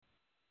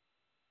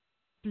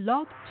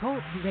Blog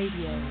Talk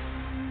Radio.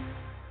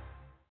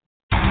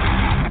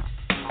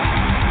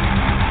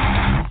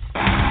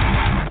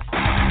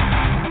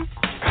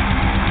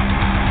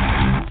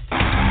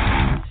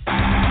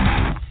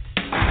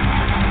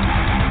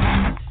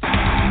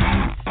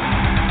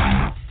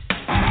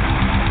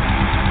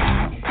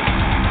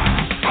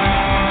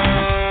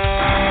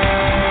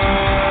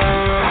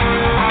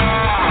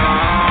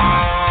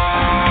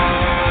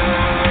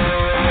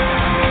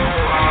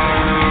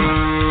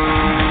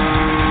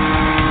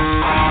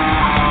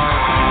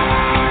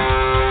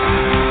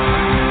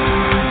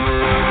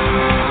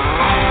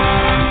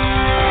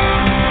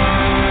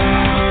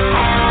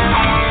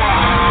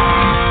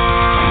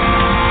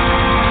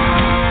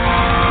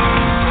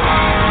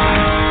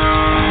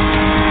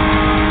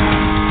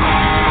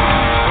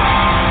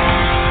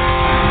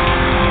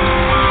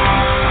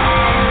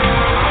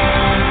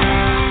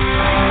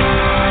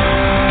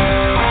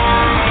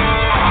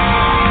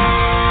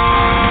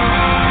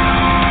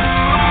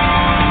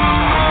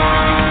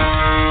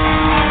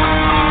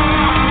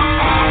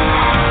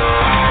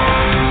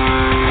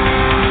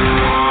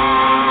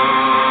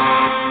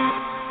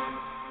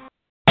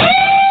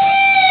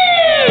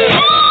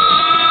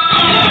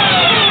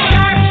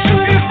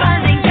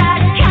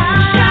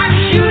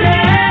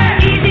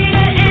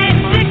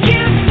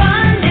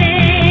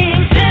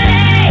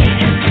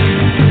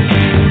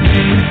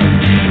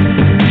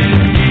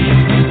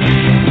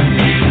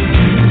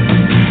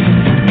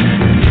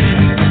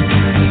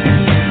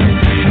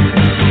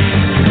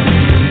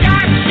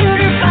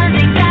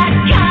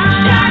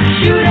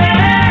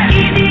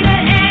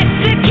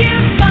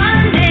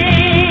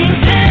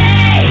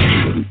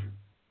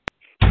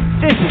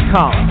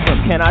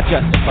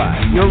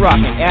 You're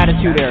rocking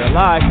Attitude Era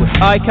Live with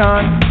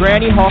Icon,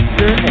 Granny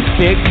Hawkster, and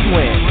Big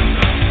Swing.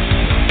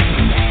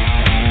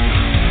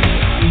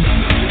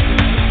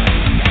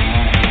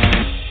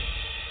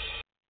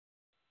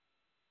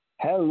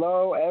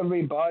 Hello,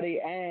 everybody,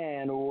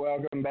 and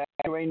welcome back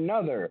to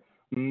another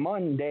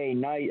Monday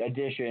night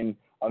edition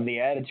of the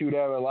Attitude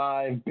Era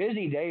Live.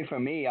 Busy day for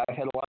me. I've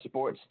had a lot of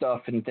sports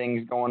stuff and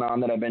things going on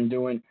that I've been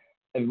doing.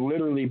 I've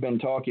literally been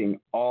talking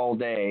all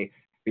day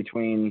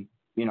between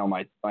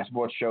my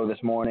sports show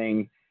this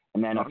morning,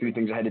 and then a few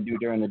things I had to do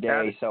during the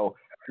day. So,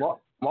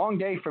 long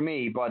day for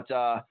me, but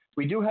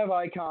we do have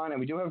Icon, and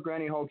we do have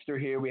Granny Hoaxster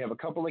here. We have a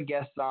couple of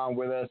guests on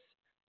with us.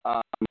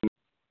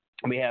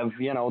 We have,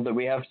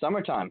 we have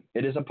summertime.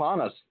 It is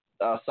upon us.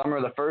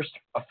 Summer, the first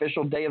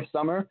official day of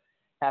summer,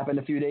 happened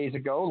a few days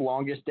ago.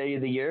 Longest day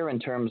of the year in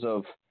terms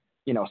of,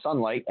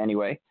 sunlight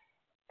anyway.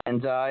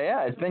 And,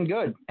 it's been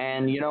good.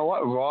 And you know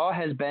what? Raw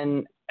has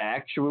been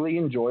actually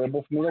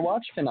enjoyable for me to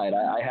watch tonight.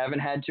 I haven't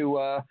had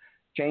to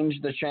change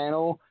the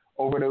channel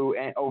over to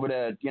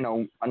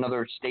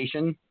another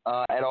station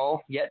at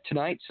all yet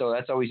tonight, so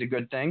that's always a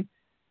good thing.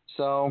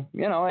 So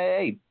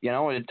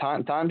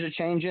times are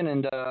changing,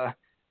 and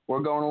we're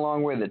going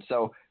along with it.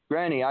 So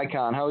Granny,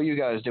 Icon, how are you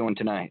guys doing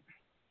tonight?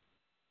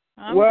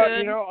 I'm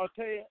good. I'll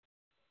tell you,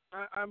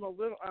 I'm a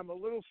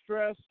little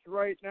stressed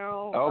right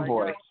now. Oh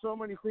boy, I got so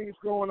many things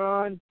going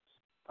on.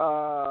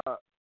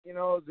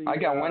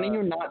 Icon, when are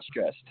you not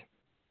stressed?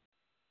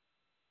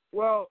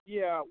 Well,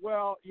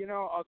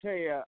 I'll tell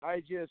you,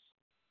 I just,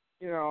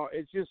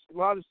 it's just a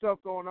lot of stuff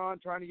going on,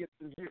 trying to get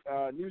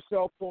the new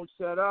cell phone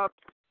set up.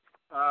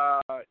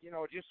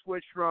 Just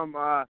switched from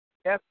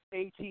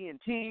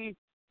AT&T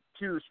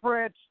to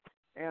Sprint,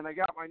 and I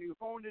got my new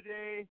phone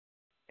today,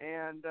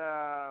 and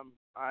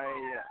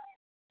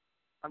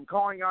I'm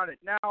calling on it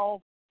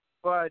now,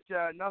 but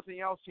nothing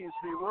else seems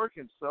to be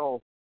working.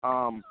 So,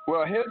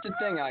 well, here's the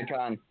thing,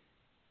 Icon.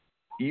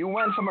 You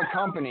went from a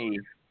company.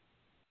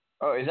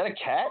 Oh, is that a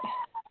cat?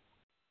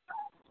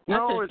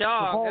 No, it's a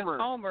dog. Homer.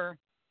 It's Homer.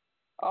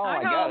 Oh, Hi,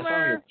 my God, it's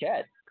Homer. only a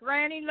cat.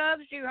 Granny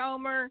loves you,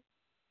 Homer.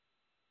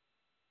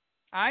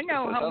 I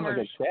know It sounds Homer's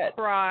like a cat.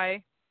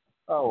 cry.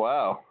 Oh,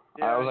 wow.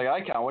 Yeah. I was like,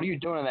 Icon, what are you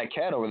doing to that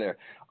cat over there?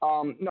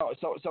 No,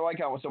 so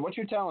Icon, so what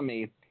you're telling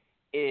me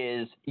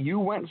is you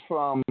went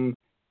from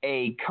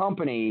a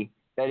company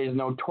that is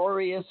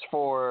notorious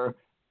for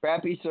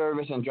crappy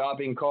service and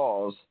dropping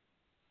calls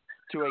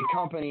to a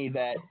company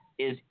that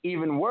is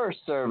even worse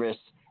service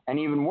and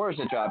even worse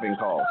at dropping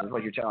calls, is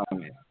what you're telling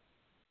me.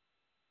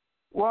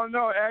 Well,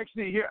 no,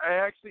 actually,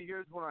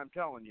 here's what I'm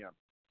telling you.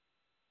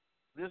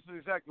 This is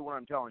exactly what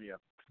I'm telling you.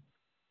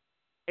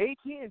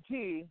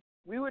 AT&T,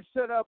 we would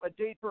set up a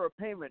date for a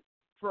payment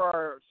for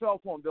our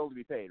cell phone bill to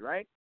be paid,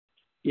 right?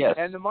 Yes.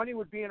 And the money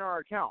would be in our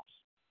accounts.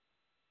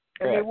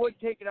 And Correct. they would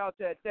take it out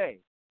that day.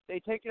 They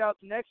take it out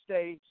the next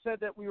day,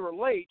 said that we were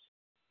late,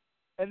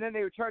 and then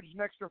they would charge us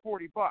an extra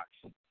 $40.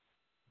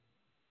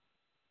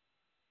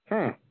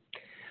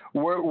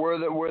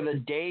 Were the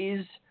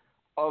days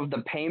of the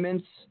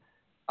payments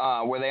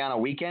were they on a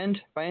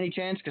weekend by any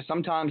chance? Because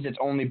sometimes it's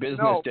only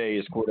business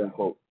days, quote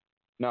unquote.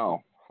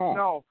 No. Huh.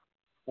 No.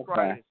 Okay.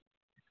 Fridays.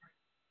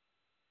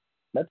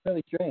 That's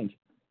really strange.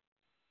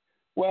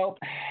 Well,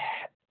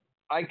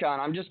 Icon,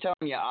 I'm just telling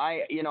you,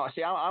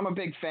 I'm a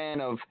big fan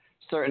of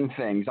certain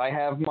things. I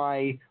have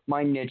my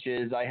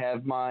niches. I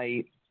have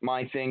my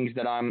my things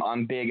that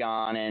I'm big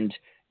on, and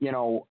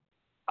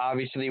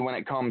obviously when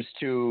it comes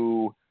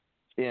to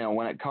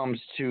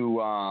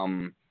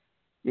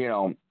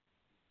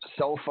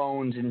cell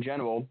phones in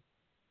general,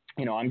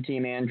 I'm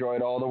team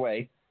Android all the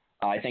way.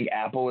 I think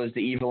Apple is the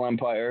evil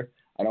empire.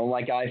 I don't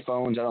like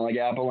iPhones. I don't like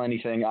Apple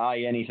anything,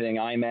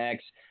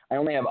 iMacs. I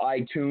only have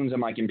iTunes on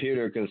my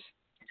computer because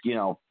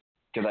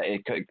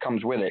it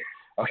comes with it.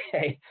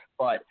 Okay,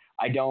 but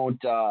I don't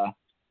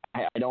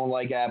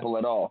like Apple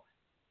at all.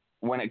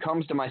 When it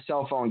comes to my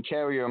cell phone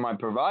carrier and my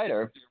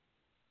provider,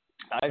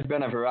 I've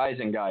been a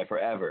Verizon guy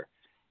forever.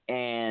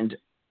 And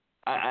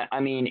I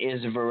mean,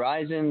 is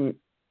Verizon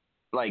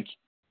like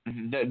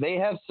they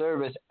have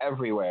service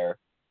everywhere?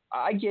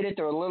 I get it;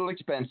 they're a little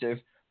expensive,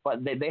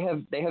 but they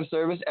have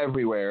service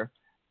everywhere,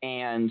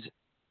 and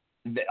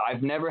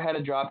I've never had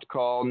a dropped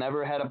call,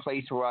 never had a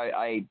place where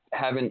I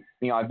haven't,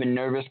 I've been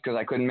nervous because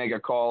I couldn't make a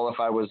call if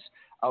I was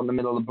out in the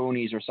middle of the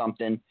boonies or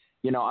something.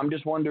 I'm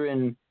just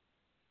wondering,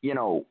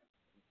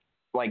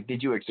 like,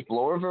 did you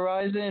explore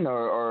Verizon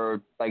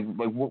or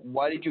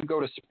why did you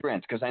go to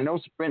Sprint? Because I know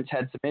Sprint's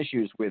had some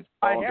issues with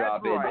call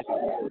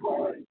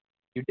drop-in.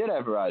 You did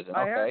have Verizon, okay?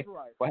 I had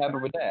Verizon. What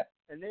happened with that?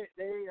 And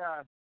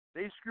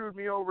they screwed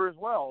me over as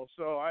well.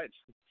 So that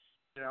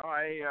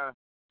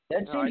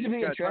seems to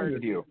be a trend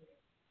with you.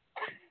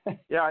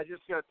 Yeah, I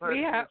just got tired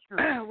of being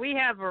screwed. We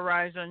have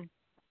Verizon.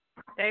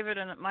 David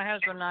and my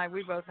husband and I,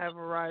 we both have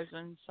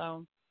Verizon.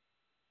 So.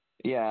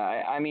 Yeah,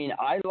 I mean,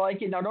 I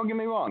like it. Now, don't get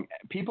me wrong.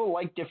 People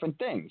like different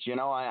things.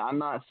 I'm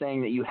not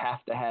saying that you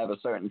have to have a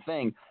certain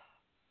thing.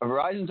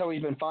 Verizon's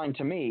always been fine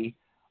to me.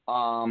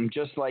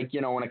 Just like,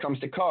 when it comes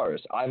to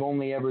cars, I've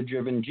only ever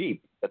driven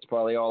Jeep. That's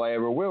probably all I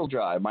ever will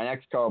drive. My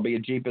next car will be a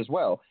Jeep as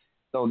well.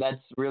 So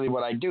that's really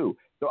what I do.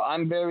 So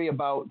I'm very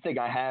about,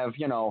 I have,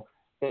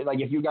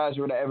 like if you guys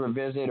were to ever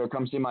visit or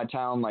come see my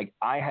town, like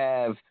I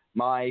have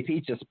my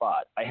pizza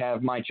spot. I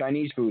have my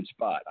Chinese food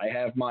spot. I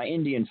have my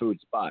Indian food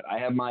spot. I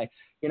have my,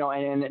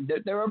 and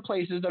there are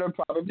places that are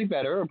probably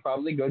better or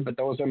probably good, but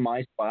those are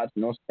my spots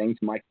and those things,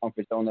 my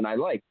comfort zone that I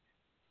like.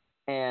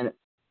 And,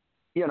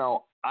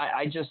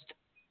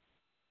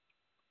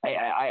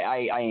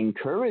 I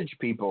encourage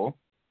people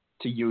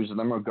to use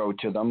them or go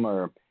to them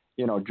or,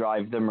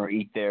 drive them or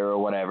eat there or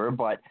whatever.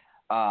 But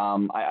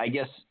I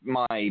guess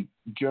my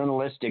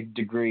journalistic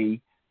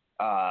degree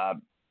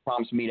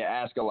prompts me to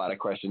ask a lot of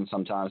questions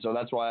sometimes. So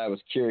that's why I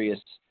was curious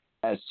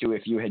as to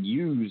if you had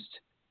used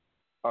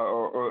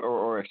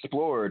or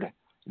explored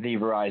the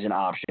Verizon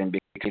option,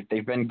 because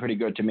they've been pretty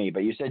good to me.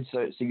 But you said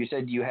so you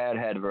said you had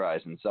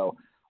Verizon. So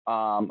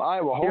all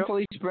right, well,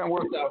 hopefully Sprint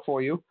worked out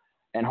for you.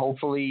 And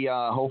hopefully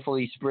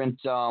Sprint,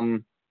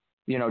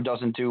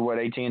 doesn't do what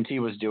AT&T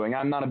was doing.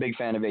 I'm not a big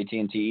fan of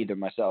AT&T either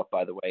myself,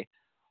 by the way.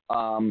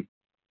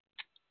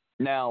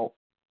 Now,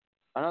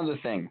 another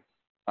thing,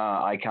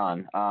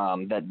 Icon,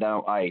 that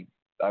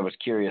I was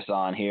curious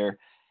on here,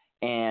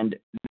 and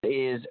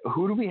is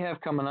who do we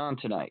have coming on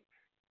tonight?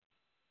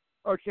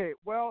 Okay,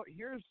 well,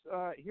 here's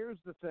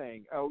the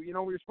thing. We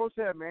were supposed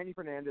to have Manny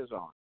Fernandez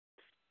on.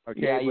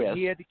 Okay, yeah, but yes.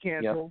 he had to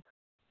cancel. Yep.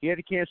 He had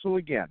to cancel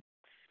again.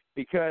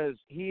 Because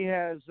he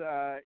has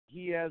a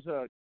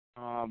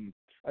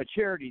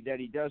charity that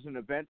he does an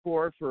event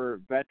for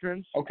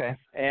veterans. Okay.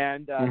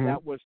 And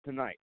that was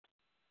tonight.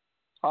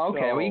 Okay,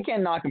 so, well, you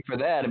can't knock him for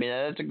that. I mean,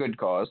 that's a good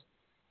cause.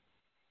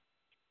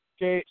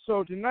 Okay,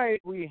 so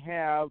tonight we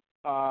have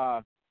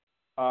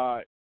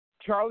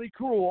Charlie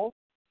Cruel.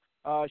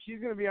 She's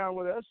going to be on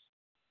with us.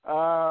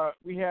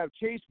 We have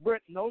Chase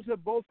Britton. Those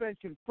have both been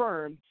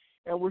confirmed.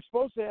 And we're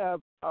supposed to have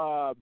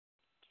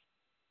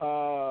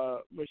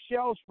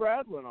Michelle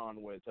Spradlin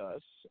on with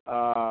us,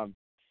 and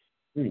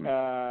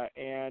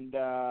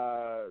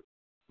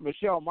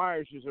Michelle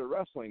Myers is her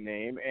wrestling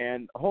name,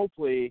 and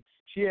hopefully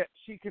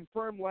she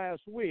confirmed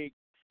last week,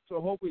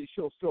 so hopefully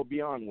she'll still be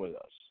on with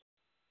us.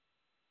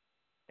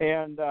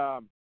 And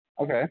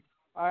okay,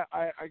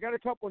 I got a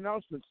couple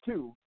announcements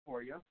too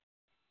for you.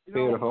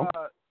 Beautiful.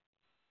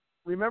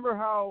 Remember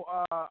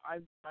how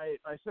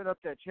I set up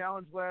that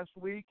challenge last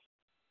week?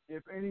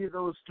 If any of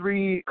those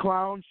 3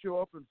 clowns show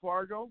up in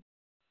Fargo?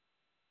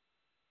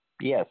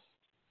 Yes.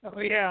 Oh,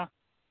 yeah.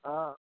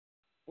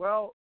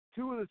 Well,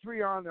 2 of the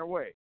 3 are on their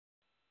way.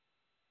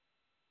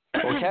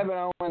 Well,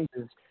 Kevin Owens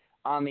is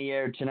on the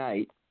air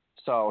tonight,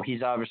 so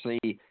he's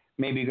obviously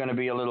maybe going to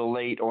be a little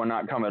late or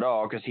not come at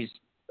all because he's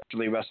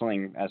actually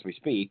wrestling as we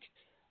speak.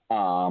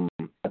 But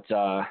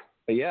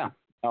yeah,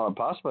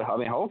 possibly. I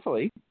mean,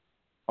 hopefully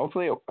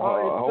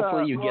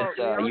you get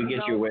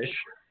your wish.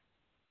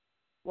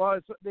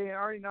 Well, they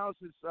already announced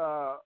it's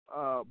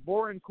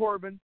Boren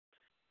Corbin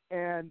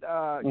and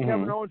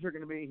Kevin Owens are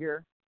going to be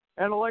here,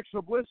 and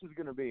Alexa Bliss is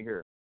going to be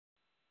here.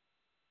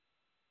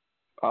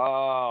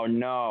 Oh,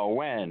 no.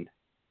 When?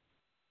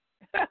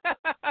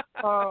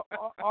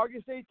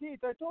 August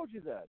 18th. I told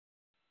you that.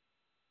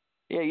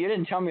 Yeah, you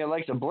didn't tell me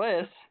Alexa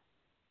Bliss.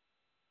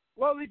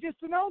 Well, they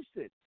just announced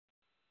it.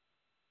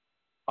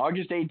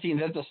 August 18th.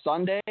 That's a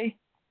Sunday?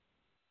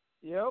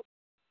 Yep.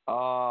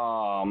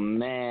 Oh,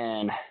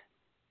 man.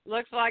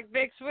 Looks like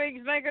Big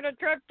Swing's making a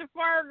trip to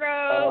Fargo.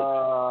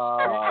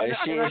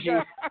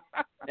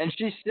 And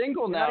she's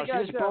single now. She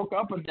just broke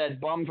up with that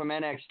bum from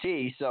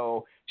NXT,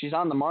 so she's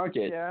on the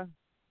market. Yeah.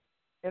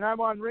 And I'm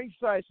on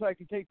ringside, so I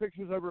can take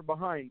pictures of her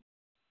behind.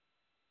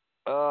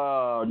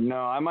 Oh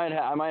no, I might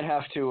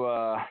have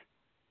to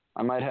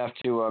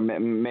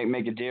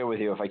make a deal with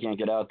you if I can't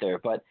get out there.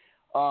 But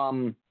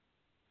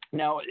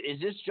now is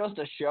this just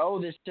a show?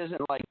 This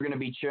isn't like we're gonna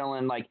be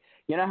chilling. Like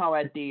you know how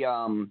at the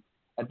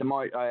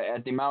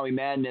Maui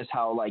Madness,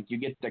 how like you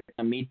get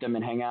to meet them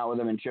and hang out with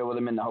them and chill with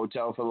them in the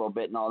hotel for a little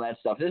bit and all that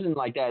stuff. This isn't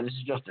like that. This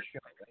is just a show,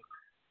 right?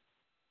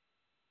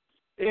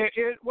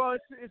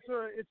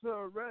 It's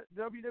a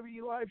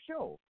WWE live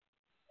show.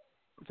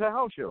 It's a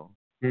house show.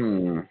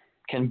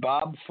 Can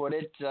Bob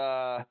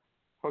Footit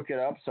hook it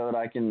up so that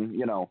I can,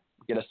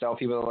 get a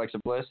selfie with Alexa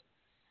Bliss?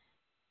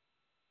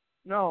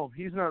 No,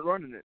 he's not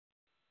running it.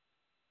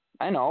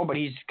 I know, but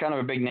he's kind of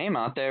a big name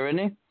out there, isn't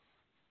he?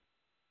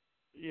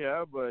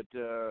 Yeah, but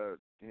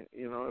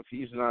if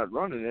he's not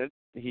running it,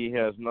 he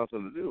has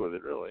nothing to do with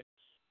it, really.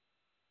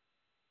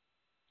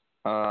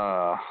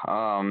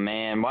 Oh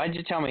man, why'd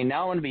you tell me?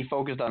 Now I want to be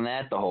focused on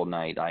that the whole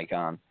night,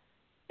 Icon.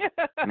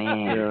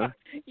 Man, yeah.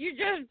 You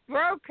just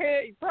broke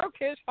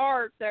his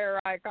heart there,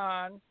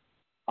 Icon.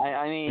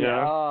 I mean,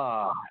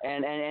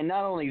 and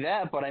not only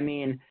that, but I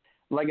mean,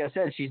 like I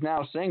said, she's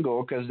now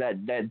single because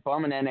that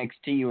bum in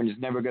NXT and is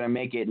never gonna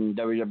make it in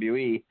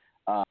WWE.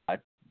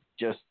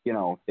 Just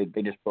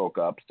they just broke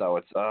up, so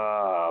it's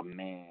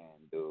man,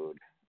 dude.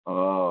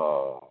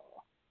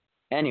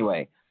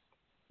 Anyway,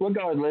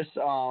 regardless,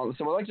 so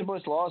Alexa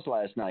Bliss lost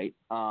last night,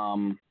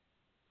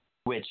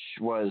 which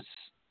was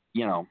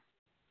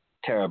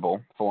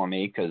terrible for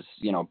me because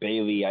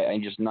Bayley.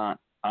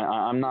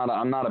 I'm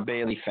not a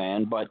Bayley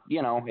fan, but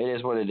it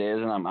is what it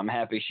is, and I'm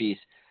happy she's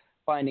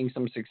finding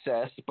some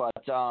success.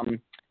 But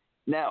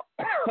now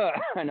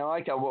I know,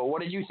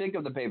 what did you think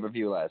of the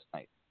pay-per-view last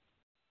night?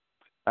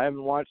 I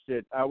haven't watched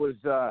it. I was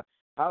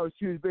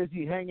too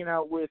busy hanging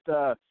out with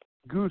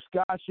Goose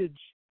Gossage,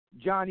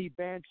 Johnny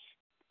Bench,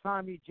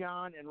 Tommy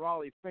John, and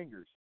Raleigh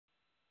Fingers.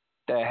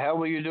 The hell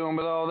were you doing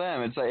with all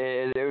them? It's like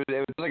it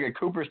was like a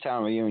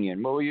Cooperstown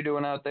reunion. What were you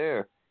doing out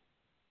there?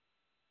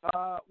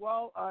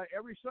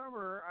 Every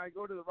summer I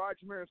go to the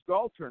Roger Maris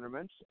golf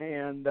tournaments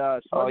and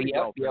yep,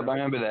 I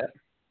remember that.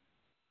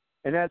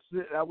 And that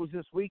was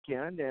this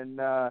weekend, and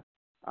I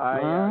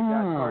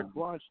got carte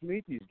blanche to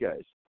meet these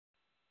guys.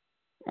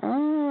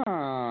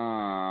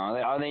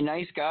 Are they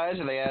nice guys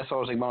or are they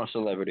assholes like most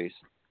celebrities?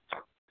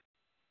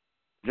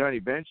 Johnny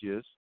Bench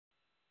is.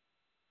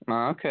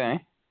 Okay.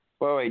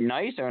 Well, wait,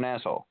 nice or an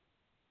asshole?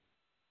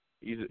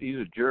 He's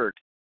a jerk.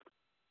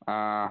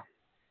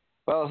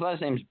 Well, his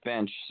last name's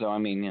Bench, so I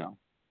mean, what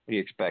do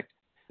you expect?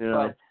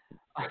 Yeah.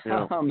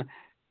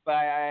 But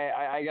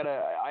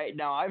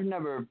now I've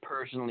never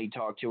personally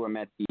talked to or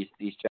met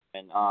these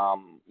gentlemen.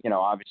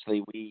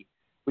 Obviously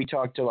we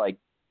talk to like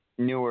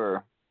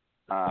newer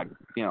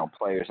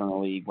players in the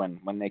league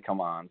when they come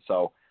on.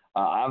 So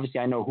obviously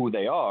I know who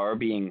they are,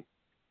 being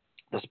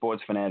the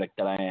sports fanatic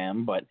that I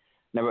am, but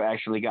never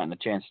actually gotten a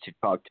chance to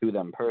talk to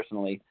them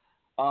personally.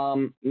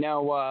 Now,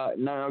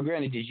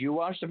 Granny, did you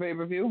watch the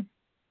pay-per-view?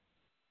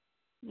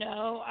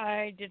 No,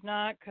 I did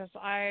not because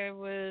I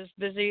was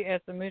busy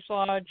at the Moose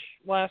Lodge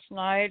last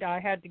night. I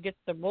had to get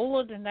the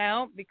bulletin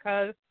out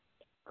because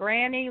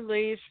Granny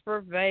leaves for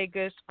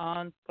Vegas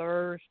on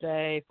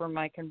Thursday for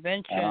my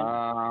convention.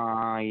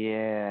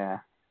 Yeah.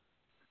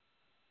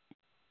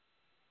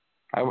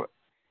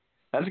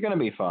 That's going to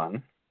be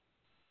fun.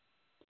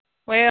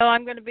 Well,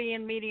 I'm going to be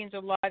in meetings a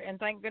lot, and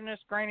thank goodness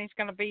Granny's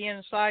going to be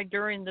inside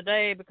during the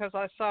day because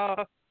I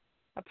saw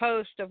a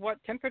post of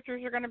what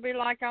temperatures are going to be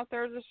like out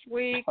there this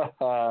week.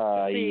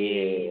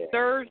 Yeah.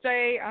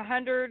 Thursday,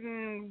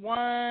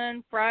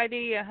 101,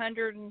 Friday,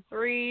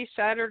 103,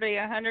 Saturday,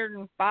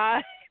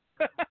 105.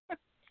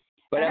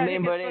 But I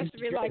mean, it's supposed to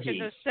be like in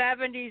the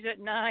 70s at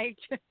night.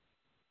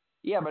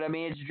 Yeah, but I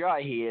mean, it's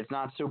dry heat. It's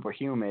not super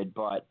humid,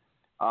 but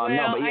I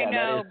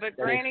know, but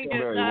Granny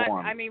does not.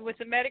 Warm. I mean, with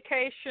the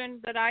medication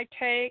that I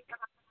take,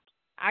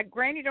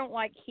 Granny don't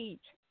like heat.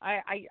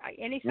 I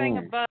anything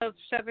above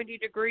 70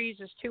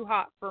 degrees is too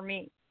hot for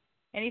me.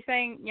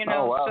 Anything,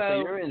 Oh wow, so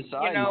you're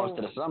inside most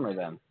of the summer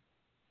then.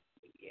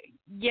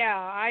 Yeah,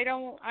 I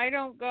don't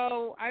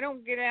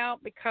get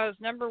out because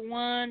number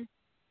one,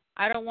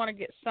 I don't want to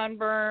get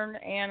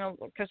sunburned, and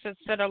because it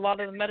said a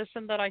lot of the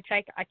medicine that I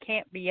take, I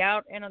can't be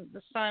out in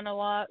the sun a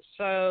lot.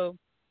 So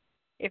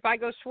if I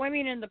go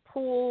swimming in the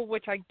pool,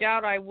 which I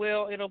doubt I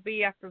will, it'll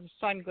be after the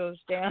sun goes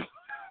down.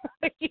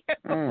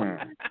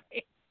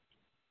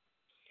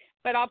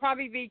 But I'll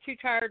probably be too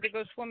tired to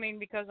go swimming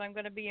because I'm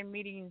going to be in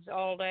meetings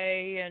all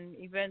day and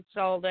events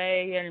all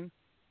day, and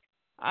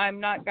I'm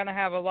not going to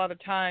have a lot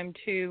of time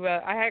to.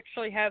 I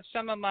actually have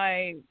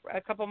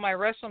a couple of my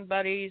wrestling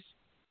buddies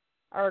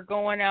are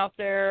going out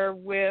there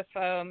with.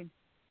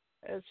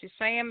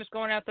 Sam is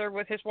going out there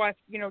with his wife.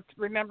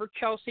 Remember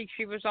Chelsea?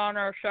 She was on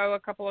our show a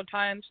couple of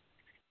times.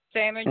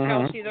 Sam and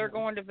Chelsea, they're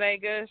going to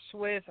Vegas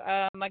with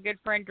my good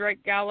friend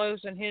Drake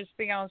Gallows and his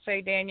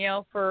fiancée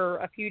Danielle for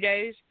a few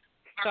days.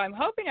 So I'm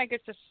hoping I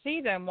get to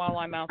see them while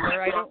I'm out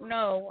there. I don't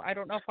know. I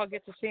don't know if I'll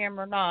get to see them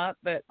or not,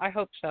 but I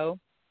hope so.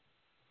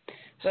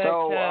 But,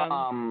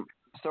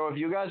 so if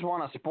you guys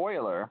want a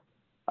spoiler,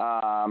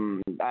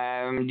 do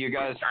you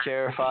guys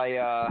care if I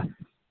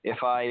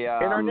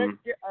and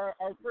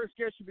our first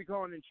guest should be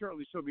calling in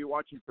shortly, so be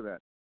watching for that.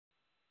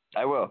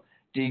 I will.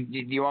 Do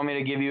you want me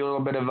to give you a little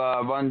bit of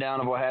a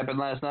rundown of what happened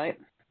last night?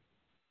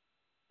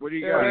 What do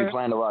you Or got? do you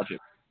plan to watch it?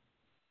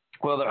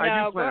 Well,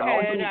 no, go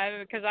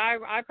ahead, because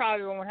I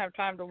probably won't have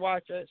time to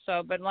watch it.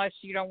 So, but unless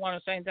you don't want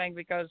to say anything,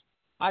 because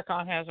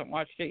Icon hasn't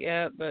watched it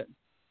yet. But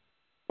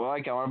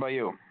Icon, what about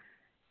you?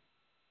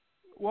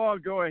 Well,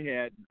 go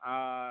ahead. We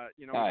right.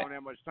 don't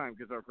have much time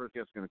because our first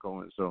guest is going to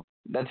call in. So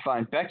that's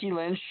fine. Becky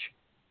Lynch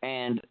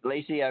and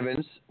Lacey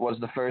Evans was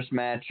the first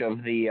match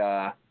of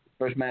the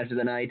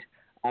night.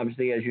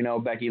 Obviously, as you know,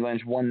 Becky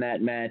Lynch won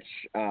that match.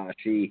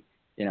 She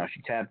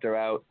tapped her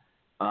out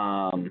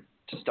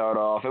to start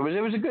off. It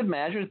was a good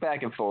match. It was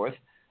back and forth.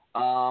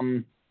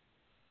 Kevin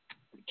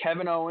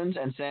Owens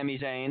and Sami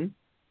Zayn,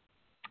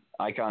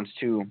 Icon's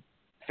his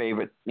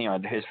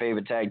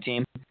favorite tag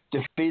team,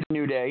 defeated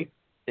New Day.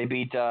 They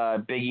beat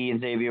Big E and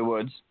Xavier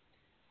Woods.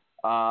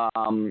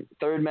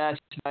 Third match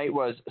tonight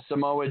was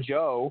Samoa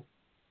Joe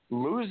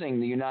losing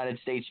the United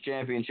States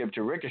Championship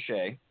to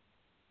Ricochet,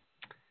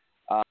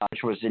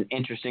 which was an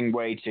interesting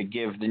way to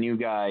give the new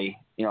guy,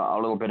 a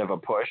little bit of a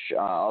push.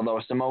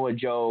 Although Samoa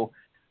Joe,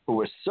 who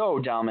was so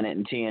dominant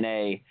in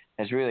TNA,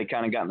 has really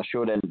kind of gotten the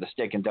short end of the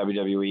stick in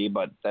WWE,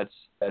 but that's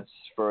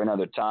for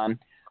another time.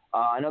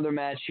 Another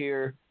match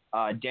here,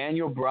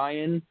 Daniel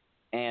Bryan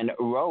and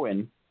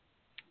Rowan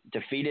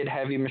defeated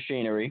Heavy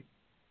Machinery.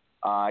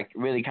 I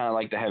really kind of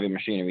like the Heavy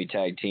Machinery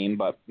tag team,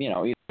 but,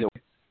 either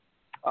way.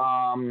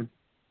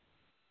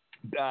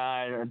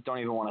 I don't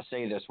even want to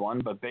say this one,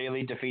 but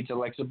Bayley defeats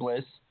Alexa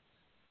Bliss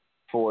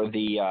for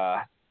the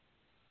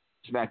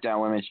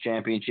SmackDown Women's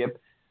Championship.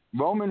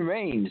 Roman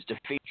Reigns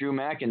defeats Drew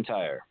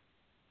McIntyre.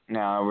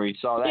 Now, we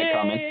saw that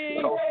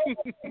coming.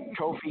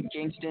 Kofi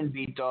Kingston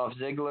beat Dolph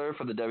Ziggler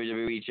for the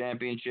WWE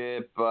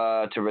Championship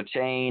to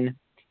retain.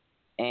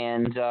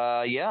 And,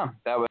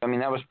 that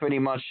was pretty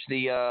much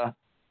the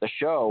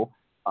show.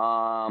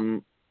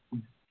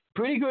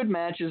 Pretty good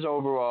matches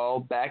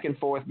overall, back and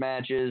forth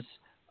matches.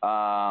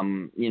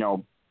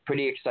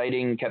 Pretty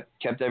exciting.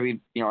 Kept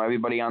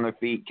everybody on their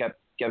feet.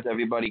 Kept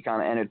everybody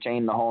kind of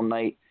entertained the whole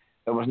night.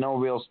 There was no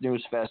real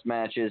snooze fest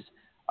matches.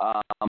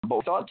 But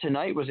we thought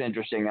tonight was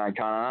interesting,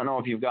 Icon. I don't know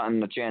if you've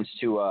gotten the chance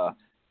to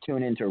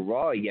tune into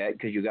Raw yet,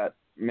 because you got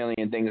a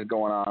million things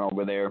going on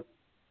over there.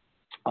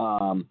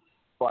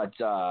 But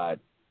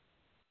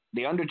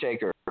The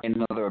Undertaker in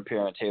another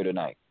appearance here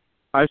tonight.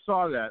 I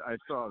saw that.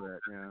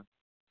 Yeah.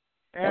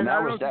 And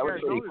that was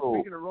pretty cool.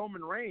 Speaking of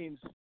Roman Reigns,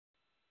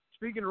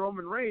 he's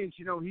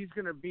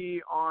going to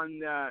be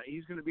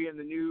in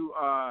the new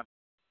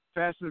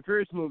Fast and the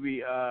Furious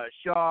movie,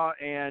 Shaw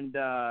and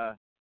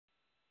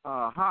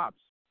Hobbs.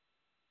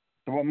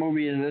 So what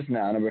movie is this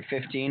now? Number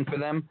 15 for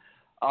them?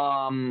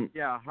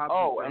 Yeah,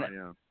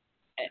 Hobbs.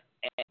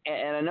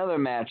 And another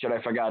match that I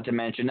forgot to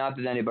mention, not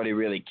that anybody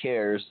really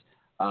cares,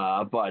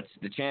 but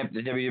the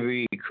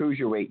WWE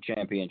Cruiserweight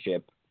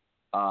Championship.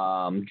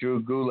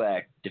 Drew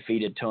Gulak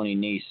defeated Tony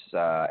Nese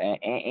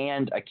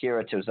and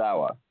Akira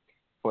Tozawa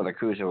for the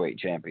Cruiserweight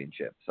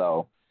Championship.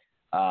 So,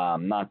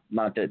 not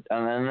that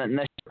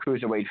unless you're a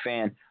Cruiserweight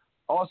fan.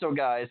 Also,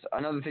 guys,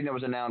 another thing that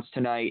was announced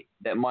tonight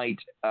that might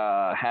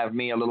have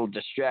me a little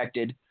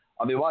distracted.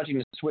 I'll be watching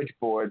the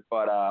switchboard,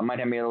 but might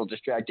have me a little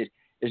distracted.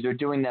 Is they're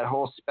doing that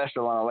whole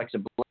special on Alexa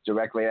Bliss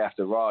directly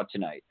after Raw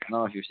tonight? I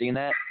don't know if you've seen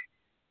that.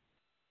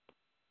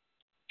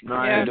 No,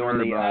 I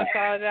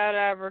saw that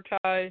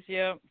advertised.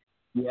 Yep.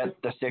 Yeah,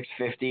 the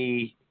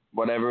 650,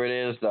 whatever it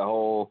is, the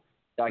whole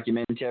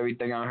documentary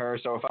thing on her.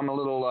 So if I'm a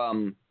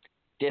little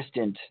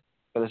distant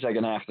for the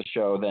second half of the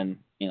show, then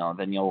you'll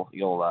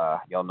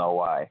know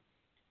why.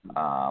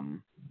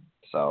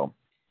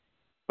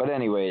 But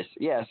anyways,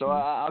 yeah. So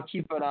I'll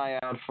keep an eye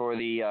out for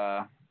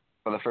the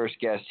first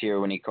guest here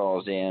when he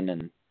calls in,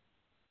 and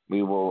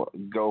we will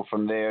go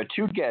from there.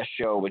 2-guest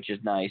show, which is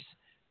nice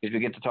because we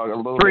get to talk a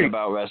little bit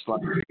about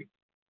wrestling.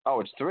 Oh,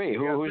 it's 3.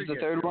 Who's the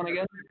third one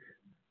again?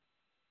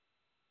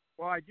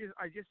 Well, I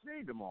just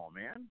named them all,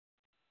 man.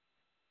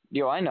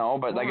 Yo, I know,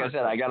 but like I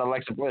said, I got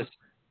Alexa Bliss.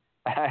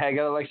 I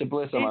got Alexa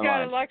Bliss on my mind. He's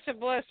got Alexa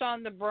Bliss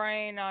on the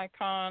brain,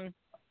 Icon.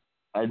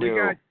 I do. We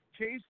got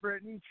Chase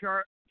Britton,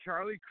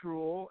 Charlie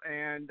Cruel,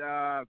 and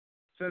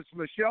since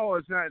Michelle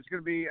is not, it's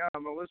going to be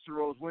Melissa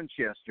Rose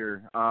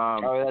Winchester.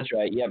 Oh, that's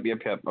right. Yep.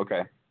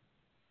 Okay.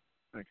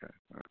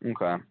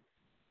 Okay.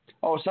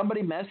 Oh,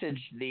 somebody messaged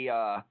the.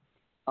 I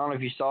don't know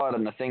if you saw it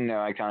on the thing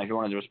there, Icon. If you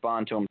wanted to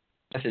respond to him,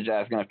 message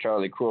asking if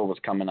Charlie Cruel was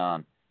coming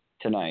on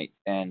tonight,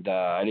 and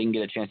I didn't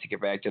get a chance to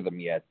get back to them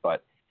yet.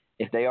 But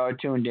if they are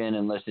tuned in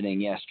and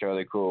listening, yes,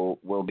 Charlie Cruel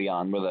will be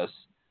on with us,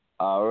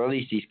 or at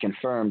least he's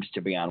confirmed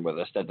to be on with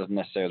us. That doesn't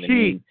necessarily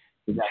mean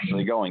he's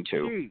actually going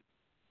to.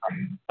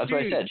 That's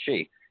what I said.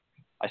 She.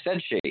 I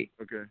said she.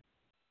 Okay.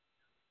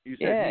 You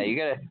said Yeah, he. you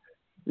gotta.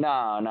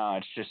 No,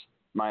 it's just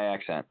my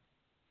accent.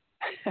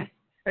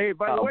 Hey,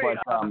 by the way,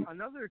 but,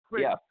 another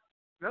quick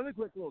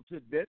little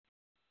tidbit.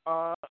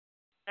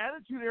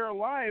 Attitude Era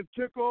Live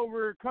took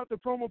over Cut the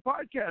Promo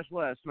podcast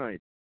last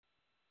night.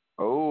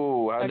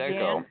 Oh, how'd that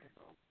go?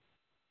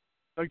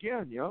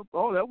 Again, yep.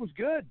 Oh, that was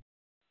good.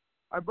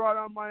 I brought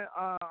on my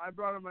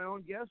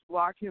own guest,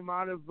 blocked him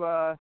out of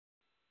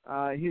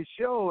his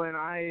show, and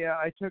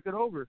I took it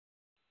over.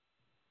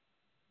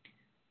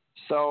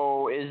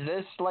 So, is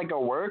this like a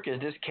work? Is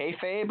this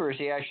kayfabe, or is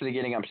he actually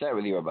getting upset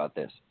with you about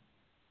this?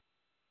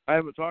 I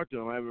haven't talked to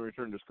him. I haven't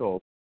returned his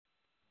call.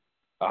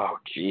 Oh,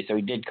 gee, so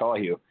he did call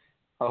you.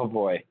 Oh,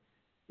 boy.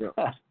 Yeah.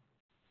 I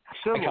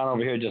can't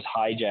over here just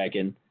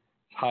hijacking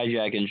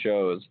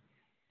shows.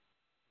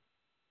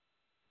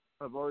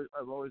 I've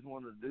always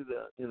wanted to do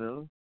that, you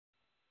know.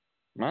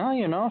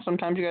 Well,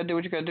 sometimes you gotta do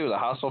what you gotta do. The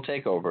hostile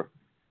takeover.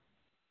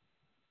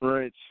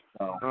 Right.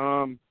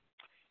 Oh.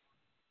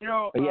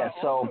 But yeah,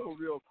 so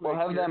real quick we'll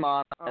have them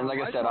on, and like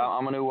I said,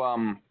 I'm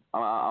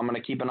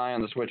gonna keep an eye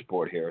on the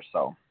switchboard here.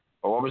 So,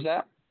 what was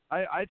that?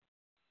 I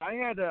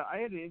had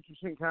an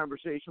interesting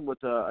conversation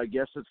with a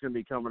guest that's going to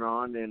be coming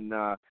on in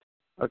a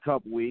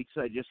couple weeks.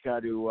 I just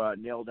got to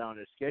nail down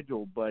his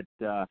schedule, but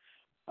a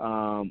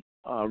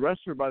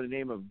wrestler by the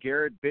name of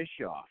Garrett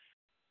Bischoff.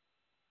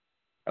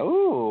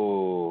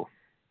 Oh.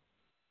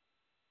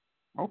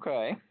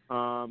 Okay.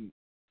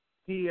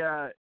 He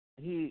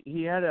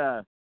had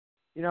a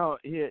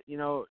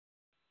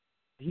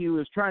he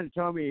was trying to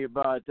tell me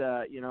about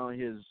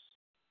his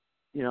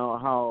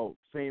how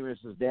famous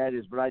his dad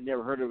is, but I'd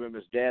never heard of him.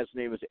 His dad's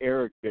name is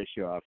Eric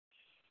Bischoff.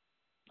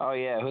 Oh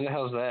yeah, who the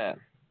hell's that?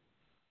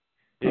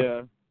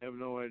 Yeah, I have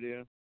no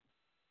idea.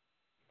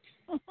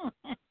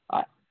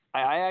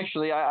 I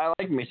actually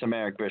like me some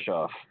Eric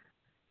Bischoff.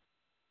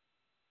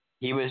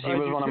 He was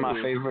one of my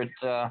favorite.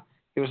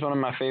 He was one of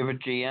my favorite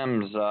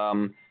GMs.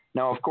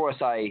 Now, of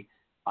course, I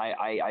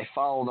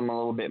followed him a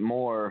little bit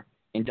more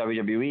in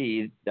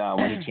WWE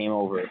when he came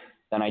over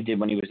than I did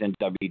when he was in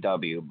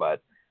WW.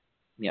 But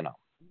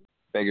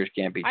beggars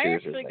can't be choosers. I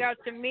actually got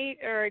to meet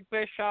Eric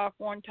Bischoff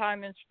one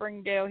time in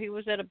Springdale. He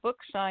was at a book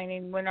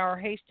signing when our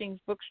Hastings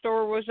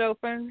bookstore was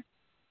open.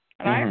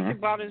 And I actually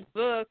bought his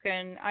book,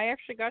 and I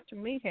actually got to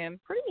meet him.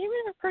 He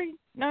was a pretty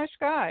nice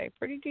guy,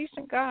 pretty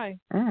decent guy.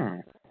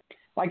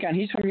 Lycon,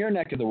 he's from your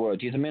neck of the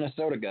woods. He's a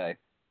Minnesota guy.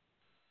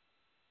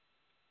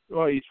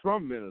 Well, he's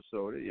from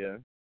Minnesota, yeah.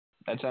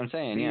 That's what I'm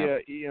saying, yeah.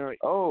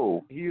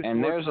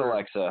 And there's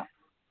Alexa.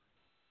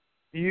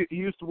 He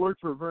used to work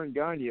for Vern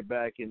Gagne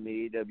back in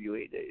the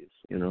AWA days,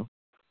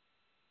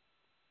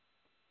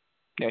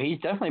 Yeah, he's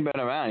definitely been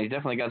around. He's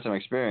definitely got some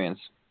experience.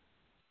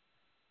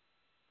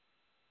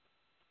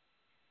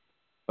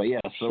 But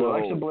yeah, so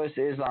Alexa Bliss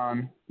is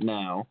on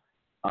now.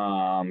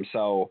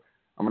 So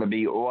I'm going to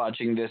be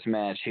watching this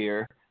match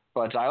here.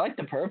 But I like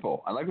the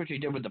purple. I like what you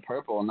did with the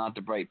purple and not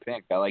the bright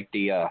pink. I like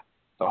the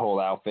whole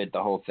outfit,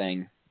 the whole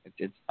thing.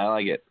 I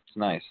like it. It's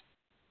nice.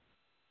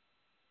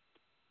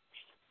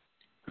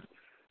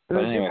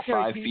 But anyway,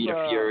 5 feet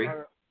of fury.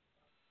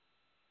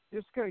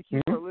 Just kind of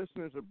keep our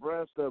listeners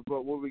abreast of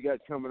what we got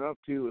coming up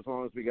to, as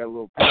long as we got a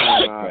little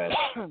time.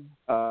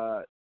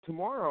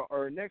 Tomorrow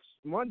or next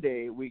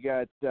Monday, we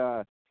got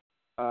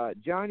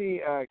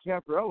Johnny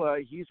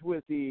Caprella. He's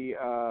with the.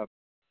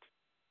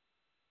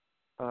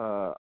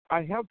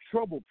 I have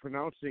trouble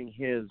pronouncing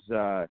his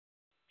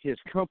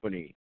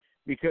company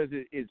because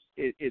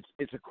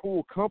it's a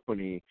cool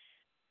company,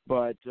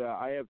 but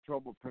I have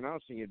trouble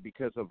pronouncing it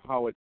because of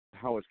how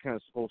it's kind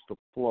of supposed to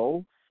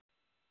flow.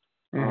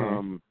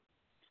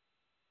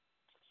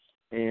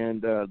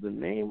 And the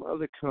name of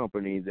the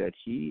company that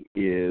he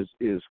is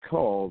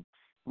called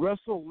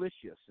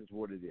WrestleLicious is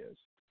what it is.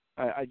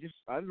 I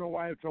don't know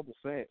why I have trouble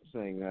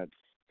saying that,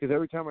 because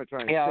every time I try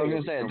and say it, I was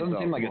gonna say it doesn't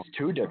seem like it's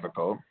too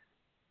difficult.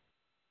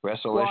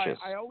 WrestleLicious. Well,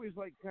 I always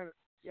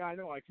I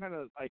know I kind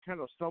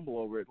of stumble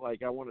over it,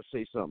 like I want to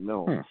say something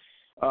else.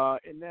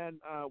 And then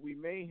we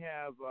may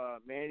have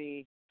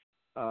Manny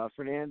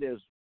Fernandez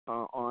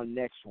on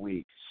next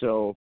week,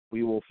 so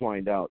we will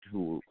find out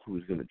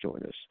who's going to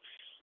join us.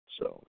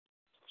 So.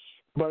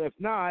 But if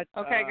not,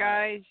 okay,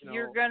 guys,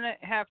 you're gonna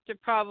have to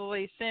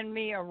probably send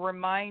me a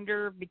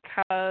reminder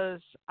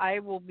because I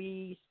will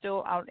be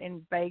still out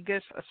in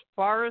Vegas. As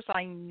far as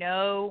I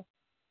know,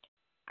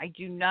 I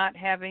do not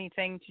have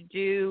anything to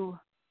do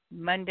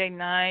Monday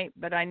night,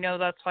 but I know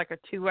that's like a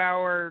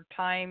 2-hour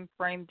time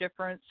frame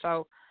difference,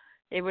 so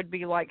it would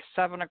be like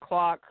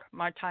 7:00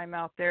 my time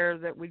out there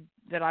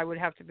that I would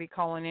have to be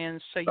calling in.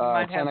 So you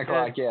might have 10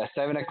 o'clock, yeah,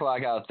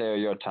 7:00 out there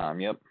your time.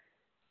 Yep.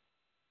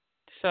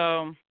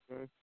 So.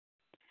 Okay.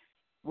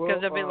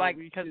 Because it'll be like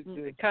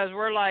because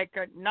we're like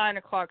at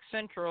 9:00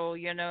 Central,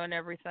 and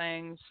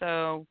everything.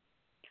 So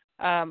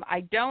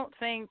I don't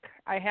think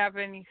I have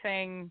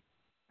anything.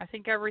 I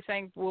think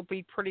everything will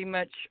be pretty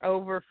much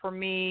over for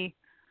me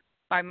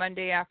by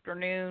Monday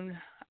afternoon.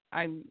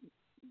 I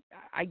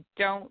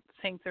don't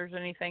think there's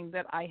anything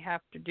that I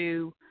have to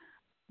do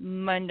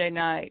Monday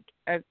night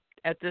at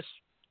this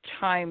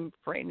time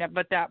frame,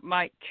 but that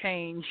might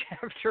change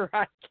after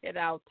I get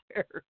out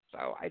there.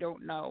 So I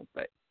don't know,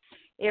 but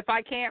if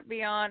I can't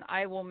be on,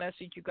 I will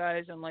message you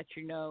guys and let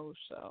you know.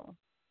 So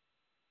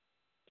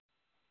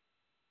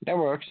that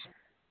works.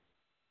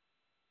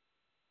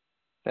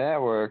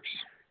 That works.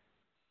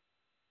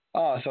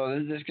 Oh, so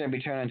this is going to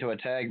be turned into a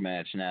tag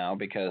match now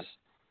because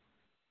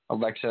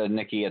Alexa and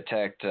Nikki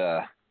attacked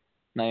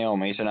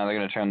Naomi, so now they're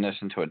going to turn this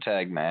into a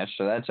tag match.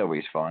 So that's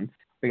always fun.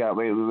 We got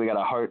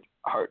a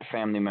Hart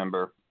family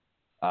member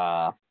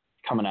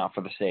coming out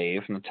for the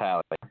save,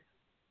 Natalia.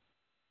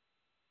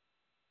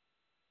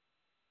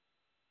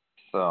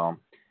 So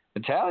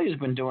Natalia's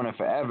been doing it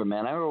forever,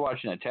 man. I remember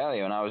watching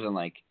Natalia when I was in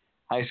like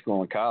high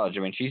school and college.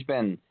 I mean, she's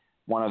been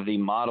one of the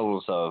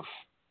models of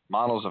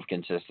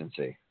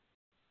consistency.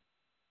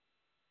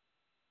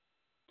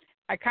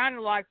 I kind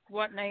of like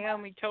what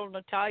Naomi told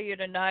Natalia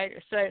tonight.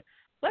 It said,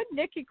 let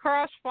Nikki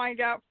Cross find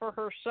out for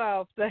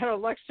herself that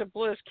Alexa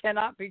Bliss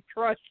cannot be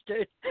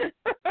trusted.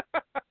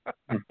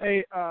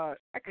 Hey, I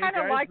kind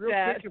of like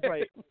that.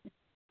 Quick,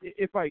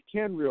 if I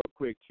can, real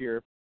quick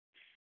here,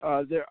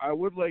 I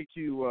would like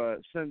to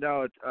send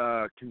out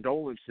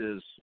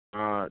condolences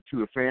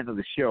to a fan of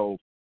the show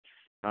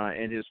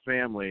and his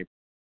family.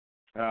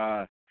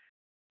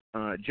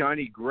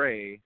 Johnny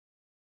Gray,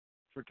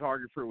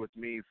 photographer with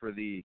me for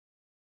the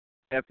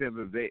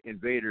FM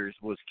Invaders,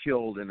 was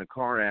killed in a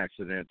car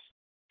accident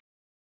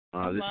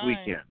this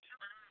weekend.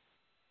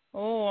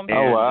 Oh, I'm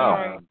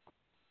wow.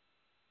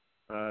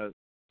 sorry.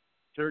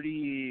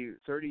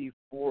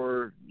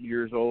 34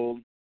 years old,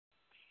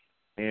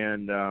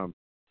 and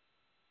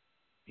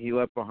he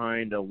left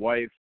behind a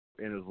wife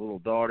and his little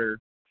daughter,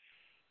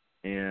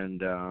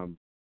 and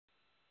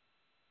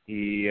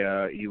he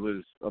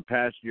was a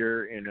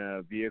passenger in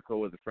a vehicle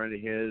with a friend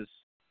of his.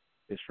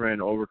 His friend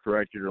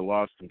overcorrected or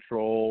lost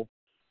control,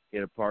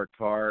 hit a parked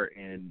car,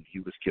 and he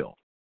was killed.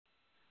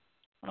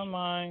 Oh,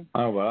 my.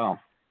 Oh, wow.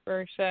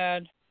 Very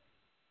sad.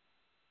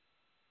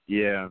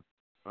 Yeah.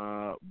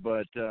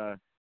 But I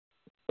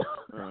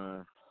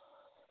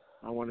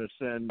want to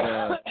send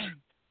a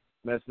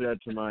message out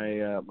to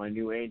my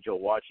new angel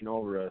watching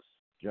over us.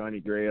 Johnny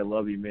Gray, I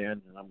love you,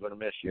 man, and I'm going to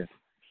miss you.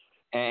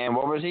 And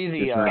what was he,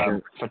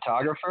 the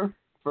photographer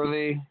for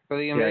the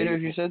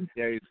Invaders, you said?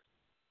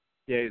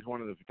 Yeah, he's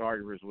one of the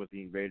photographers with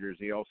the Invaders.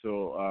 He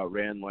also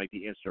ran like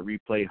the instant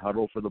replay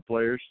huddle for the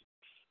players.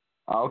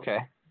 Oh, okay.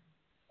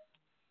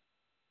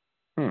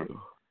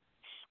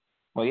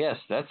 Well, yes,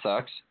 that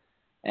sucks.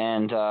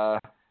 And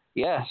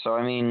yeah, so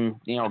I mean,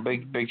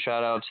 big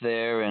shout outs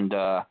there, and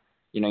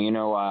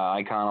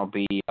Icon will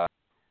be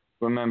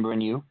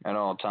remembering you at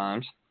all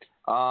times.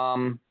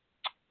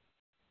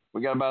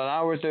 We got about an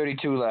hour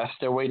 32 left.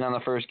 Still waiting on the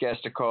first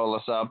guest to call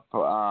us up.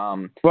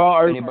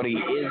 Well, anybody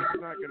is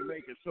not going to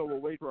make it, so we'll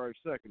wait for our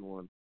second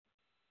one.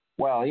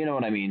 Well, you know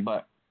what I mean,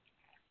 but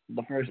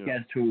the first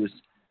guest who's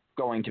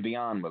going to be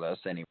on with us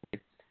anyway.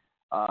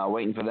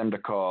 Waiting for them to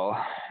call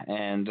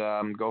and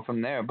go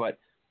from there. But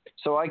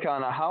so,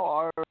 Icon,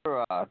 how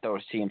are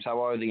those teams?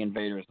 How are the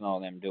Invaders and all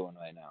them doing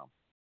right now?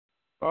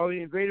 Well,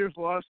 the Invaders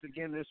lost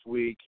again this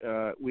week.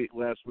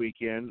 Last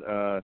weekend,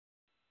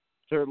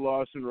 third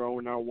loss in a row.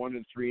 We're now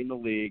 1-3 in the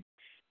league.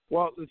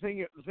 Well, the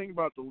thing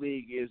about the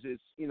league is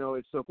it's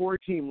a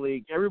 4-team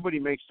league. Everybody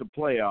makes the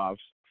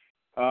playoffs,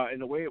 and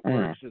the way it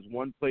works is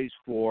one plays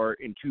 4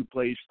 and 2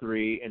 plays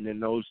 3, and then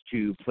those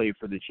 2 play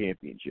for the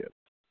championship.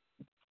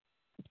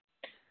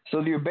 So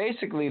you're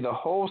basically the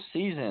whole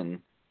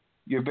season.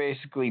 You're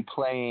basically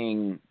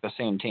playing the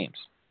same teams.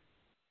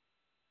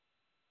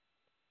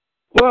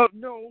 Well,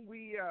 no,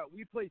 we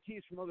play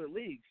teams from other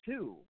leagues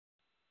too.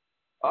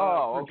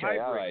 Oh, okay,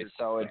 all right.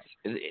 So it's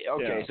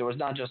okay. Yeah. So it's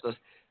not just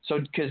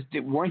because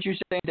weren't you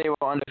saying they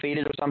were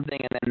undefeated or something,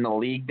 and then in the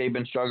league they've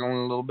been struggling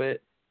a little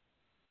bit?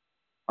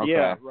 Okay.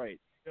 Yeah, right.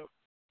 Yep.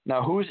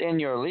 Now, who's in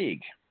your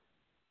league?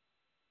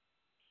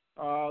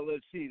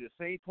 Let's see, the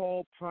St.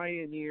 Paul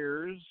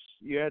Pioneers.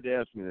 You had to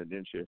ask me that,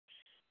 didn't you?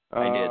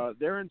 I did.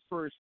 They're in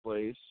first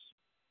place.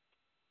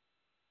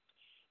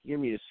 Give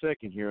me a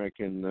second here. I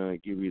can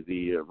give you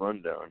the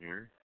rundown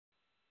here.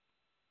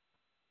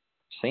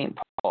 St.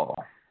 Paul,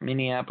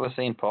 Minneapolis,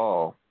 St.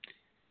 Paul,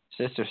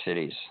 sister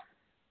cities.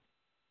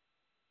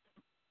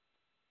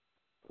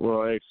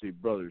 Well, actually,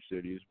 brother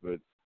cities, but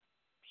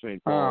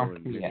St. Paul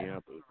and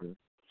Minneapolis. Yeah.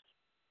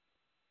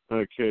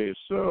 Okay,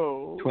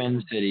 so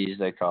Twin Cities,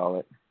 they call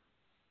it.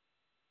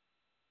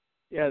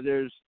 Yeah,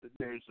 there's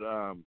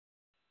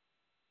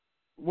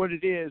what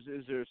it is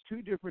there's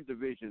 2 different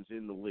divisions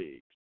in the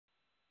league.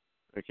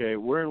 Okay,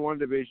 we're in one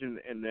division,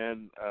 and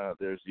then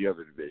there's the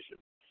other division.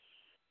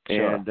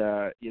 Sure. And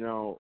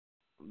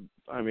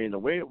I mean, the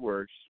way it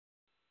works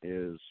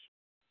is,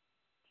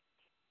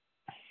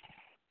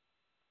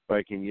 if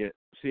I can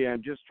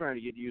I'm just trying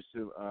to get used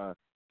to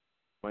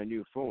my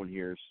new phone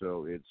here,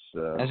 so it's.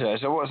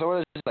 So what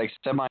is this, like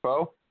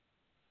semi-pro?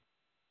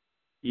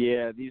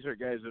 Yeah, these are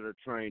guys that are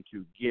trying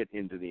to get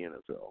into the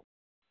NFL.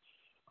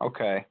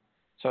 Okay.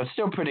 So it's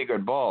still pretty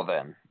good ball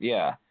then.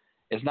 Yeah.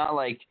 It's not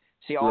like,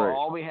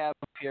 all we have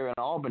here in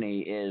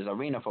Albany is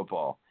arena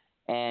football.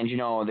 and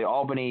the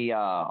Albany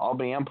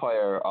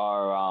Empire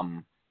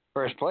are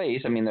first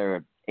place. I mean,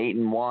 they're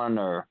 8-1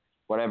 or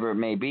whatever it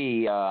may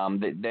be.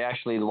 They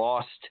actually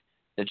lost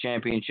the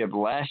championship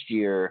last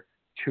year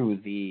to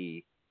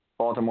the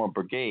Baltimore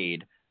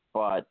Brigade,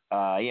 but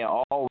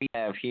all we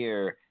have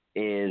here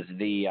is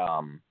the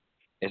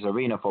is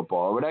arena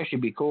football. It would actually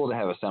be cool to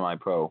have a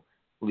semi-pro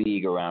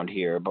league around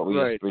here, but we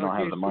don't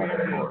have the money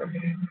for it.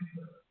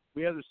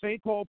 We have the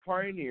St. Paul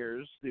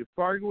Pioneers, the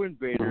Fargo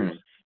Invaders,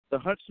 the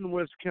Hudson,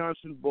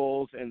 Wisconsin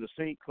Bulls, and the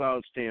St.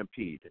 Cloud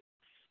Stampede.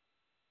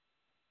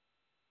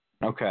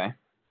 Okay.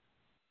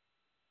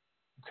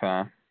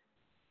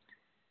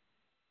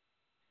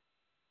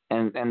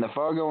 And the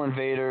Fargo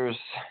Invaders,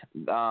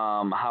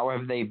 how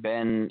have they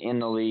been in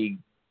the league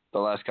the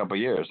last couple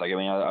of years? Like, I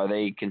mean, are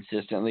they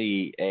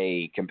consistently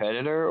a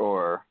competitor,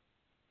 or?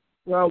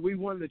 Well, we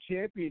won the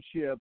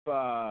championship 3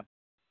 out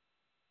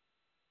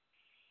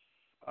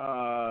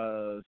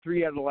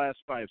of the last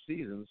 5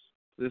 seasons.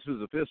 This was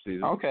the 5th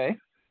season. Okay.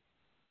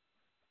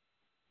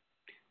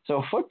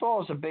 So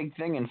football is a big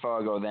thing in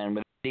Fargo then,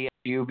 with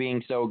DSU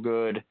being so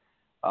good,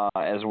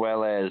 as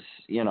well as,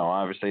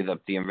 obviously the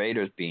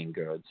Invaders being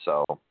good.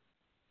 So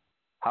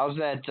how's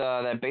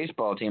that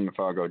baseball team in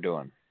Fargo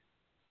doing?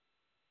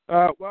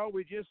 Well,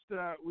 we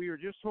were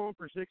just home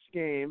for 6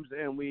 games,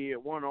 and we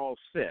won all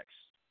 6.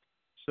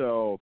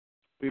 So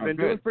we've been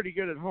doing pretty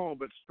good at home,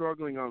 but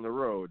struggling on the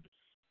road.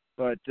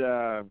 But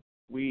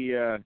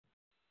we're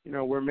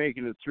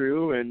making it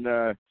through, and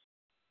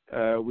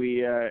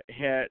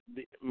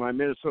my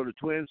Minnesota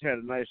Twins had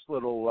a nice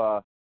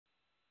little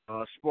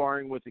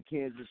sparring with the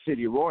Kansas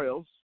City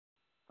Royals.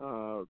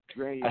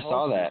 Granny I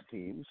saw that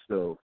team.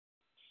 So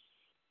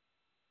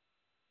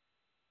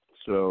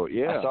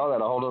yeah, I saw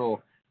that, a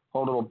whole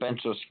little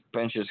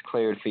benches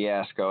cleared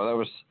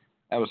fiasco.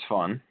 That was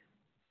fun.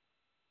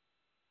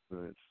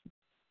 Right.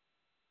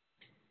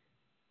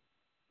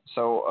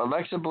 So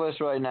Alexa Bliss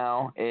right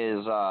now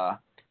is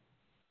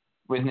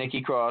with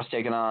Nikki Cross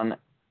taking on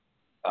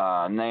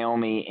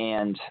Naomi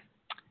and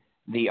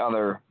the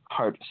other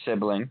Hart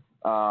sibling.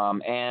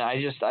 And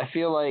I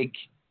feel like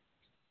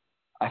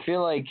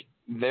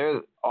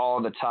they're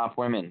all the top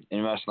women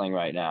in wrestling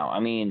right now. I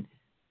mean,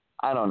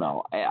 I don't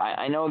know.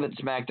 I know that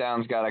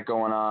SmackDown's got it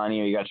going on.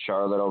 You got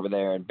Charlotte over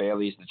there, and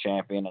Bayley's the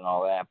champion and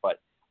all that.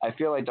 But I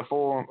feel like the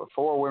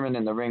four women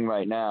in the ring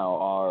right now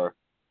are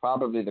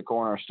probably the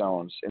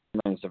cornerstones in the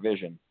men's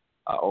division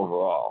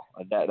overall.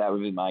 That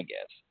would be my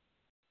guess.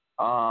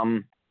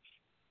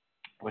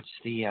 What's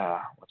this here?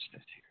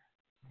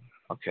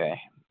 Okay,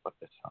 put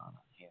this on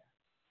here.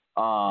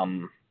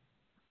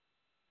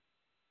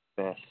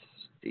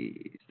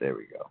 Besties. There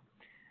we go.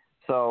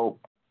 So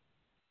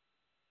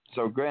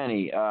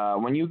Granny,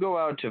 when you go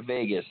out to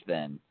Vegas,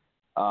 then,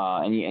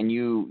 and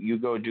you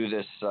go do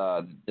this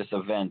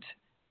event,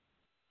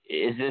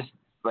 is this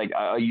like,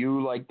 are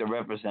you like the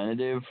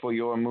representative for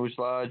your Moose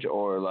Lodge,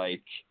 or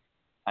like,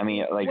 I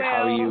mean, like,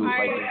 how are you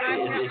like?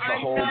 Is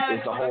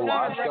the whole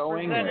lodge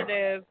going?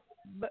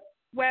 But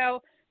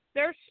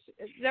there's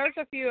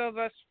a few of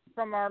us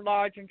from our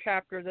lodge and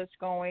chapter that's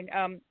going.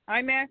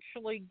 I'm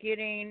actually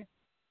getting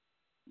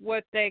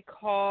what they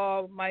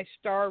call my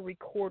star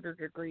recorder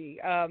degree.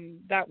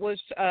 That was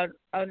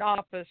an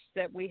office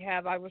that we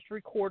have. I was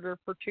recorder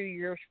for 2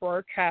 years for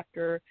our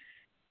chapter,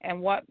 and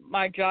what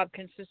my job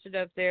consisted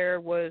of there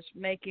was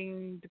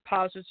making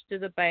deposits to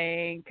the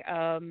bank,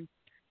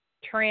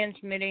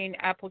 transmitting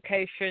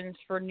applications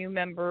for new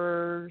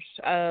members,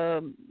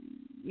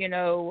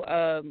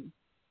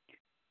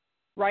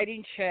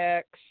 writing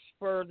checks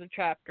for the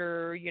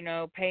chapter,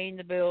 paying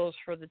the bills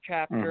for the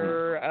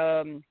chapter.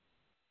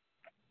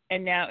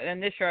 And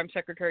this year I'm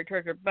secretary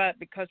treasurer, but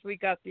because we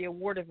got the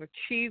award of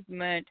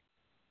achievement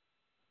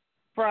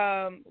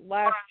from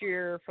last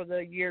year for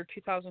the year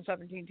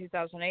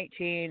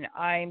 2017-2018,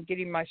 I'm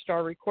getting my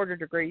star recorder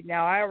degree.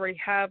 Now, I already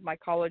have my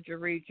College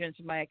of Regents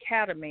and my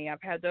academy.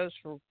 I've had those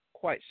for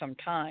quite some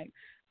time.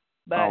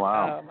 But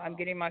I'm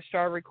getting my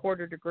star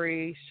recorder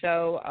degree,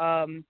 so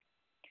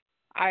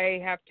I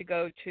have to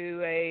go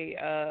to a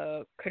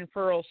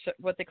conferral,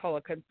 what they call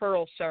a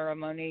conferral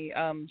ceremony,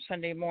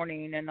 Sunday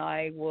morning, and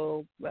I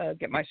will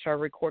get my star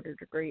recorder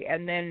degree.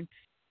 And then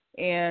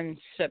in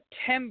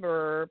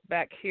September,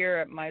 back here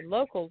at my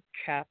local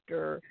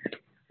chapter,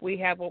 we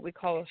have what we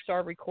call a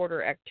star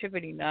recorder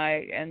activity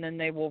night, and then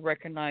they will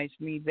recognize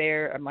me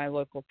there at my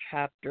local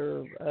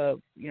chapter,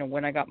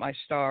 when I got my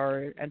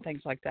star and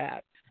things like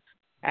that.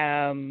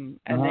 And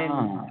then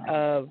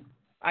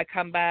I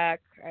come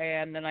back,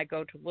 and then I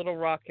go to Little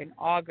Rock in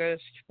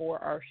August for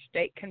our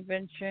state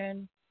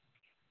convention.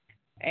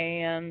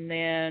 And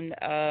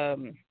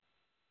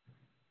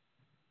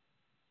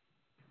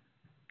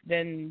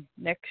then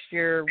next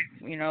year,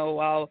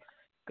 I'll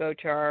go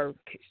to our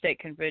state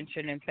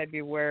convention in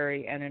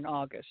February and in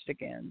August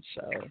again.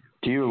 So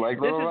do you like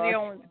Little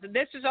Rock?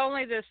 This is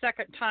only the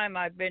second time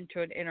I've been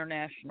to an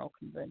international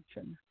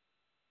convention.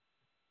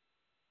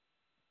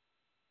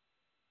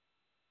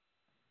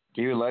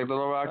 Do you like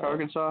Little Rock,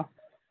 Arkansas?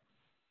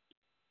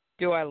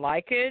 Do I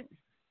like it?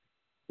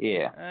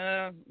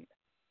 Yeah.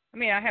 I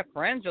mean, I have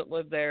friends that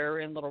live there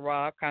in Little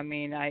Rock. I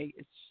mean,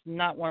 it's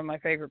not one of my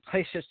favorite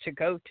places to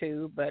go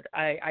to, but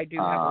I do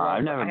have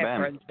I've never I have been.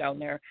 friends down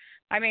there.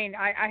 I mean,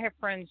 I have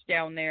friends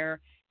down there.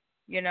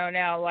 You know,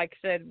 now, like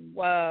I said,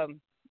 a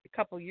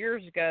couple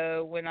years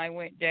ago when I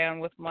went down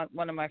with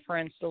one of my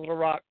friends to Little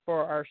Rock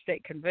for our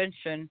state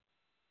convention,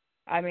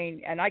 I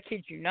mean, and I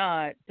kid you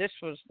not, this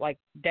was like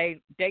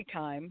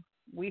daytime.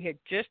 We had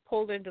just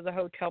pulled into the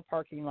hotel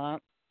parking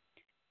lot,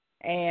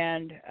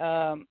 and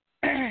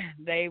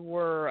they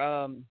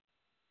were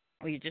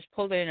we just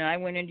pulled in, and I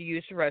went in to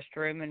use the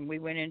restroom, and we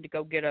went in to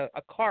go get a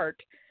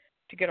cart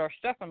to get our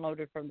stuff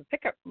unloaded from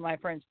my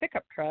friend's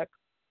pickup truck,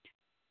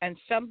 and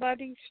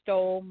somebody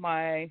stole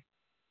my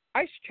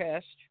ice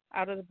chest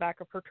out of the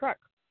back of her truck.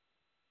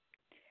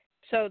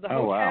 So the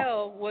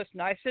hotel was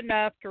nice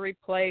enough to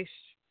replace,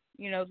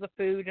 you know, the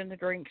food and the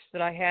drinks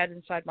that I had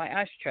inside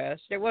my ice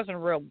chest. It wasn't a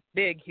real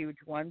big, huge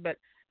one, but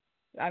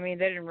I mean,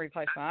 they didn't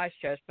replace my ice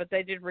chest, but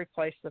they did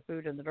replace the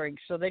food and the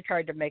drinks. So they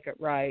tried to make it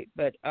right.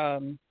 But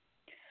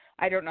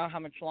I don't know how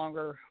much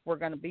longer we're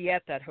going to be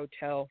at that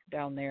hotel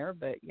down there.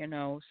 But, you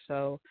know,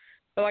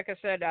 but like I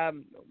said,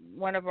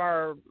 one of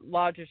our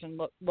lodges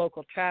and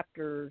local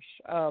chapters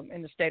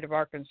in the state of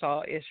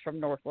Arkansas is from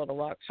North Little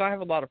Rock. So I have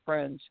a lot of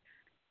friends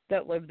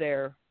that live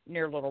there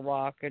near Little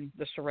Rock and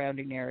the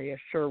surrounding area,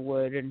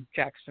 Sherwood and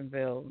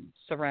Jacksonville,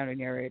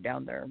 surrounding area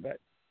down there. But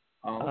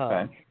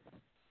okay.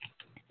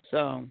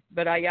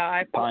 But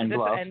I Pine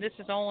Bluff. and this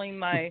is only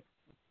my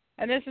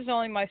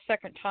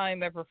second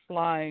time ever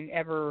flying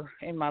ever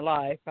in my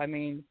life. I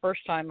mean,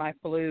 first time I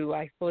flew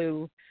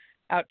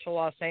out to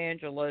Los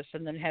Angeles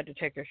and then had to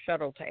take a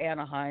shuttle to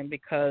Anaheim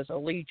because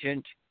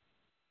Allegiant,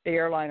 the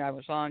airline I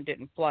was on,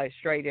 didn't fly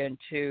straight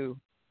into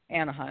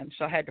Anaheim,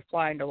 so I had to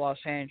fly into Los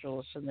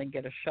Angeles and then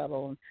get a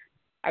shuttle. And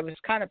I was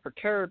kind of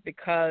perturbed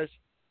because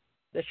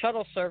the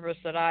shuttle service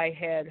that I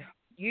had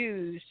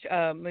used,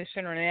 Moose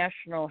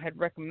International had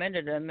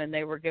recommended them, and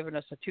they were giving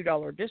us a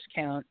 $2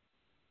 discount.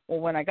 Well,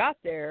 when I got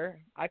there,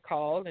 I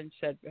called and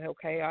said,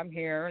 okay, I'm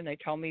here, and they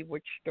told me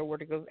which door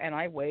to go, and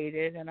I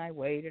waited, and I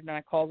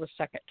called the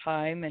second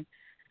time, and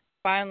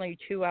finally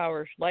 2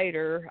 hours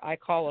later, I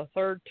called a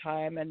third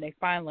time, and they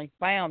finally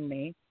found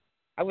me.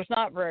 I was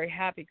not very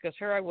happy because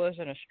here I was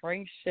in a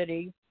strange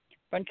city,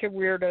 bunch of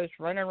weirdos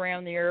running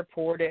around the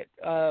airport at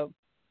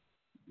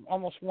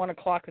almost 1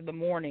 o'clock in the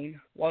morning,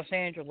 Los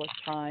Angeles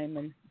time,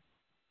 and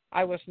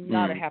I was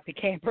not a happy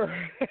camper.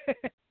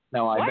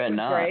 No, I bet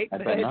not. Great, I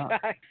bet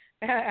not.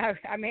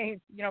 I mean,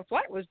 you know,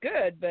 flight was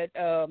good, but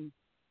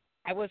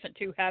I wasn't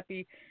too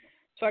happy.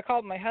 So I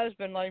called my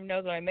husband, let him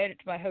know that I made it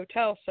to my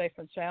hotel safe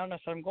and sound. I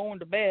said, I'm going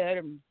to bed,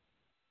 and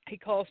he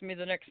calls me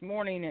the next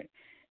morning,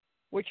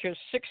 which was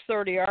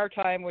 6:30 our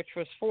time, which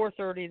was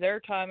 4:30 their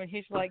time, and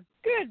he's like,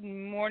 good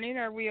morning,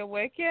 are we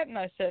awake yet? And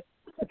I said,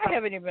 I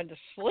haven't even been to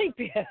sleep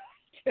yet.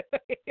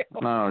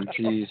 Oh,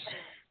 jeez.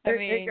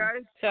 Hey,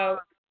 guys. So,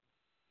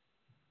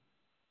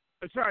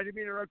 sorry, I didn't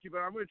mean to interrupt you, but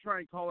I'm going to try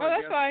and call that's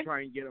our guest fine. and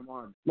try and get him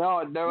on.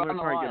 No, they're on the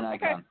try and line,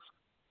 get 'em. Icon.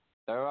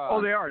 They're on.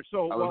 Oh, they are.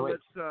 So,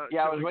 let's.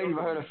 I was waiting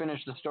for her to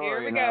finish the story, Here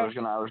we and go. I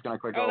was gonna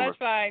click over. Oh, that's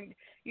fine.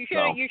 You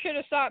should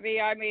have stopped me.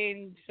 I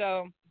mean,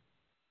 so.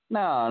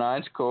 No,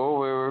 it's cool.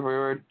 We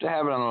were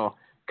having a little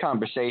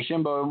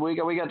conversation, but we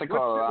got the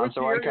caller on.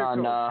 So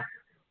Icon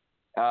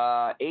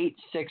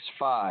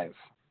 865.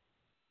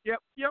 Yep.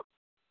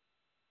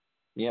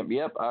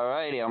 All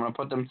righty, I'm gonna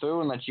put them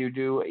through and let you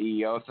do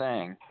your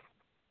thing.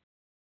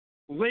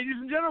 Ladies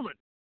and gentlemen,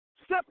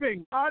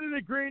 stepping out of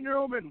the green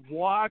room and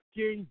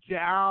walking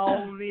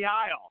down the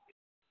aisle.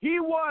 He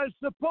was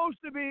supposed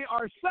to be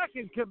our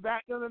second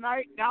combatant of the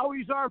night. Now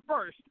he's our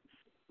first.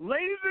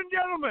 Ladies and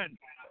gentlemen,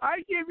 I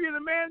give you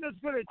the man that's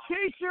going to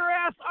chase your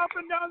ass up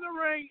and down the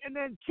ring and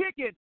then kick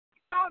it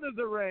out of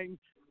the ring.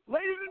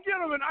 Ladies and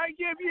gentlemen, I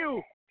give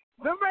you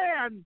the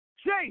man,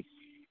 Chase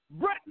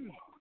Britton.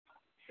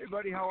 Hey,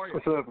 buddy, how are you?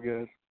 What's up,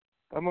 guys?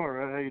 I'm all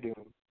right. How you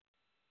doing?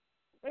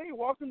 Hey,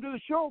 welcome to the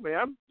show,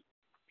 man.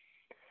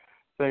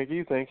 Thank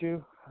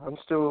you. I'm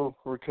still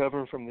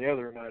recovering from the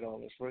other night,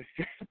 honestly.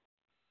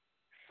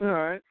 All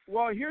right.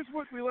 Well, here's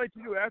what we like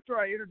to do. After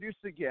I introduce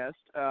the guest,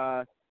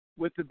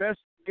 with the best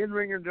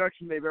in-ring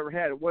introduction they've ever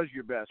had, it was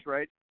your best,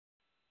 right?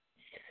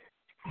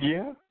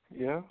 Yeah.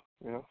 All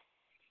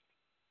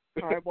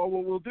right. Well,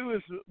 what we'll do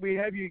is we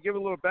have you give a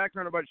little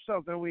background about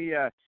yourself, then we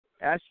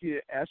ask you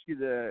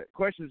the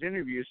questions,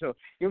 interview. So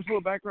give us a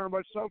little background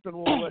about yourself, and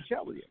we'll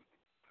chat with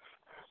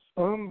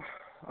you.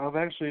 I've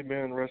actually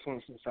been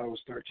wrestling since I was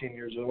 13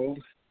 years old.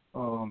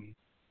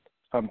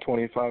 I'm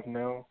 25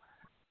 now.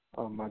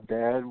 My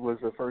dad was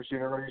the first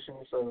generation,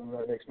 so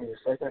that makes me the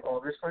second,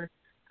 obviously.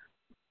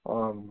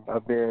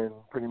 I've been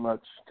pretty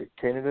much to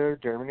Canada,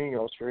 Germany,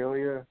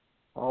 Australia,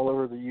 all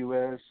over the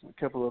U.S., a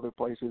couple other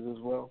places as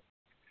well.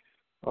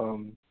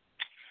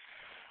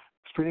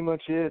 It's pretty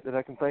much it that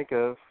I can think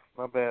of.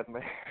 My bad,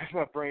 man.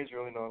 My brain's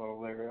really not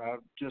all there. I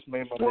just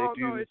made my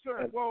debut. No, it's all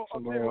right. Well, I'll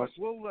tell you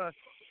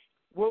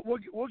what,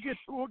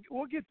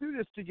 we'll get through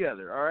this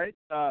together. All right.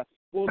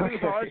 Well,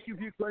 I'll ask you a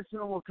few questions,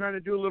 and we'll kind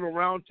of do a little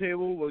round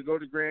table. We'll go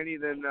to Granny,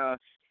 then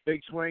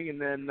Big Swing, and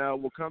then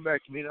we'll come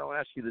back to me, and I'll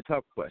ask you the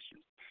tough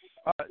questions.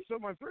 So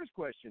my first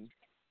question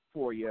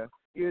for you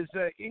is,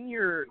 in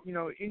your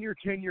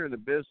tenure in the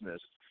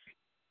business,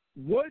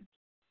 what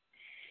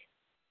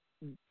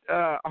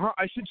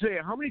I should say,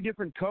 how many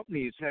different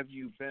companies have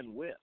you been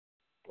with,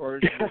 or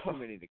is there too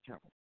many to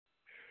count?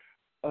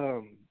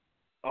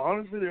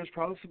 Honestly, there's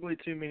possibly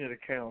too many to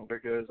count,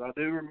 because I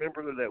do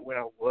remember that when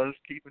I was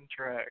keeping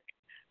track,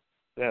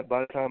 that by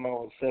the time I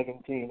was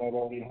 17, I'd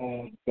already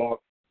had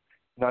about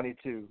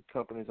 92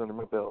 companies under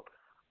my belt.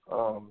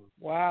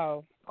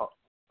 Wow.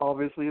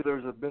 Obviously,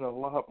 there's been a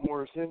lot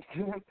more since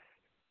then,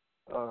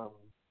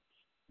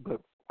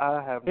 but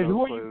I have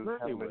no clue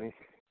how many.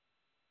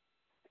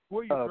 Who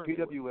are you currently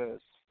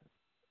PWS.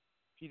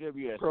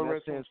 PWS. Pro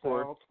Wrestling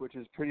South, which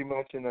is pretty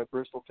much in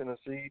Bristol,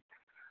 Tennessee.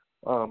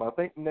 I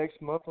think next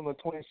month on the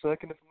 22nd,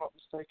 if I'm not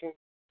mistaken,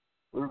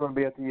 we're going to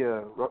be at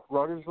the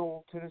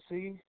Rogersville,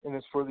 Tennessee, and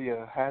it's for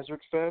the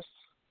Hazard Fest.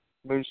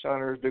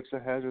 Moonshiners, Dukes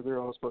of Hazard,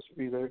 they're all supposed to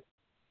be there.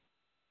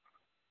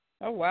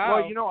 Oh, wow.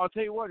 Well, I'll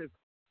tell you what,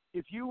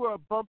 if you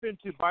bump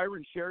into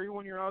Byron Sherry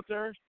when you're out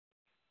there,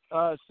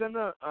 send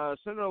a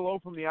hello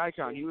from the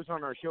Icon. He was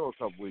on our show a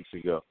couple weeks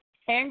ago.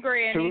 And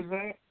Granny. Who is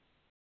that?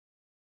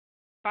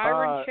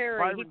 Byron Cherry.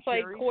 Byron He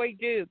played Cherry. Coy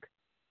Duke.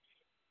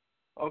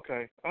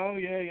 Okay. Oh,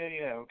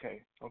 yeah.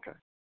 Okay.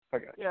 I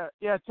got you.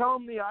 Yeah. Tell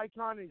him the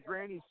Icon and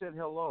Granny said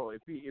hello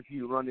if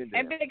you run into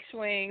And him. Big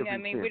Swing. I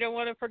mean, we don't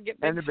want to forget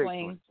And Big the Big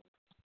Swing.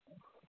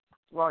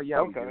 Well, yeah,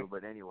 Okay. we do,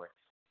 but anyway.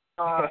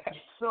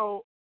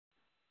 So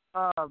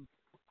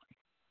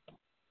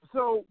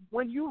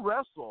when you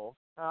wrestle,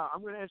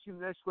 I'm going to ask you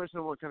the next question.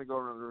 I want to kind of go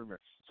around the room here.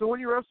 So when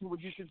you wrestle,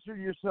 would you consider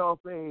yourself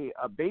a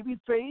baby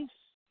face,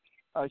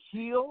 a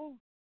heel,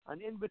 an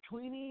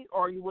in-betweenie,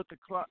 or are you what the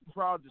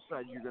crowd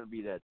decides you're going to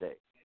be that day?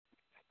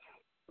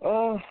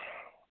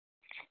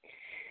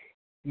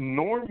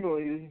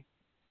 Normally,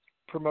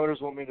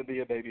 promoters want me to be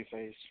a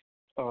babyface.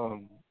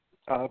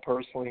 I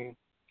personally,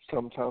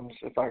 sometimes,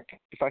 if I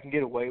can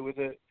get away with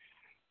it,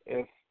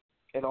 if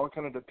it all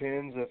kind of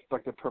depends if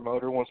like the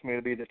promoter wants me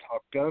to be the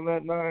top gun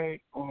that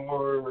night,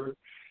 or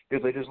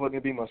if they just let me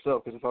be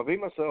myself. Because if I be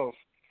myself,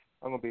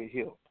 I'm gonna be a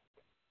heel.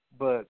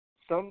 But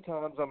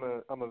sometimes I'm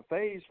a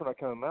face when I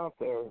come out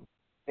there,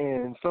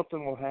 and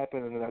something will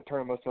happen, and then I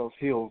turn myself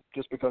heel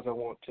just because I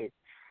want to.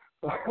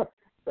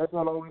 That's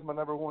not always my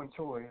number one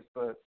choice,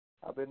 but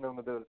I've been known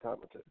to do it a time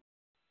or two.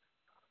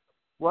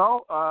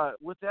 Well,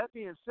 with that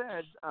being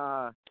said,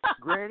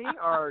 Granny,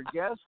 our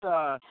guest,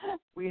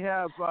 we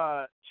have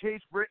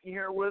Chase Britton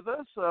here with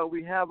us.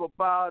 We have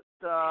about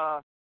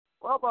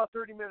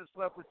 30 minutes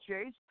left with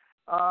Chase.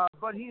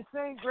 But he's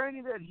saying,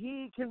 Granny, that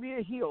he can be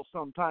a heel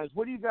sometimes.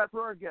 What do you got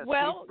for our guest?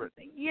 Well,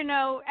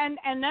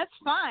 and that's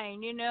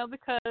fine,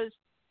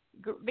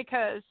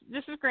 because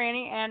this is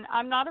Granny, and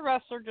I'm not a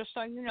wrestler, just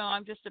so you know.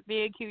 I'm just a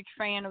big, huge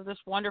fan of this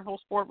wonderful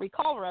sport we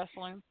call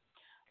wrestling.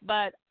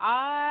 But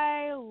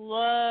I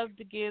love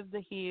to give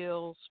the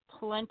heels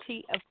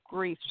plenty of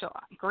grief. So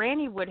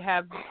Granny would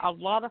have a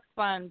lot of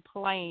fun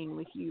playing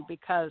with you,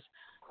 because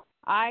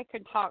I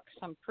can talk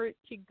some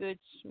pretty good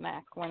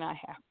smack when I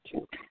have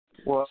to.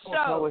 Well, I'll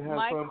probably have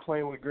fun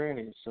playing with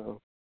Granny, so.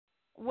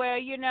 Well,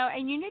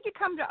 and you need to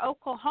come to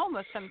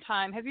Oklahoma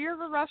sometime. Have you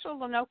ever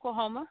wrestled in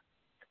Oklahoma?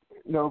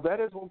 No,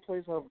 that is one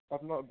place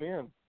I've not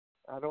been.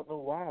 I don't know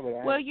why,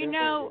 but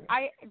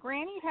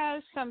Granny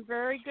has some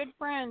very good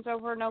friends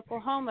over in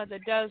Oklahoma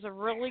that does a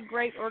really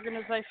great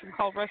organization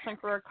called Wrestling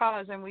for a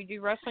Cause, and we do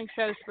wrestling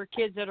shows for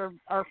kids that are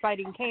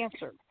fighting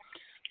cancer.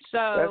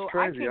 So that's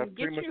crazy. I can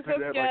get you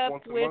hooked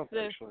up with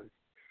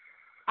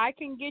I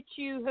can get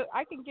you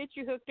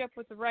hooked up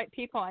with the right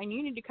people, and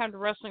you need to come to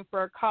Wrestling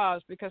for a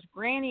Cause, because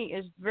Granny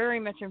is very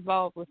much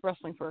involved with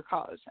Wrestling for a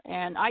Cause,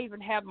 and I even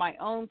have my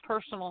own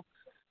personal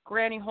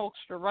Granny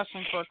Holster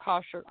Wrestling for a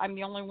Cause shirt. I'm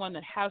the only one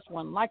that has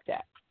one like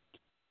that.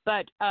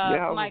 But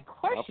my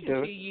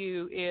question to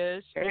you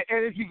is... And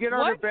if you get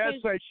on her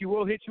bad side, she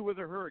will hit you with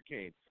a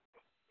hurricane.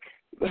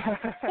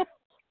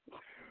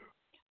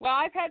 Well,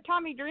 I've had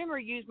Tommy Dreamer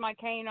use my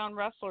cane on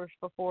wrestlers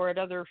before at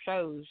other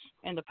shows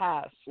in the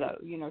past. So,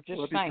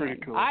 just saying.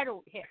 Cool. I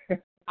don't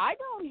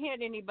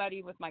hit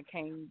anybody with my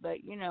cane, but,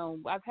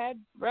 I've had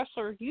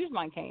wrestlers use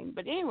my cane.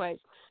 But anyways,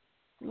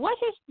 what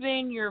has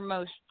been your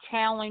most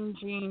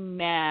challenging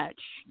match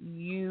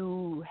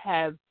you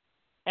have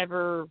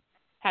ever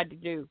had to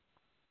do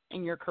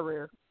in your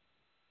career?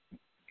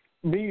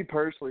 Me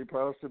personally,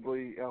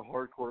 possibly a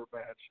hardcore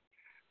match.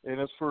 And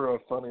it's for a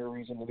funnier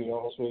reason, to be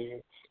honest with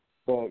you.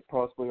 But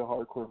possibly a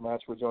hardcore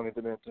match with Johnny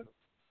Demento.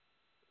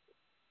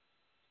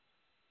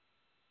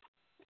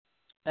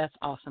 That's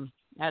awesome.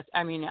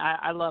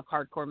 I love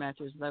hardcore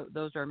matches.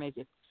 Those are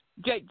amazing.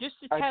 Jay, just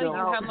to tell you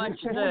how much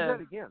Who was that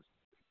against?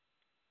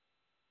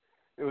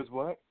 It was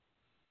what?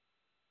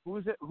 Who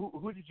was it?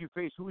 Who did you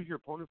face? Who was your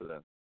opponent for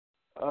that?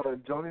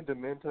 Johnny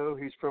Demento.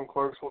 He's from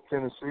Clarksville,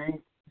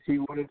 Tennessee. He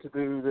wanted to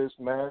do this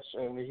match,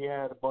 and he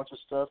had a bunch of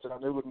stuff that I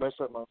knew would mess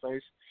up my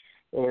face,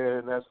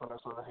 and that's when I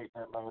started hating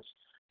that match.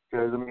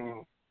 Because,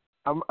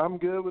 I'm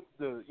good with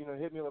the,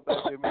 hit me on the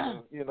back, give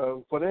me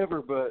the,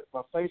 whatever, but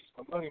my face is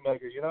my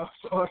moneymaker,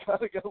 so I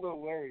kind of got a little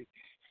worried.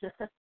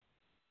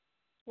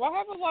 Well, I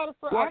have a lot of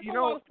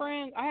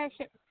friends. I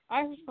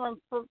have some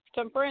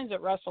friends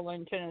that wrestle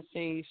in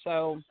Tennessee,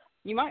 so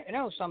you might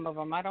know some of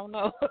them. I don't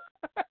know.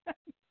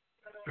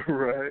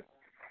 Right.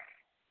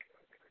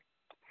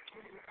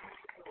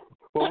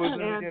 What was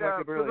it and again? I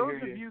could for barely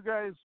those hear of you. you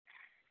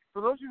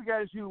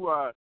guys,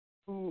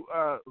 who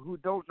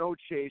don't know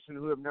Chase and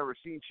who have never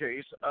seen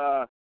Chase,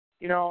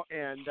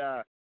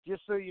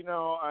 just so you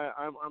know,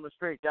 I'm a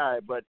straight guy,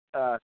 but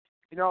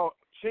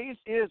Chase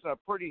is a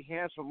pretty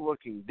handsome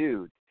looking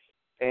dude,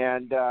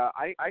 and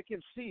I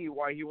can see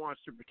why he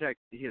wants to protect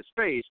his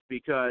face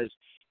because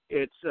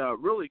it's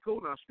really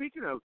cool. Now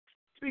speaking of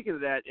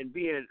that and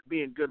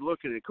being good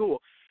looking and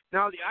cool,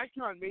 now the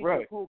Icon made you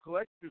a cool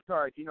collector's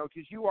card,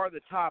 because you are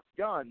the top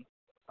gun.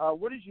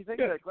 What did you think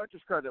of that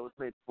collector's card that was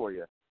made for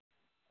you?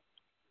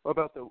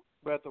 About the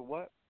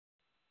what?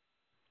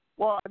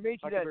 Well, I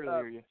made you I that. can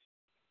barely hear you.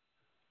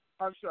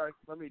 I'm sorry.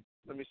 Let me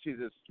see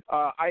this.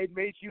 I had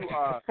made you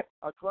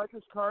a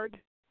collector's card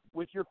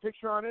with your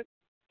picture on it.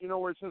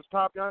 Where it says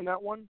Top Gun.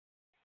 That one.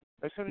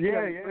 I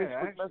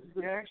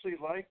actually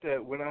liked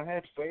that. When I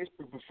had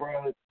Facebook before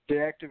I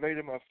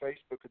deactivated my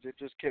Facebook because it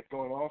just kept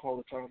going off all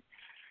the time.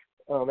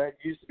 That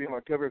used to be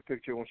my cover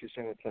picture when she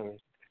sent it to me.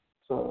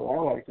 So I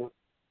liked it.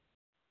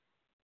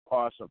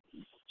 Awesome.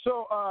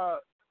 So,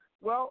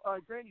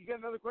 Grant, you got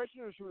another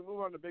question, or should we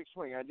move on to Big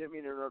Swing? I didn't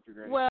mean to interrupt you,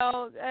 Grant.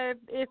 Well,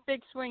 if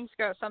Big Swing's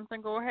got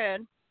something, go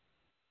ahead.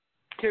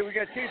 Okay, we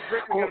got Chase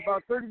Brick. We got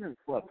about 30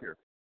 minutes left here.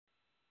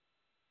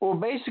 Well,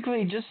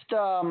 basically, just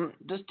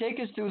take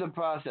us through the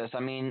process. I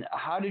mean,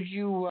 how did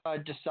you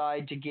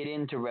decide to get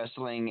into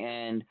wrestling,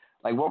 and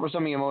what were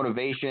some of your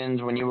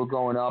motivations when you were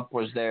growing up?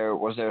 Was there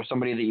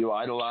somebody that you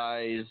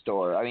idolized,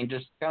 or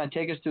just kind of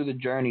take us through the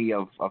journey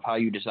of how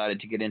you decided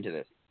to get into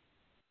this.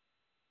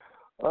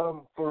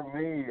 For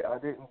me, I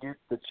didn't get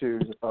to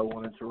choose if I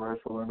wanted to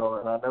wrestle or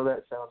not, and I know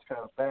that sounds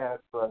kind of bad,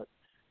 but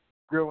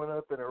growing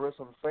up in a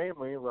wrestling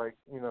family,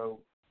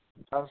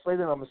 I'll say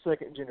that I'm a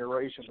second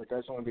generation, but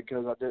that's only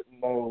because I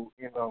didn't know,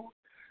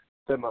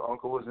 that my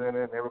uncle was in it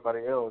and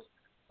everybody else.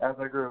 As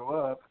I grew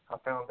up, I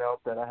found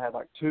out that I had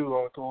 2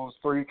 uncles,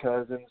 3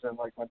 cousins, and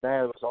my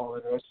dad was all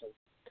in wrestling.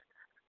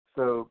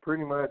 So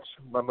pretty much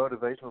my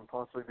motivation would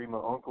possibly be my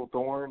Uncle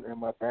Thorne and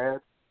my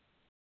dad.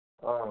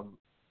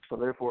 So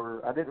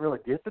therefore, I didn't really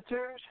get to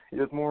choose. It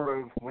was more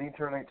of when you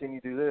turn 18,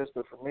 you do this.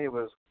 But for me, it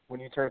was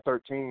when you turn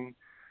 13,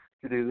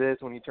 you do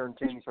this. When you turn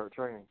 10, you start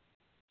training.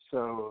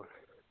 So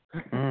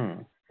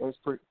that's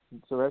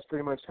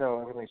pretty much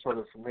how everything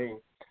started for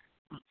me.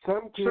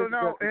 Some kids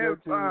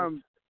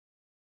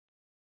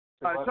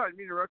sorry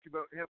to interrupt you,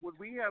 but would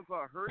we have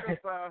heard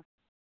of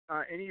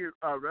any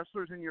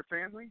wrestlers in your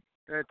family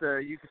that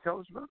you could tell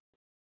us about?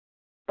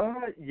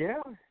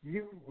 Yeah,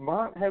 you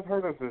might have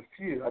heard of a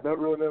few. I don't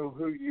really know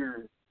who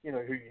you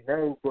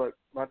know, but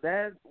my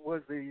dad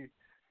was the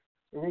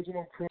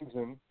original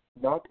Crimson,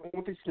 not the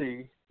one with the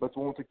C, but the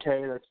one with the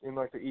K. That's in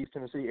the East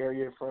Tennessee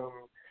area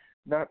from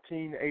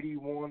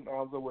 1981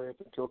 all the way up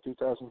until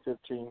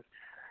 2015.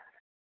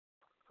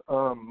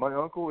 My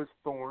uncle is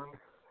Thorne.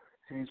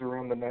 He's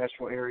around the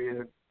Nashville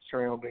area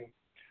surrounding.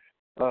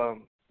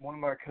 One of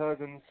my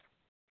cousins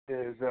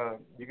is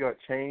you got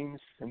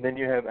Chains, and then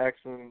you have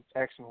Axon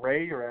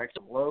Ray or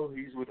Axon Lowe.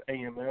 He's with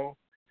AML.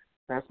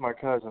 That's my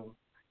cousin.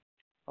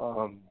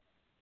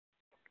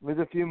 There's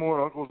a few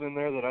more uncles in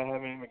there that I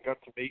haven't even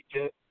got to meet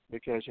yet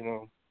because,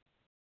 I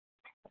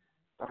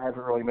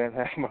haven't really met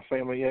half my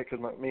family yet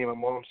because me and my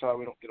mom's side,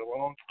 we don't get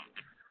along.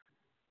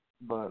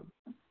 But,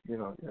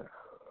 yeah.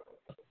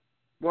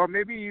 Well,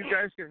 maybe you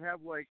guys could have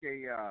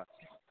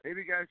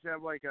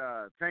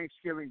a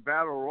Thanksgiving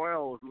battle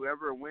royal.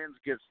 Whoever wins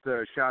gets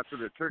the shots of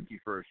the turkey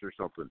first or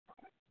something.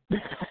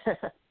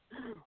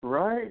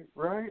 Right.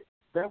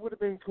 That would have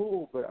been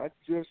cool, but I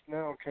just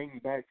now came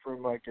back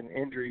from an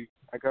injury.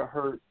 I got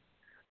hurt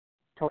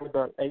probably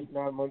about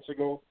 8-9 months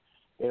ago,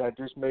 and I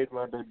just made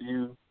my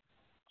debut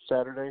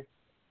Saturday.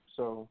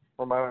 So,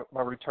 or my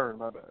return,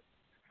 my bad.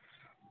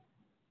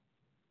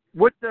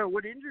 What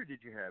injury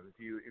did you have, if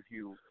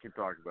you can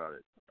talk about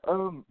it?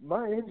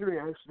 My injury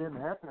actually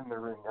didn't happen in the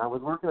ring. I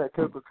was working at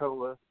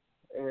Coca-Cola,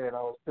 and I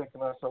was picking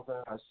myself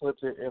up, and I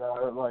slipped it, and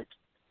I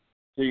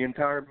the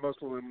entire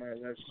muscle in my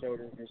left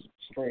shoulder just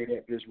straight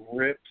up just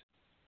ripped,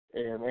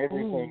 and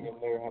everything in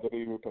there had to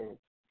be repaired.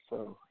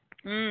 So.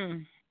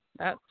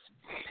 That's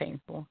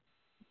painful.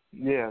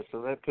 Yeah,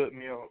 so that put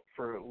me out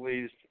for at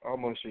least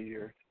almost a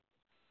year.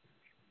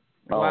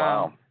 Oh,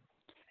 wow.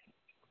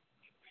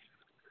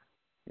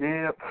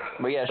 Yep.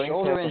 But yeah,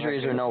 shoulder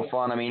injuries are no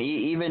fun. I mean,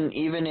 even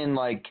in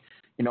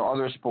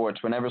other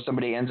sports, whenever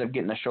somebody ends up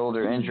getting a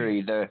shoulder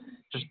injury, they're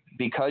just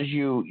because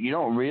you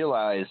don't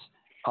realize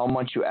how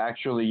much you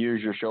actually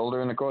use your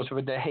shoulder in the course of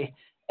a day.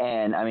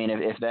 And I mean,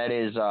 if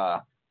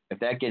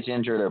that gets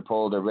injured or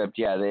pulled or ripped,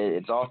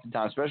 it's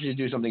oftentimes, especially to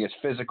do something as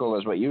physical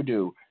as what you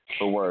do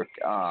for work,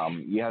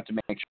 you have to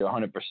make sure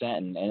 100%,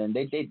 and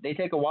they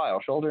take a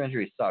while. Shoulder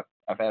injuries suck.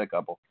 I've had a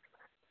couple.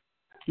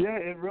 Yeah,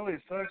 it really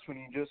sucks when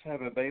you just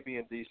have a baby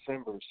in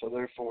December. So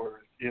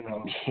therefore,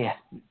 Yeah.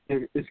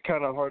 it's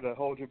kind of hard to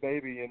hold your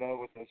baby,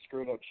 with a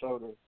screwed up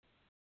shoulder.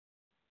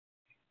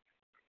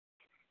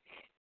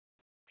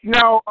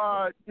 Now,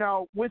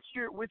 with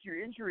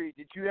your injury,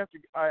 did you have to?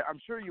 I'm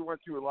sure you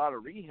went through a lot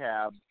of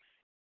rehab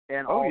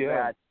and all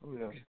that. Oh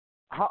yeah.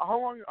 How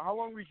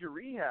long was your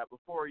rehab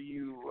before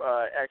you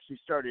actually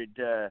started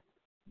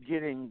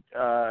getting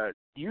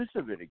use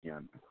of it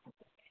again?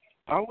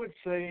 I would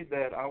say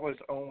that I was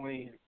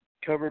only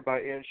covered by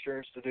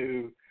insurance to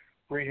do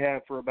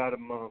rehab for about a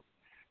month.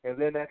 And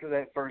then after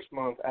that first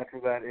month,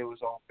 it was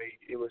on me.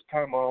 It was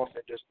time off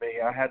and just me.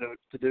 I had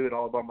to do it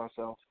all by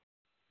myself.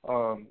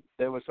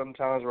 There was some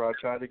times where I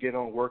tried to get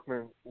on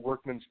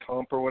workman's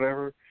comp or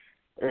whatever,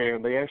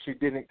 and they actually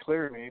didn't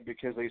clear me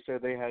because they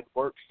said they had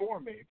work for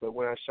me. But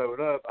when I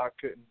showed up, I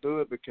couldn't do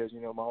it because,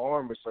 my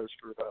arm was so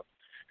screwed up.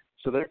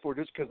 So therefore,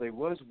 just because they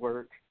was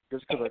work,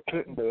 just because I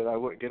couldn't do it, I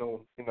wouldn't get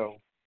on,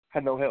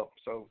 had no help.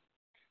 So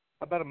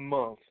about a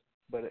month,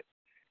 but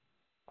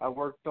I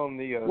worked on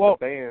the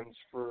bands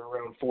for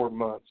around 4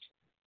 months.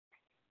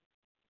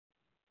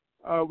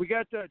 We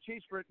got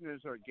Chase Britton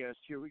as our guest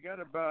here. We got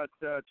about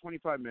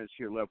 25 minutes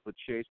here left with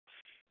Chase.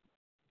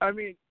 I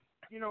mean,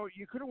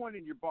 you could have went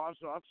in your boss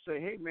office and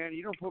say, hey, man,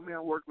 you don't put me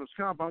on workman's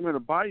comp, I'm going to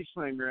body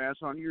slam your ass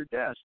on your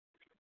desk.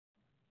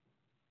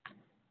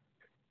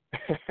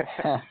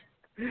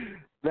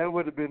 That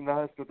would have been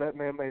nice, but that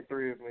man made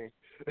 3 of me.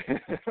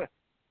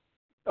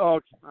 Oh,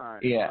 all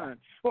right. Yeah. All right.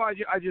 Well, I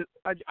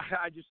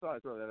just thought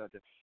I'd throw that out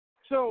there.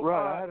 So,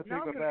 right, I had to pick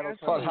up that.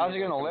 Plus, how's he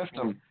going to lift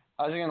him?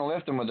 How's he going to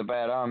lift him with a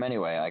bad arm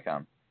anyway,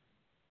 Icon?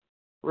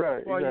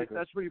 Right. Well, exactly.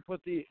 that's where you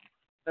put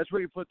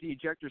the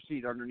ejector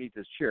seat underneath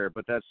his chair.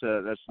 But that's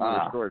another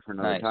story for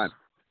another time.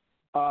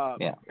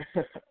 Yeah.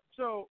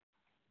 So,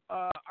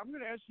 I'm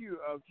going to ask you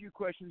a few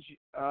questions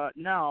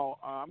now.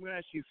 I'm going to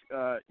ask you,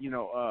 a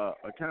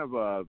kind of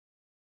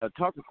a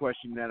tougher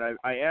question that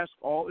I ask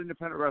all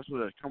independent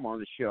wrestlers that come on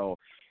the show,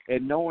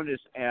 and no one has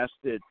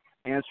answered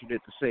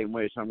it the same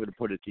way, so I'm going to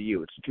put it to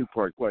you. It's a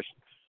 2-part question.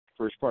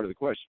 First part of the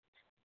question.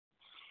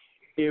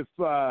 If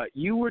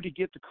you were to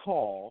get the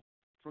call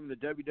from the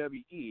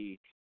WWE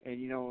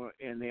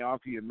and they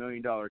offer you $1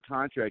 million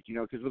contract,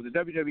 because with the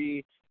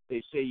WWE,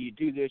 they say you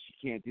do this,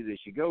 you can't do this.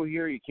 You go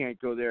here, you can't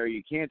go there.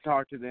 You can't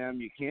talk to them.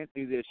 You can't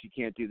do this, you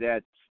can't do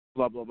that,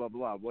 blah, blah, blah,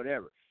 blah,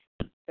 whatever.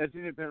 As an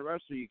independent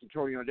wrestler, you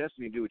control your own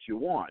destiny and do what you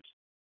want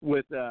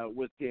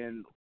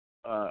within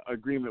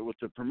agreement with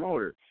the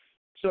promoter.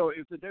 So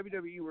if the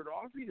WWE were to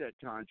offer you that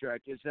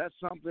contract, is that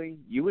something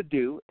you would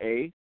do?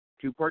 A,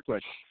 2-part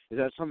question. Is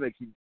that something that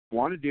you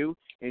want to do?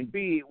 And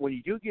B, when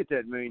you do get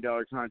that $1 million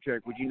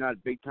contract, would you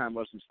not big time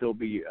us and still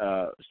be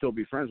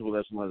friends with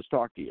us and let us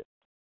talk to you?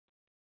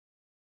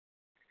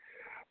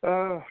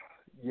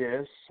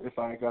 Yes. If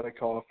I got a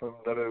call from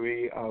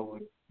WWE, I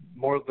would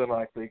more than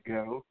likely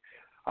go.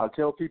 I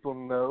tell people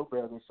no,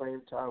 but at the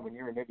same time, when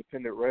you're an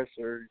independent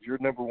wrestler, your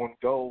number one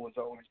goal is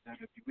always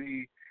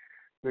WWE,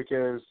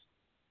 because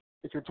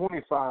if you're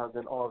 25,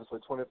 then obviously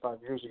 25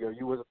 years ago,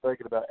 you wasn't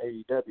thinking about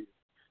AEW.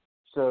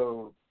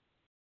 So,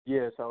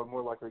 yes, I would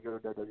more likely go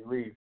to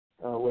WWE.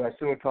 Would I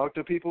still talk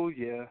to people?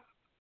 Yeah,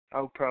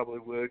 I probably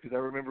would, because I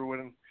remember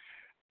when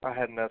I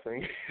had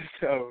nothing.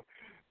 So,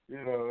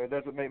 it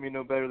doesn't make me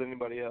no better than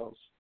anybody else.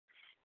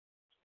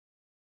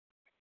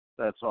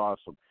 That's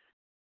awesome.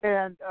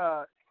 And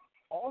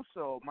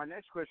also, my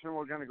next question,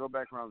 we're going to go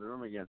back around the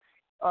room again.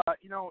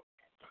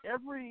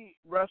 Every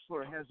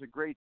wrestler has a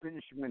great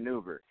finishing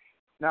maneuver.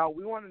 Now,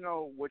 we want to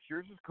know what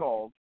yours is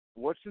called,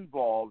 what's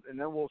involved, and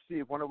then we'll see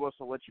if one of us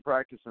will let you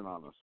practice it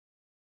on us.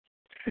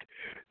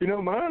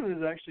 Mine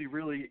is actually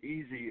really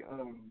easy.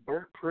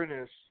 Bert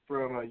Prentice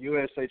from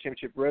USA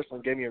Championship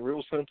Wrestling gave me a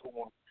real simple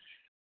one.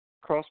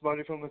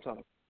 Crossbody from the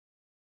top.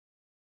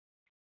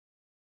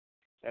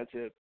 That's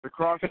it. The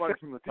crossbody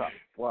from the top.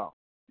 Wow.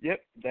 Yep,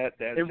 that's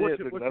it. There's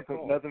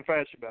nothing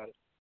fast about it.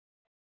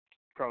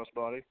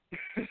 Crossbody.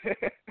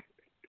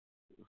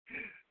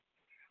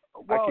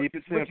 Well, I keep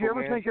it simple, would you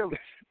ever man. think of?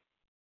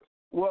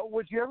 Well,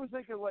 would you ever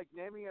think of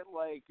naming it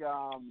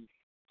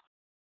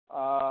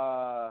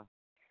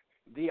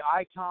the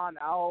Icon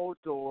Out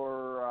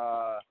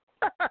or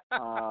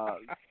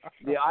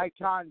the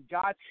Icon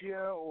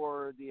Gotcha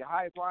or the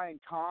High Flying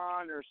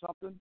Con or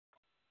something?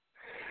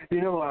 I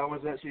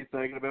was actually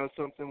thinking about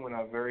something when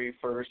I very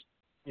first,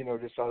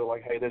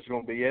 decided hey, this is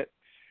going to be it.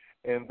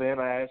 And then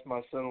I asked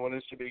my son what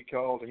it should be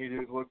called, and he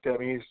just looked at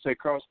me and he said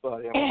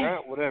crossbody. I'm like, all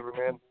right, whatever,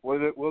 man.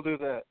 We'll do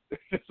that.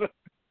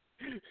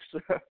 So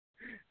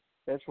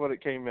that's what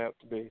it came out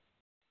to be.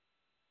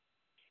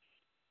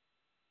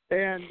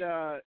 And,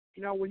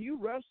 when you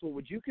wrestle,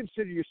 would you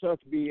consider yourself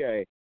to be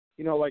a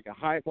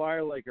high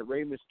flyer, like a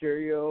Rey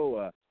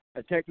Mysterio,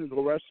 a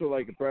technical wrestler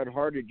like a Bret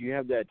Hart, or do you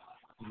have that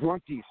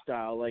grunty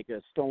style like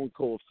a Stone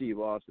Cold Steve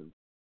Austin?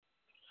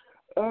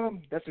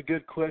 That's a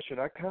good question.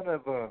 I kind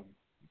of,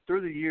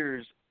 through the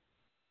years,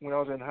 when I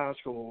was in high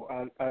school,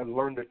 I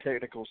learned the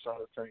technical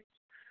side of things.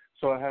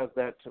 So I have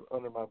that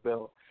under my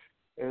belt.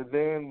 And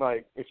then,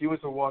 like, if you was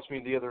to watch me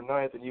the other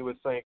night, then you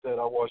would think that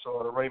I watched a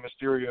lot of Rey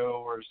Mysterio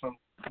or some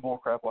bull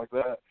crap like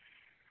that,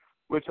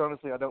 which,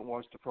 honestly, I don't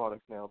watch the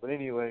product now. But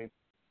anyway,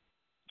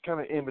 kind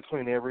of in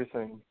between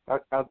everything. I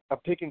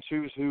pick and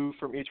choose who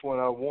from each one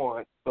I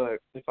want, but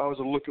if I was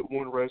to look at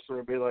one wrestler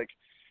and be like,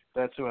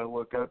 that's who I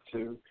look up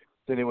to,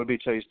 then it would be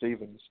Chase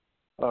Stevens.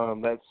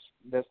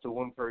 That's the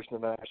one person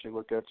that I actually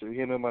look up to,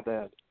 him and my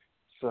dad.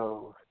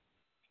 So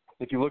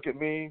if you look at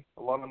me,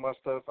 a lot of my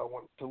stuff I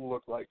want to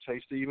look like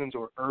Chase Stevens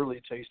or early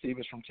Chase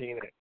Stevens from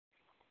TNA.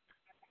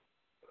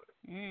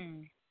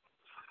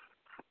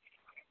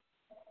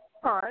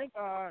 All right.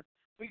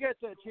 We got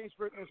Chase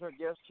Britton as our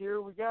guest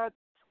here. We got,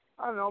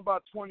 I don't know,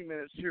 about 20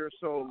 minutes here or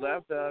so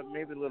left,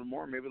 maybe a little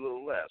more, maybe a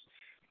little less.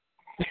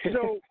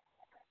 So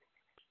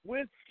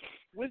with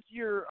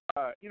your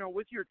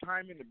with your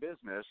time in the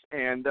business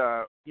and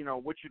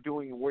what you're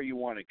doing and where you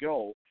want to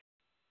go,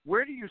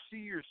 where do you see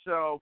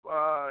yourself?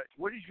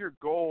 What is your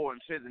goal in,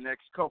 say, the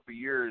next couple of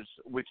years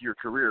with your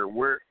career?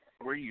 Where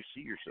do you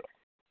see yourself?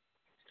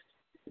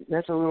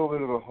 That's a little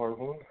bit of a hard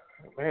one.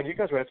 Man, you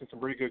guys are asking some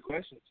pretty good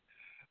questions.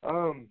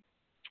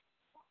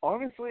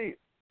 Honestly,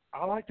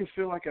 I like to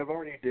feel like I've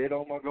already did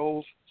all my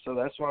goals, so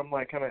that's why I'm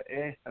like kind of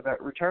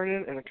about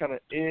returning and kind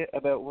of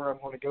about where I'm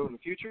going to go in the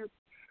future.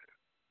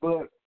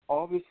 But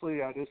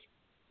obviously, I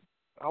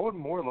would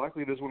more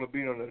likely just want to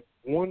be on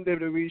one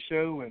WWE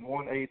show and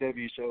one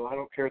AEW show. I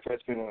don't care if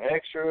that's been an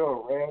extra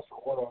or rest or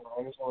whatever.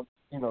 I just want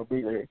to,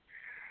 be there.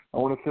 I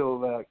want to feel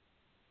that.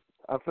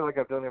 I feel like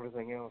I've done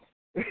everything else.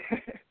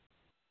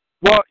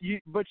 Well, you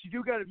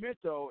do got to admit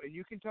though, and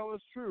you can tell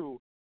us true.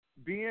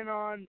 Being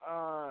on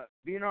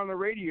the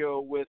radio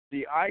with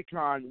the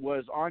Icon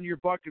was on your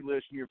bucket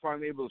list, and you're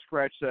finally able to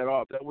scratch that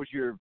off. That was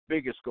your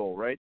biggest goal,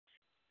 right?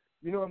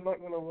 I'm not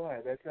going to lie.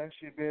 That's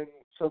actually been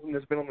something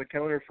that's been on the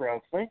calendar for, I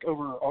think,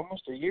 over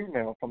almost a year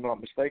now, if I'm not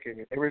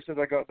mistaken, ever since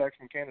I got back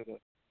from Canada.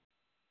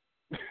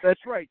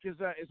 That's right, because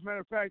as a matter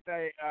of fact,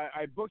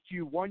 I booked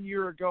you 1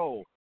 year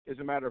ago, as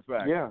a matter of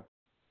fact. Yeah,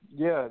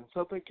 and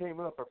something came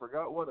up. I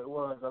forgot what it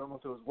was. I don't know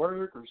if it was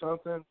work or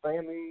something,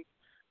 family.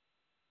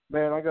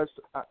 Man,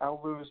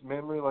 I'll lose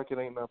memory like it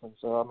ain't nothing.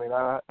 So,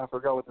 I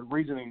forgot what the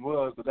reasoning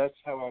was, but that's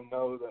how I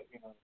know that,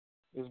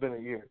 it's been a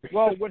year.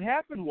 Well, what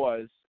happened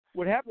was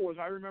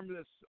I remember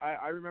this.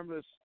 I remember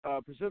this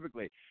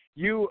specifically.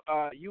 You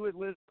had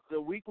the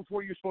week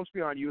before you were supposed to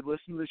be on. You had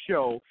listened to the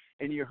show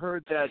and you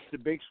heard that the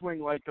big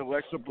swing like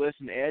Alexa Bliss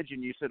and Edge,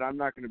 and you said, "I'm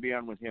not going to be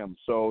on with him."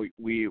 So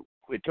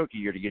it took a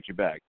year to get you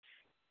back.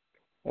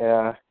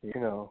 Yeah, it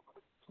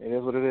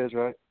is what it is,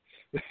 right?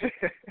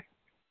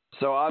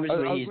 So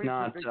obviously he's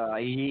not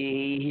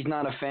he's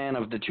not a fan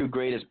of the two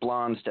greatest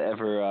blondes to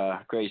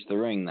ever grace the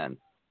ring. Then.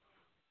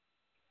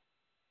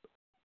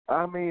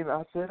 I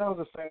said I was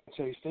a fan of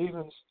Chase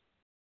Stevens.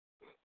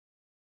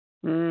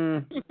 I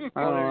don't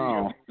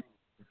know.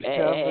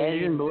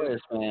 Edge and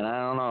Bliss, man. I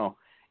don't know.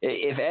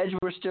 If Edge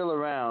were still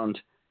around,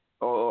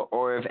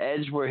 or if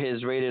Edge were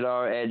his rated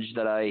R Edge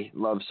that I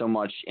love so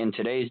much in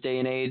today's day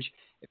and age,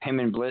 if him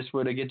and Bliss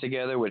were to get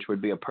together, which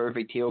would be a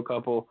perfect heel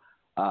couple,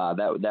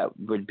 that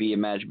would be a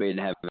match made in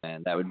heaven,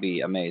 man. That would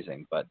be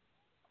amazing. But,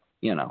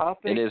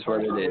 it is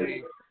what it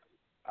is.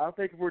 I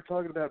think if we're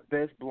talking about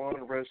best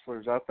blonde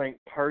wrestlers, I think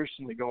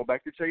personally, going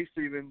back to Chase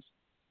Stevens,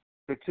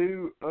 the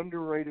two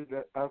underrated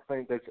that I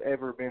think that's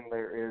ever been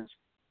there is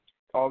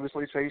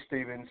obviously Chase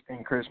Stevens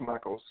and Chris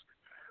Michaels.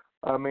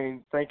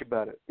 Think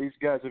about it. These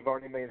guys have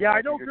already made half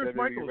of your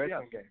WWE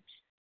wrestling games.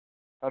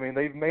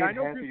 They've made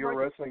half of your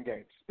wrestling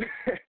games.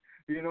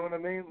 You know what I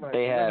mean?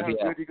 They have, how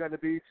good you got to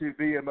be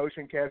a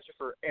motion capture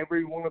for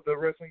every one of the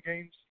wrestling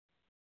games?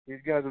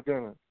 These guys have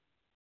done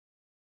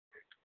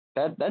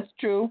it. That's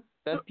true.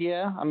 They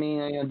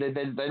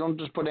don't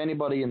just put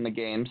anybody in the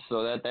games,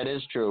 so that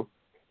is true.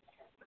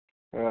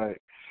 All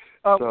right.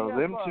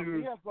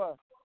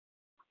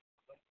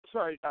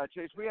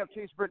 Chase, we have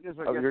Chase Britton as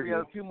our guest. We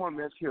have a few more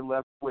minutes here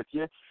left with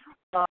you.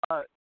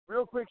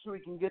 Real quick so we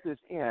can get this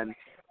in.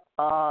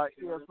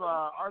 If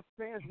our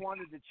fans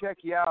wanted to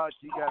check you out,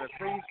 you got a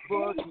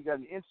Facebook, you got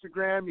an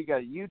Instagram, you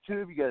got a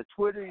YouTube, you got a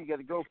Twitter, you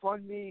got a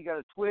GoFundMe, you got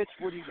a Twitch.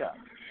 What do you got?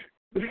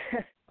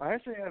 I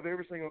actually have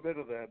every single bit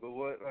of that, but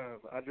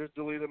I just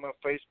deleted my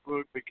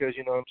Facebook because,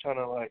 I'm trying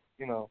to,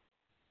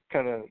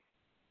 kind of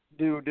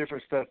do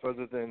different stuff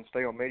other than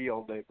stay on media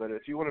all day. But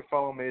if you want to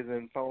follow me,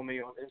 then follow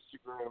me on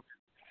Instagram.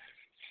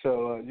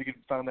 So you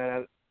can find that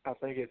out. I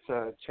think it's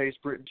Chase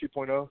Britton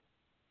 2.0.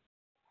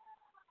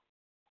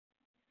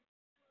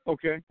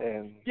 Okay.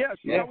 And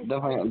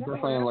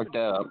definitely look that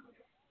up.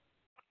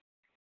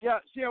 Yeah,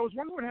 I was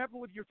wondering what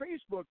happened with your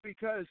Facebook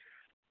because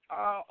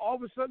all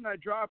of a sudden I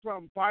dropped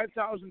from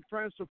 5,000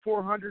 friends to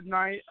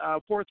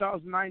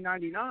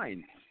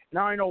 4,999.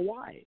 Now I know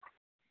why.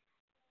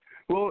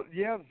 Well,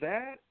 yeah,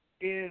 that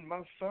and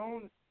my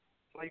phone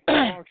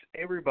blocks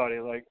everybody.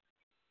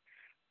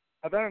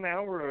 About an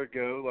hour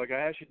ago, I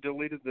actually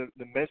deleted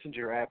the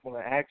Messenger app on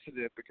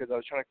accident because I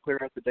was trying to clear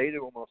out the data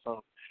on my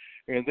phone.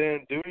 And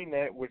then doing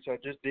that, which I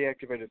just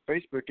deactivated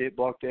Facebook, it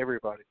blocked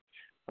everybody.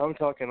 I'm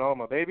talking all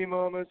my baby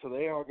mamas, so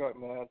they all got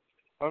mad.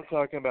 I'm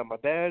talking about my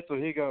dad, so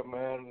he got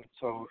mad.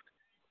 So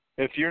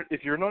if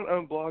you're not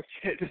unblocked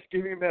yet, just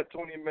give me about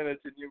 20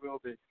 minutes and you will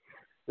be.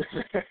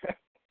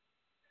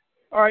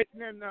 All right,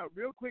 and then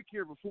real quick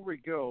here before we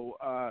go,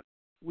 I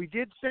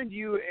did send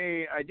you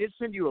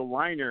a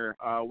liner.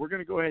 We're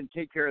going to go ahead and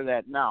take care of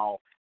that now.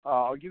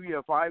 I'll give you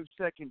a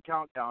 5-second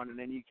countdown, and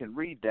then you can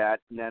read that,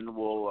 and then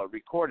we'll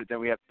record it.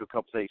 Then we have to do a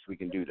couple things so we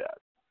can do that.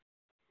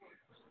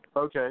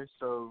 Okay,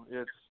 so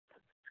it's,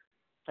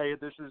 hey,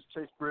 this is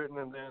Chase Britton,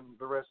 and then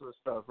the rest of the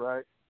stuff,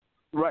 right?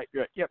 Right.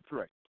 Yep,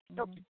 correct.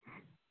 Yep.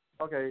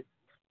 Okay.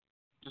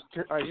 Just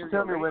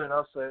tell me when, and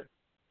I'll say it.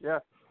 Yeah.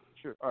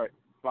 Sure. All right.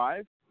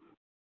 5,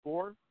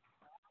 4,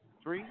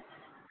 3,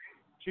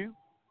 2,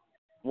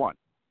 1.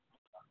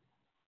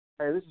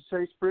 Hey, this is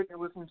Chase Britton.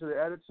 You're listening to the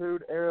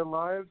Attitude Era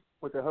Live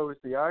with the host,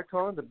 the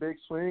Icon, the Big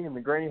Swing, and the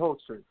Granny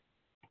Hulkster.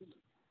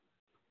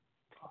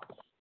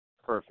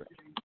 Perfect.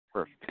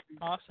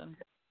 Awesome.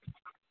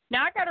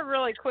 Now, I got a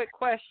really quick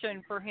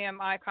question for him,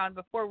 Icon,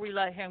 before we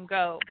let him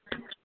go.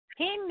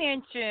 He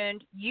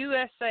mentioned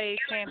USA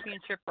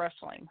Championship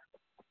Wrestling.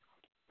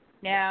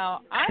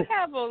 Now, I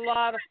have a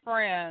lot of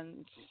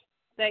friends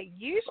that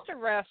used to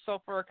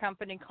wrestle for a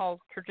company called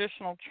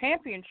Traditional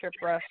Championship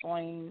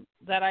Wrestling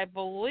that I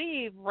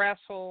believe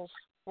wrestles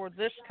for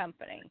this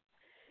company.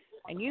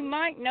 And you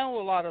might know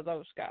a lot of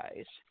those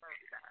guys.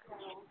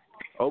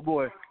 Oh,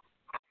 boy.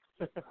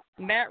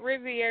 Matt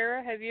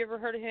Riviera, have you ever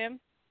heard of him?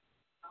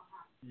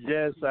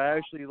 Yes, I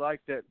actually like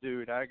that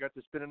dude. I got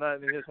to spend a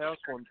night in his house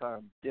one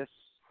time. Yes,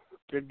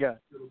 good guy.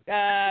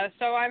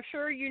 So I'm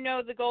sure you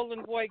know the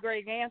Golden Boy,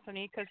 Greg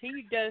Anthony, because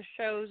he does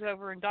shows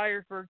over in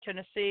Dyersburg,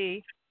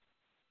 Tennessee.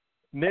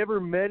 Never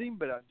met him,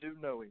 but I do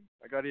know him.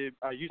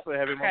 I usually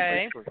have him on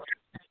Facebook.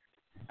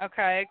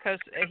 Okay, because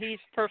he's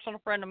a personal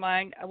friend of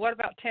mine. What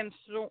about Tim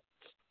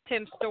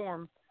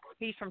Storm?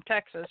 He's from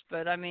Texas,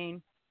 but I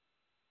mean.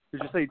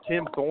 Did you say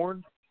Tim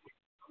Thorne?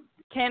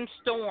 Tim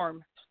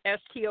Storm.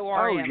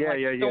 STORM. Oh,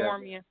 yeah.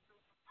 Storm, yeah.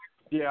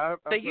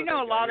 So you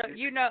know a lot of,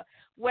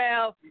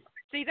 well,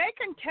 see, they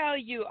can tell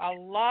you a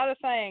lot of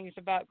things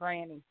about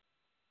Granny.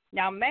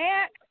 Now,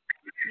 Matt,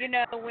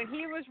 when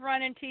he was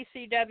running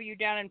TCW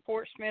down in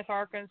Fort Smith,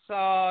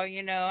 Arkansas,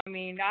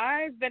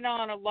 I've been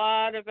on a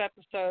lot of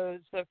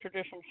episodes of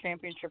Traditional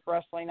Championship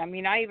Wrestling. I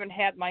mean, I even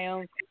had my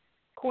own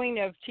Queen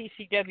of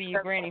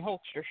TCW Granny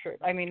Hulkster shirt.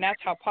 I mean,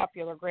 that's how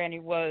popular Granny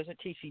was at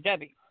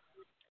TCW.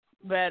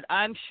 But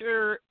I'm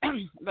sure,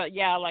 but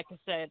yeah, like I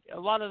said, a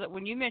lot of the,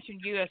 when you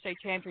mentioned USA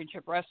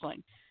Championship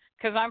Wrestling,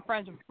 because I'm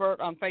friends with Bert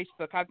on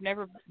Facebook, I've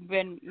never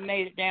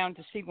made it down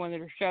to see one of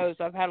their shows.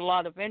 I've had a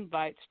lot of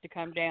invites to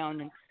come down,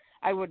 and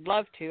I would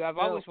love to. I've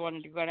always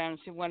wanted to go down and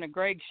see one of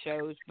Greg's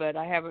shows, but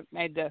I haven't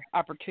made the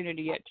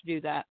opportunity yet to do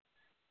that.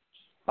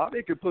 I'll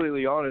be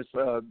completely honest.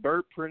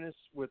 Bert Prentice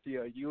with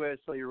the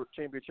USA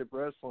Championship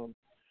Wrestling,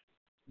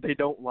 they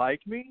don't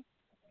like me.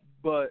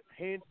 But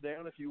hands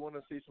down, if you want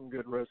to see some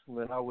good wrestling,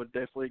 then I would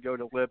definitely go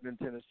to Lebanon,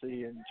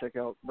 Tennessee, and check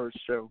out Bert's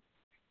show.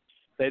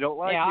 They don't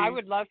like me. Yeah, I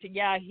would love to.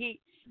 Yeah, he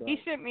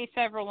sent me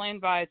several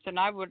invites, and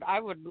I would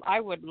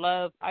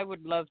love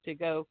to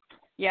go.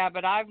 Yeah,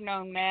 but I've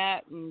known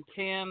Matt and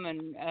Tim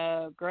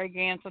and Greg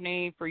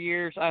Anthony for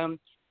years.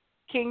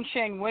 King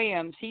Shane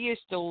Williams, he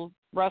used to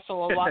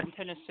wrestle a lot in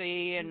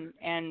Tennessee,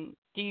 and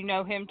do you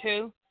know him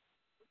too?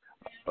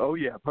 Oh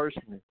yeah,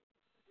 personally.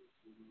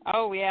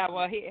 Oh, yeah.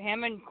 Well,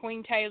 him and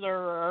Queen Taylor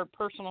are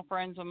personal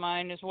friends of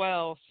mine as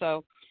well.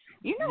 So,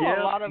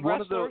 a lot of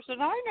wrestlers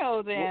that I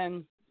know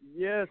then.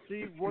 Yeah,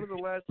 see, one of the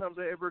last times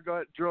I ever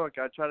got drunk,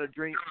 I tried to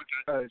drink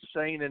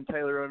Shane and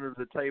Taylor under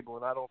the table,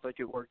 and I don't think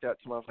it worked out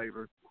to my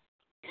favor.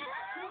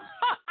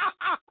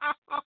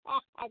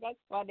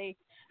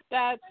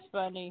 That's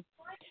funny.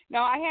 No,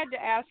 I had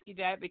to ask you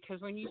that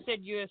because when you said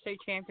USA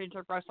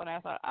Championship Wrestling, I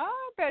thought, I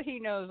bet he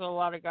knows a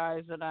lot of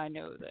guys that I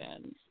know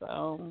then.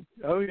 So.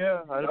 Oh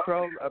yeah, I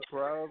probably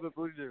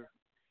do.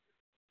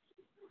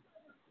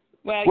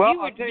 Well,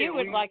 you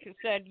would like I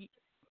said,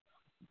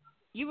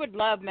 you would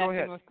love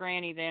messing with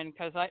Granny then,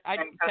 because I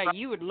say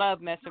you would love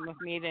messing with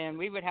me then.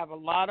 We would have a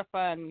lot of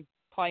fun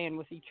playing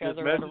with each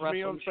other at a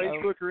wrestling show. Just message me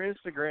on Facebook or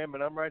Instagram,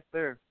 and I'm right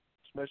there.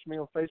 Just message me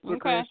on Facebook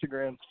or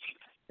Instagram,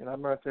 and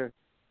I'm right there.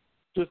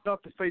 Just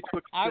not the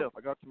Facebook itself.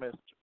 I got the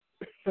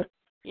message.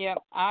 Yeah,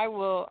 I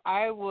will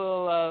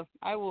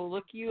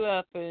look you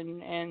up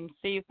and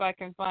see if I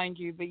can find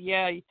you. But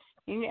yeah,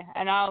 you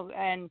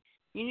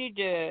need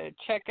to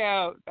check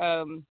out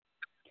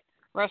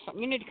wrestling.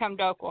 You need to come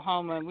to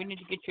Oklahoma. We need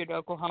to get you to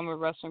Oklahoma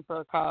wrestling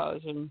for a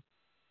cause. And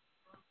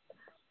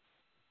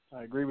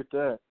I agree with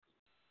that.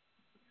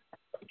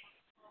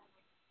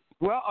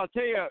 Well, I'll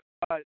tell you,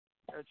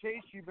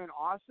 Chase, you've been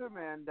awesome,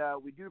 and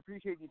we do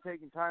appreciate you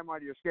taking time out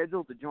of your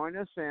schedule to join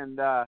us. And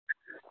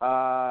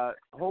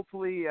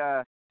hopefully,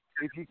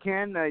 if you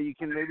can maybe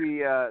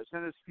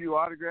send us a few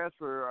autographs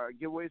for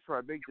giveaways for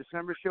our big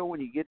December show when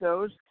you get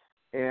those.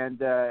 And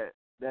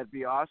that'd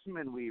be awesome,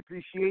 and we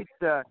appreciate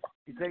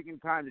you taking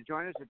time to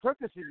join us. It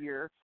took us a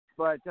year,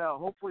 but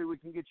hopefully we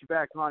can get you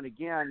back on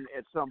again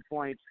at some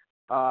point.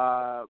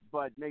 But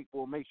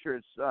we'll make sure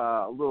it's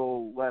a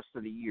little less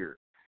than a year.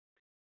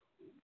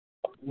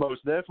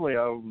 Most definitely.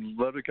 I would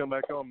love to come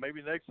back on.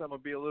 Maybe next time I'll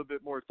be a little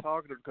bit more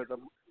talkative because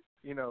I'm,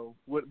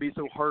 wouldn't be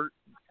so hurt,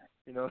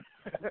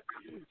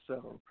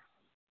 So,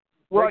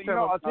 well, next time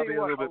I'll tell I'll be you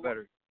a what, little bit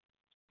better.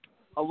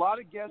 A lot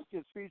of guests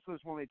get speechless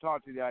when they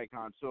talk to the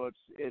icon, so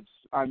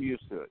I'm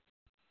used to it.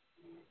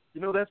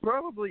 That's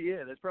probably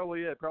it. That's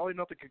probably it. Probably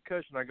not the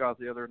concussion I got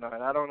the other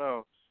night. I don't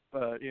know,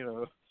 but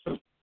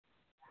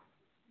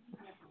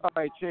All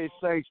right, Chase.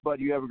 Thanks, bud.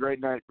 You have a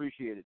great night.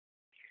 Appreciate it.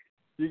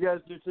 You guys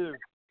do too.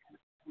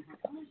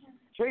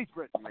 Chase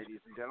Britton, ladies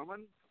and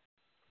gentlemen,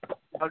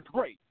 a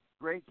great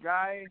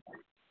guy,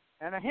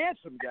 and a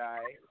handsome guy,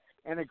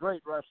 and a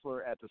great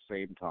wrestler at the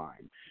same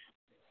time.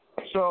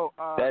 So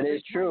that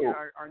is true.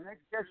 Our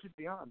next guest should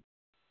be on.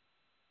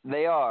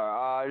 They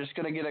are. Just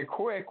going to get a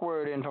quick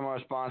word in from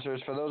our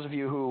sponsors. For those of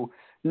you who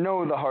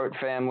know the Hart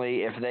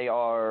family, if they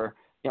are,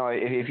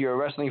 if you're a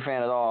wrestling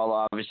fan at all,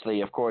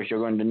 obviously, of course, you're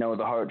going to know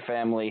the Hart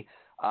family.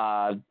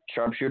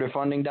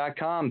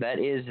 Sharpshooterfunding.com, that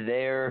is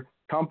their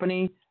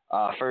company.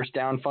 First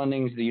Down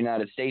Funding is the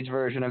United States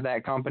version of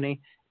that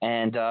company.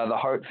 And the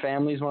Hart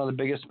family is one of the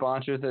biggest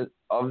sponsors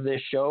of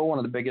this show, one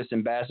of the biggest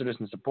ambassadors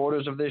and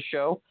supporters of this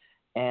show.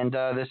 And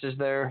this is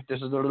their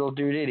little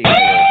duty.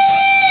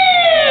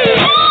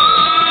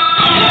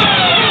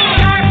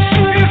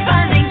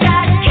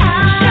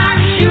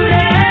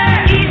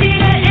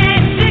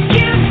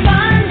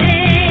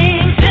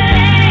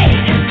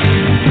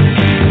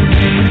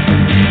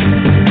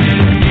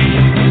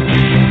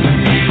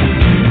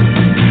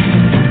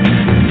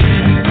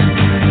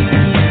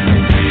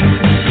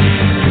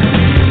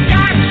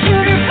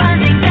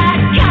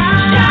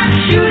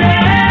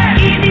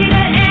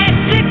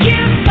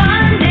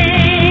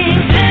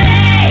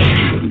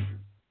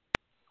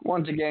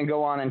 Once again,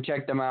 go on and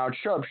check them out,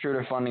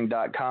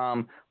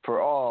 sharpshooterfunding.com,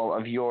 for all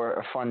of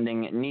your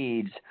funding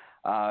needs.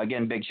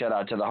 Again, big shout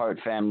out to the Hart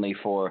family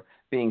for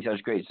being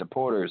such great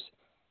supporters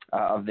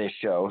of this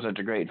show. Such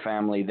a great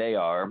family they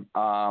are.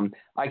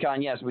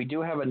 Icon, yes, we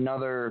do have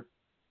another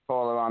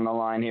caller on the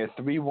line here,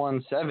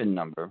 317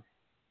 number.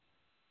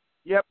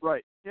 Yep,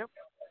 right. Yep.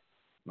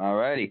 All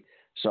righty.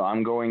 So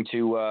I'm going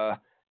to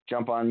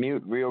jump on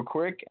mute real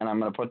quick, and I'm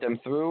going to put them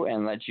through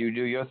and let you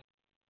do your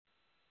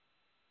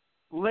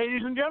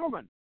Ladies and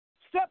gentlemen,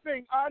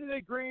 stepping out of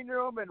the green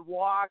room and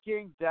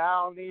walking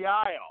down the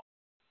aisle,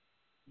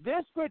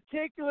 this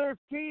particular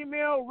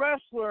female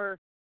wrestler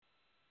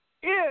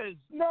is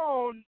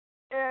known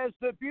as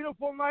the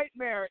Beautiful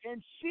Nightmare,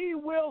 and she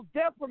will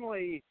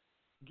definitely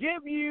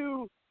give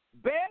you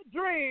bad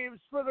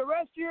dreams for the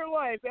rest of your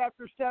life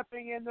after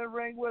stepping in the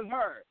ring with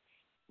her.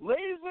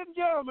 Ladies and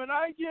gentlemen,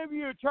 I give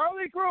you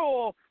Charlie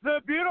Cruel, the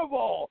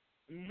Beautiful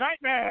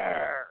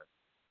Nightmare.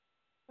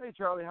 Hey,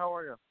 Charlie, how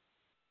are you?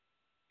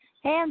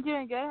 Hey, I'm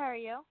doing good. How are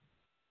you?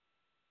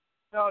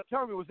 Now,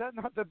 tell me, was that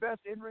not the best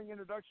in-ring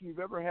introduction you've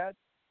ever had?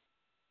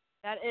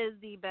 That is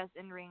the best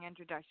in-ring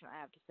introduction, I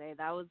have to say.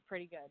 That was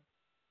pretty good.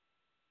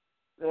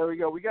 There we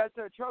go. We got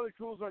Charlie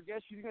Cruel's our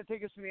guest. She's going to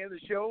take us to the end of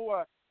the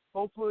show.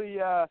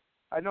 Hopefully, I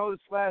know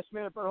it's last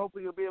minute, but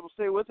hopefully you'll be able to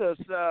stay with us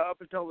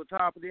up until the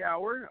top of the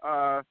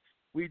hour.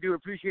 We do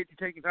appreciate you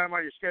taking time out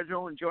of your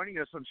schedule and joining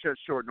us on such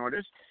short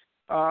notice.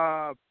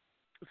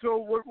 So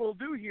what we'll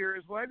do here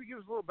is we'll have you give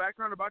us a little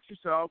background about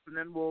yourself, and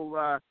then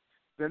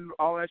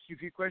I'll ask you a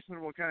few questions,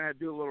 and we'll kind of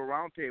do a little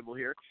round table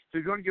here. So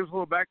if you want to give us a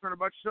little background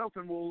about yourself,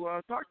 and we'll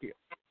talk to you.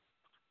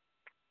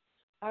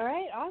 All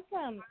right,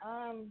 awesome.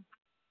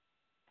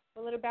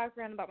 A little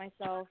background about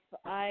myself.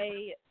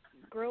 I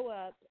grew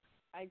up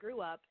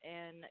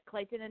in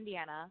Clayton,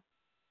 Indiana.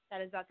 That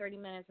is about 30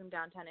 minutes from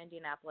downtown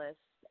Indianapolis.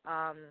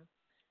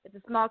 It's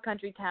a small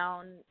country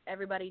town.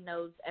 Everybody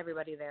knows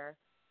everybody there.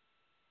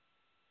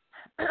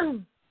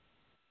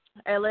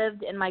 I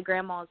lived in my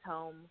grandma's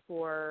home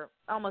for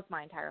almost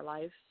my entire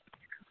life.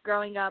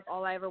 Growing up,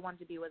 all I ever wanted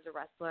to be was a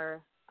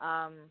wrestler.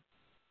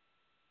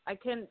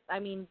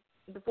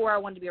 Before I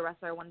wanted to be a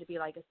wrestler, I wanted to be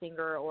like a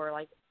singer or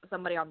like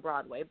somebody on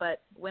Broadway.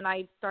 But when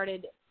I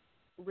started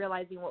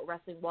realizing what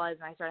wrestling was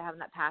and I started having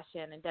that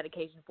passion and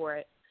dedication for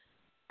it,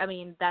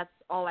 that's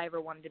all I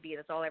ever wanted to be.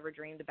 That's all I ever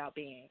dreamed about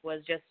being,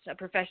 was just a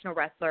professional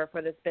wrestler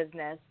for this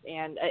business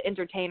and an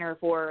entertainer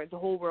for the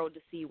whole world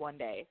to see one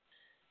day.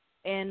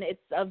 And it's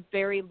a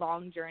very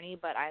long journey,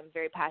 but I'm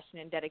very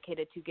passionate and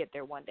dedicated to get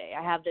there one day.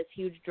 I have this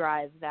huge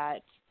drive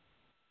that,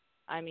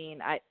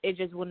 it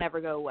just will never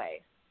go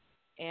away.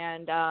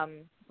 And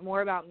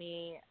more about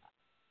me,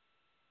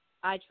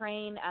 I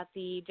train at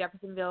the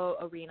Jeffersonville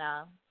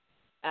Arena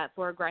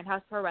for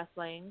Grindhouse Pro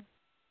Wrestling.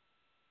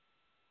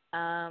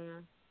 I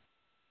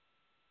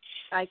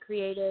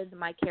created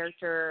my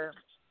character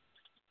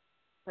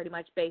pretty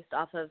much based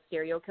off of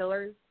serial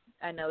killers.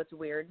 I know it's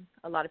weird.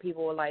 A lot of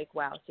people are like,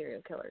 wow,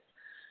 serial killers.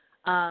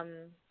 I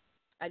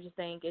just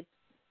think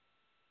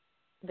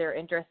they're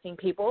interesting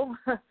people.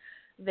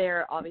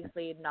 They're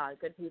obviously not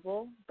good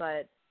people,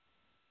 but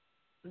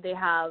they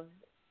have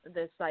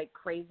this like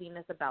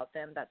craziness about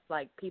them that's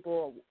like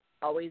people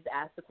always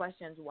ask the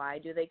questions, why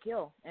do they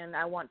kill? And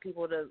I want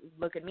people to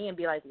look at me and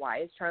be like,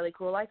 why is Charlie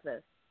Cruel like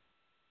this?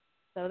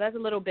 So that's a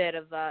little bit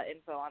of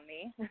info on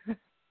me.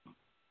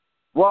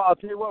 Well, I'll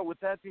tell you what, with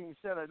that being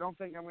said, I don't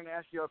think I'm going to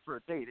ask you out for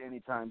a date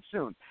anytime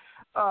soon.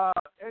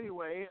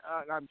 Anyway,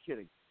 I'm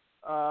kidding.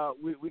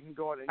 We can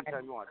go out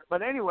anytime you want.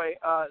 But anyway,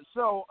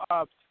 so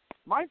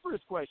my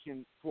first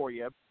question for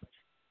you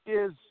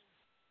is,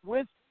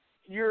 with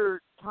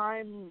your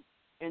time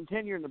and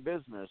tenure in the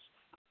business,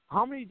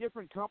 how many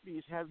different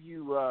companies have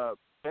you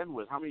been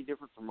with? How many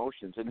different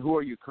promotions, and who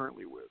are you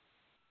currently with?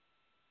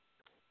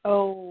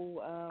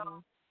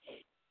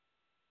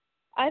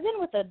 I've been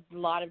with a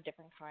lot of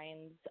different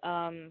kinds.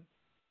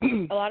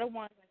 A lot of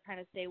ones I kind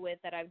of stay with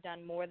that I've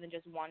done more than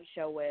just one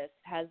show with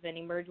has been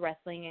Emerge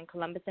Wrestling in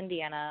Columbus,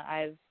 Indiana.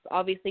 I've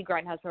obviously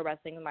Grindhouse Pro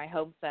Wrestling in my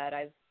home set.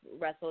 I've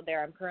wrestled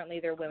there. I'm currently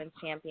their women's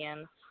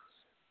champion.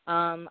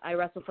 I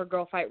wrestle for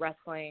Girl Fight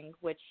Wrestling,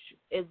 which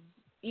is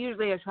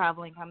usually a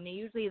traveling company.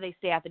 Usually they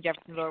stay at the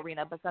Jeffersonville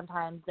Arena, but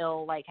sometimes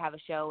they'll like have a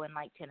show in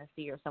like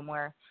Tennessee or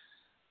somewhere.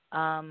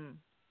 I've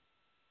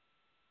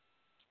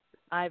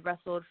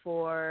wrestled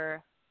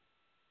for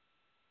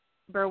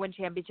Berwyn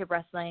Championship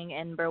Wrestling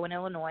in Berwyn,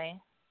 Illinois.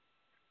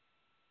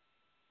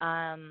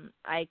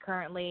 I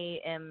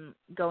currently am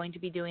going to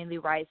be doing the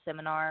Rise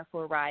seminar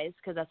for Rise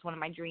because that's one of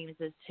my dreams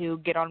is to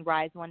get on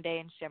Rise one day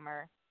and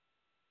Shimmer.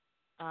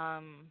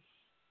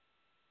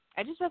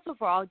 I just wrestle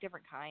for all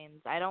different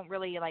kinds. I don't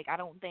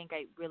think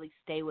I really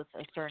stay with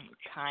a certain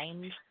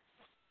kind.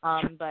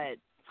 But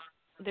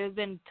there's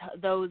been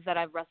those that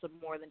I've wrestled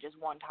more than just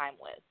one time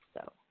with.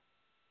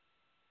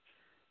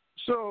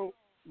 So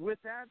with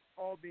that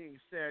all being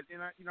said,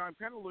 and I'm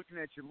kind of looking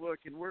at your look,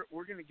 and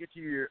we're going to get to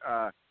your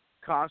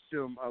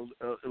costume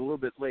a little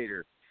bit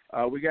later.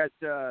 We got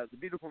the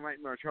beautiful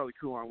Nightmare Charlie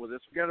Coulon with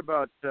us. We got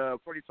about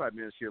 45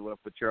 minutes here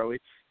left with Charlie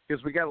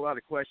because we got a lot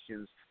of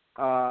questions.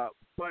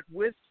 But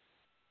with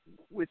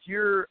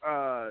your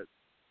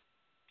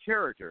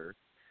character,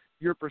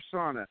 your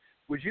persona,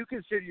 would you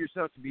consider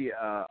yourself to be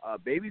a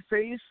baby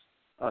face,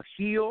 a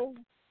heel,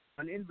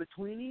 an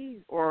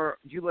in-betweenie, or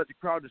do you let the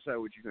crowd decide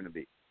what you're going to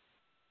be?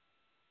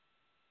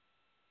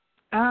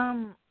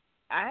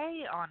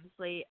 I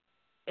honestly,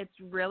 it's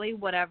really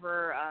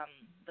whatever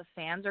the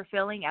fans are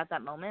feeling at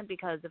that moment,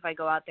 because if I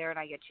go out there and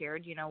I get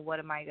cheered, what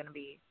am I going to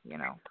be,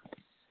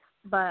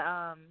 But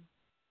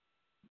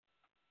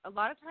a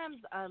lot of times,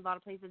 a lot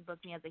of places book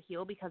me as a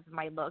heel because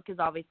my look is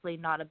obviously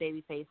not a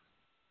babyface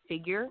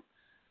figure.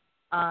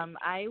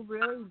 I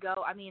really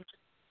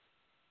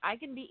I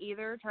can be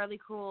either. Charlie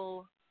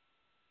Cool,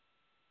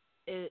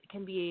 it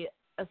can be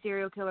a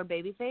serial killer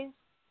babyface,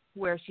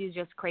 where she's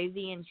just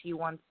crazy and she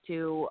wants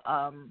to,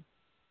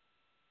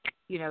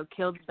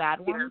 kill the bad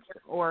ones,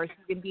 or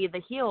she can be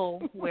the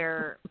heel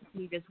where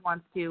she just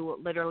wants to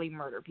literally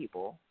murder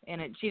people,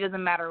 and she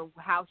doesn't matter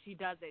how she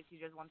does it, she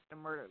just wants to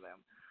murder them.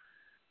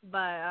 But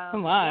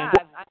yeah,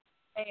 I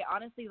say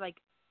honestly, like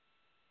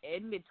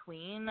in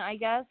between, I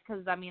guess,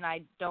 because I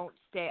don't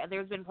stay.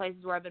 There's been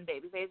places where I've been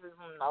baby faces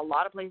and a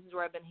lot of places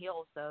where I've been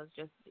heels, so it's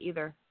just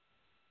either.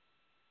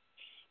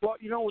 Well,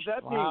 with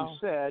that being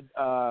said,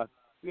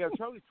 we have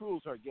Charlie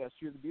Cool's our guest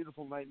here, the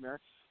beautiful Nightmare.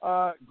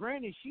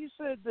 Granny, she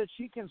said that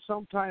she can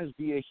sometimes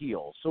be a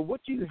heel. So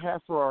what do you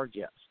have for our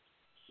guest?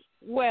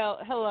 Well,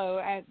 hello.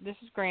 This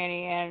is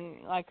Granny,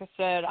 and like I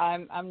said,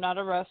 I'm not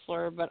a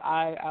wrestler, but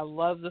I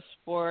love the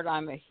sport.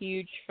 I'm a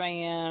huge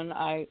fan.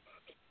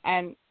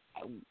 And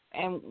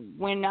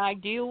when I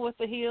deal with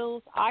the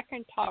heels, I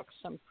can talk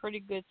some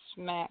pretty good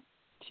smack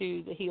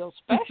to the heels,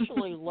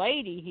 especially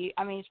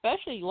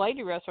especially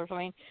lady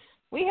wrestlers.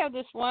 We have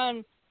this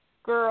one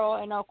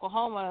girl in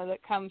Oklahoma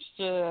that comes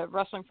to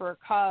Wrestling for a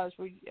Cause.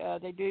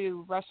 They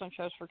do wrestling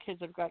shows for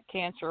kids that've got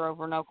cancer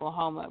over in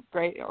Oklahoma.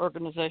 Great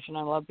organization.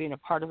 I love being a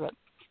part of it.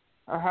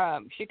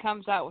 She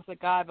comes out with a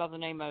guy by the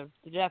name of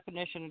the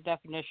Definition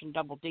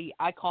Double D.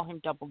 I call him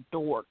Double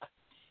Dork.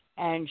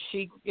 And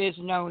she is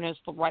known as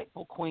the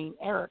rightful queen,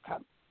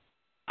 Erica.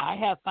 I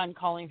have fun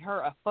calling her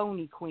a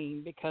phony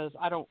queen because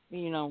I don't,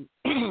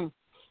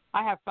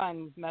 I have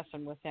fun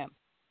messing with him.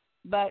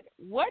 But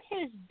what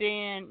has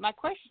been, my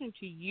question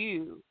to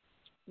you,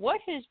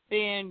 what has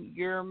been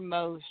your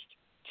most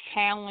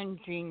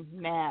challenging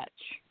match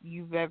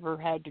you've ever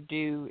had to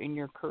do in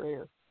your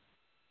career?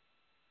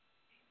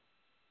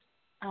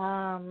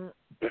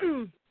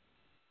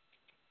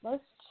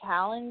 Most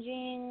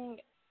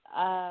challenging,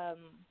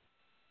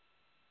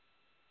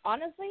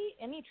 honestly,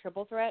 any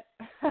triple threat.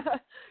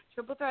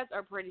 Triple threats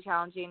are pretty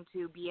challenging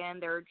to be in.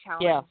 They're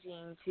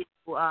challenging to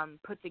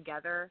put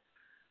together.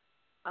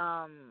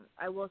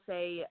 I will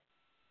say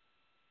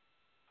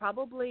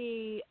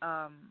probably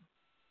I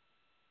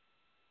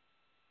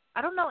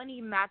don't know any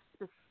match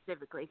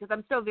specifically because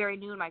I'm still very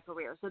new in my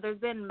career. So there's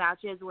been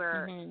matches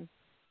where,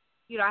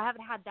 I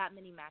haven't had that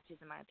many matches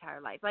in my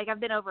entire life. Like, I've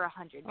been over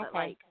 100, but,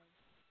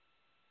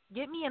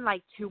 get me in,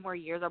 2 more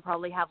years, I'll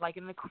probably have, an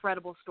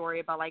incredible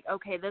story about,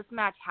 okay, this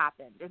match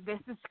happened, and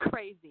this is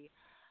crazy.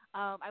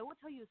 I will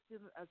tell you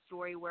a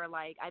story where,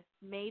 I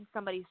made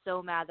somebody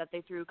so mad that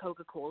they threw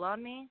Coca-Cola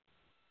on me.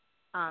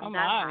 That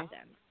happened.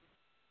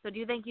 So do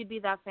you think you'd be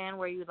that fan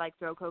where you'd like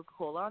throw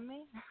Coca-Cola on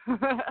me?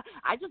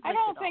 I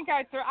don't think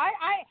I throw.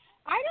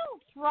 I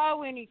don't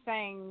throw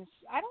anything.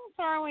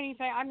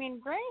 I mean,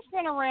 Granny's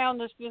been around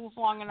this business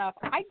long enough.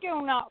 I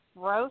do not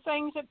throw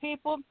things at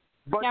people.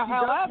 But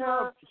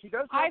now, she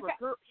does have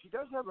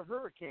a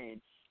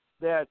hurricane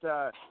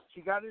that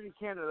she got it in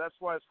Canada. That's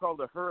why it's called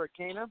a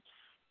hurricane.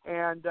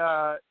 And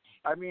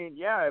I mean,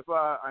 yeah,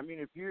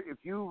 if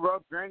you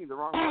rub Granny the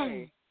wrong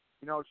way,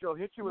 you know, she'll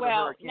hit you with a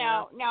hurricane.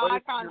 Now,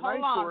 Icon,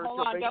 hold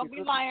on. Don't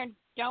be lying.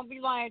 Don't be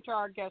lying to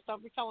our guests.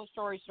 Don't be telling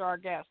stories to our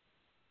guests.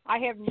 I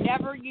have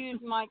never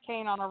used my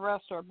cane on a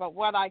wrestler, but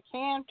what I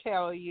can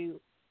tell you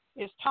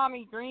is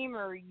Tommy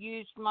Dreamer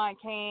used my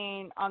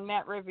cane on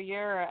Matt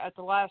Riviera at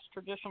the last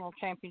traditional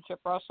championship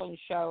wrestling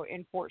show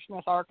in Fort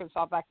Smith,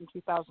 Arkansas, back in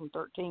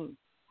 2013.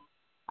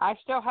 I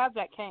still have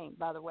that cane,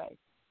 by the way,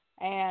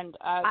 and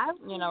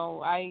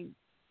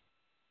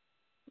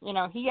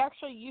he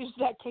actually used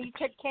that cane. He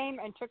took cane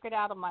and took it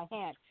out of my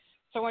hand.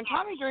 So when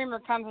Tommy Dreamer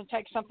comes and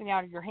takes something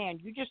out of your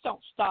hand, you just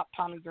don't stop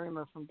Tommy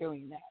Dreamer from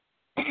doing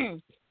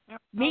that.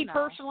 Me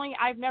personally,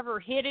 I've never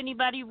hit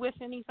anybody with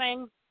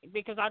anything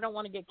because I don't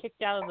want to get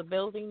kicked out of the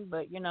building,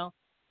 but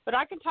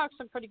I can talk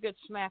some pretty good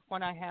smack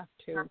when I have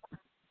to.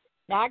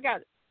 Now I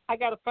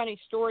got a funny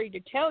story to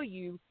tell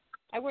you.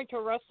 I went to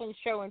a wrestling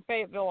show in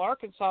Fayetteville,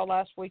 Arkansas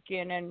last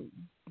weekend, and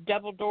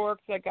Devil Dork,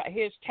 that got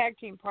his tag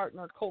team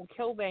partner, Colt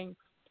Kilbane.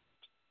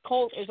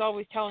 Colt is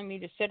always telling me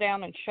to sit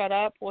down and shut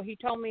up. Well, he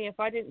told me if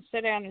I didn't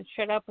sit down and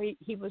shut up,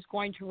 he was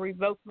going to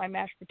revoke my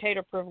mashed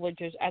potato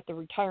privileges at the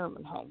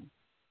retirement home.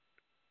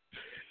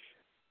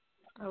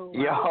 Oh,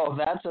 wow. Yo,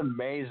 that's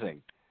amazing.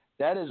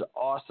 That is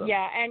awesome.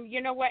 Yeah, and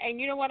you know what? I'm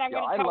going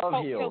to tell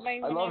Colt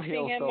Kilbane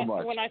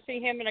when I see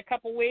him in a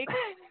couple weeks.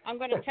 I'm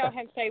going to tell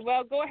him,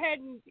 well, go ahead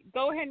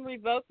and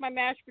revoke my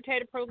mashed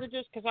potato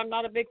privileges because I'm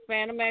not a big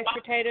fan of mashed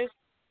potatoes,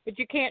 but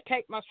you can't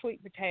take my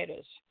sweet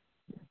potatoes.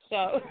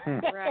 So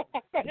right.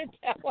 I'm going to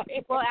tell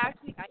him. Well,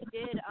 actually, I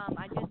did.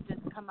 I did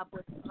just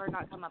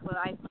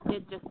I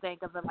did just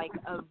think of a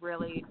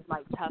really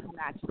tough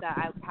match that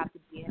I would have to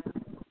be in.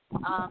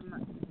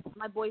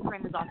 My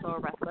boyfriend is also a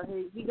wrestler.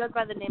 He goes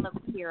by the name of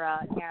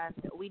Akira, and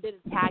we did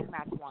a tag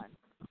match once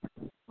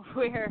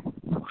where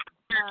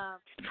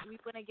we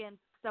went against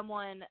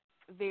someone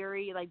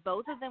very,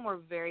 both of them were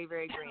very,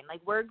 very green.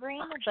 We're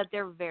green, but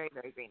they're very,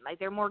 very green.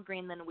 They're more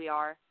green than we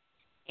are.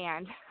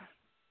 And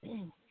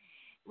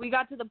we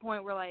got to the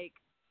point where,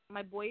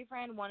 my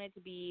boyfriend wanted to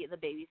be the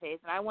babyface,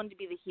 and I wanted to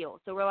be the heel.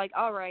 So we're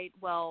all right,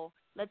 well,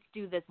 let's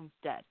do this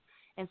instead.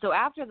 And so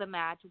after the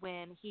match,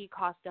 when he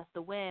cost us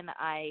the win,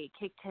 I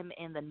kicked him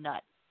in the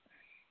nuts.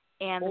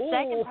 And the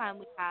second time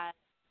we had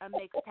a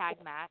mixed tag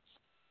match,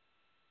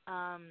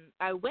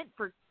 I went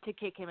to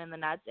kick him in the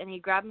nuts, and he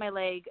grabbed my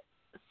leg,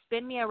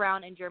 spin me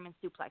around, and German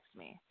suplexed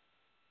me.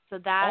 So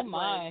that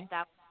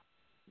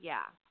yeah.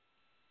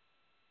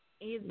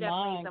 He's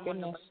definitely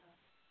someone.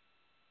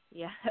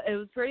 Yeah, it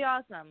was pretty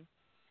awesome.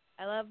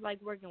 I love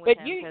working with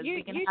him. But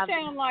you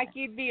sound like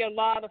you'd be a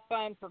lot of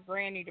fun for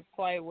Granny to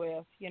play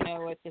with,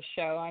 at the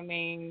show. I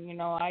mean,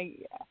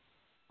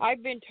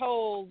 I've been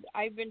told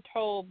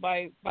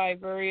by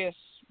various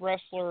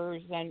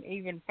wrestlers and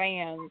even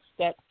fans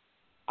that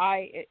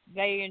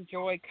they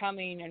enjoy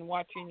coming and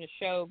watching the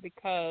show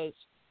because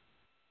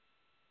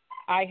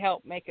I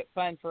help make it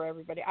fun for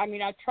everybody. I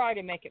mean, I try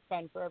to make it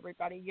fun for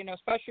everybody,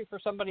 especially for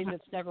somebody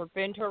that's never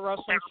been to a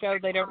wrestling show.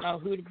 They don't know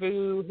who to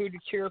boo, who to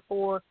cheer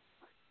for.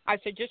 I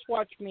said, just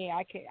watch me.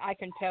 I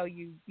can tell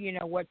you,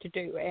 what to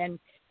do.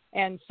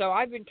 And so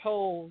I've been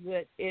told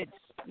that it's,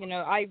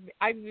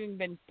 I've even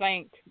been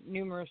thanked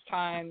numerous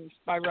times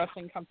by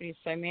wrestling companies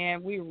say,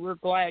 man, we're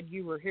glad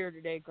you were here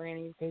today,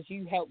 Granny, because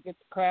you helped get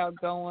the crowd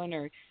going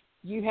or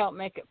you helped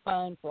make it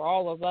fun for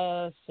all of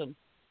us. And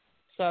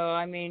so,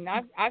 I mean,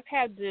 I've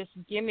had this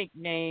gimmick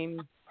name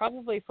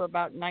probably for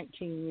about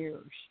 19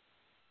 years.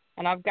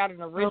 And I've got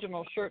an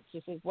original shirt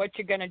that says, what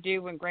you going to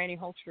do when Granny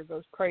Holster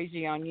goes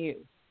crazy on you?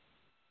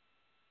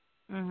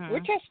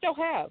 Which I still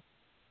have.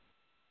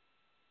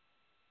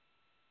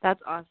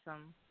 That's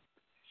awesome.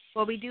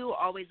 Well, we do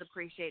always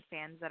appreciate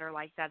fans that are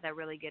like that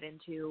really get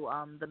into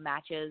the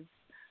matches,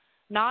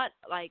 not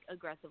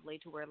aggressively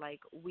to where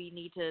we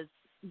need to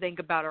think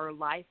about our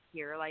life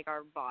here,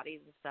 our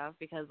bodies and stuff,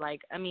 because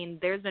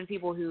there's been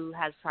people who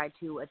has tried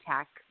to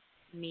attack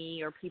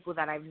me or people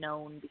that I've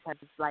known because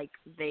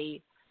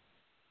they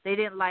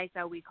didn't like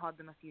that we called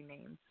them a few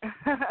names.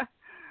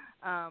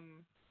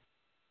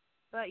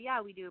 But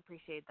yeah, we do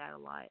appreciate that a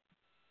lot.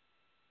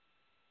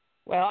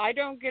 Well, I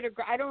don't get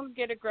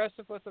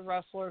aggressive with the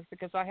wrestlers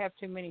because I have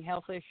too many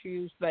health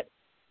issues. But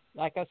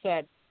like I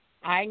said,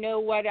 I know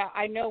what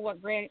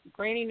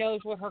Granny knows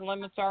what her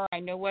limits are. I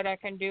know what I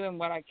can do and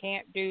what I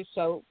can't do.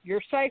 So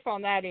you're safe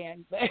on that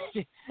end. But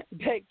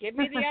give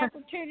me the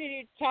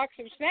opportunity to talk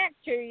some smack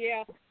to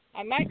you.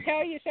 I might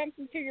tell you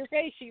something to your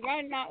face you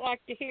might not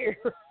like to hear.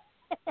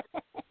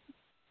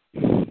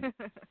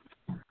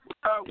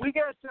 We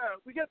got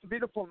the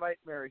beautiful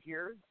Nightmare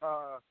here,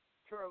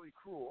 Charlie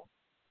Cruel,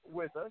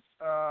 with us,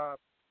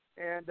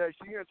 and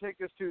she's going to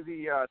take us to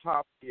the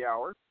top of the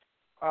hour.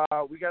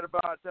 We got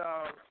about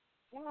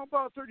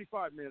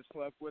 35 minutes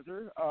left with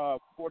her.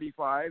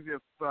 45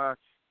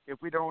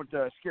 if we don't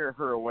scare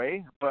her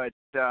away. But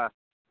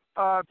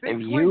if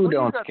you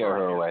don't scare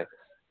her away.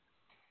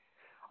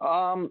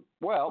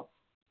 Well,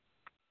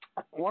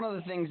 one of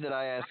the things that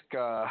I ask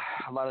a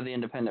lot of the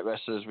independent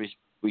wrestlers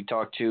we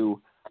talk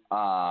to,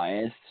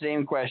 and it's the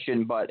same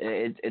question, but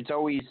it's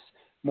always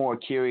more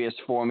curious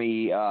for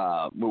me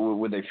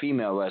with a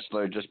female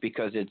wrestler, just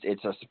because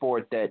it's a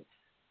sport that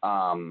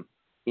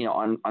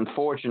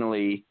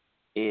unfortunately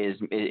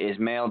is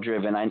male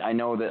driven. I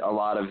know that a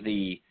lot of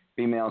the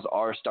females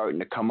are starting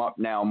to come up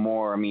now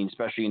more. I mean,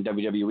 especially in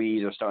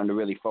WWE, they're starting to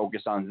really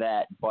focus on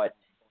that. But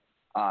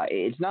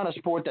it's not a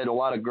sport that a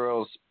lot of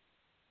girls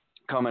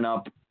coming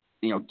up,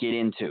 get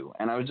into.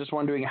 And I was just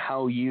wondering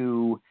how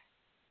you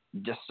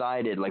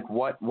decided, like,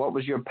 what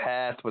was your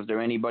path? Was there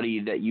anybody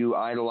that you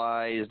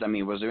idolized? I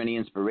mean, was there any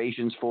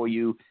inspirations for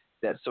you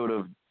that sort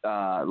of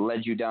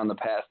led you down the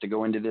path to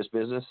go into this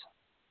business?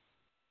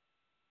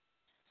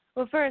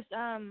 Well, first,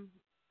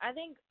 I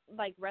think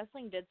like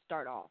wrestling did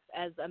start off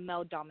as a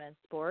male-dominant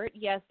sport.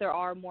 Yes, there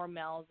are more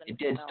males than females.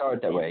 It did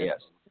start that way, yes.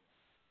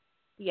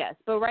 Yes,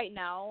 but right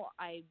now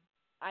I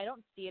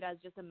don't see it as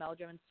just a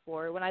male-driven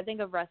sport. When I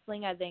think of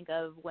wrestling, I think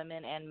of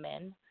women and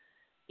men.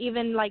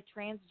 Even like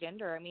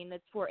transgender, I mean,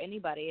 it's for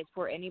anybody. It's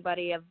for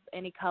anybody of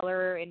any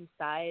color, any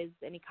size,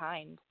 any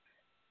kind.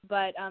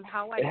 But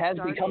it has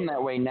become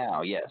that way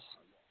now, yes.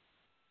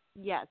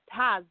 Yes,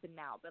 has been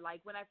now. But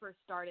like when I first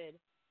started,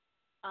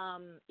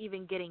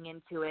 even getting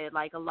into it,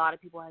 like a lot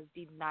of people has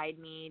denied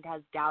me,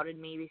 has doubted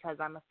me because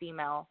I'm a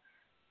female.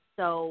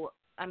 So,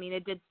 I mean,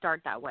 it did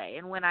start that way.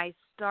 And when I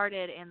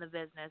started in the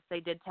business, they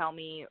did tell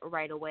me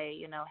right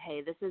away,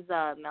 hey, this is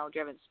a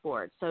male-driven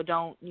sport. So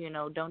don't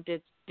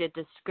get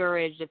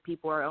discouraged if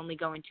people are only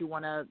going to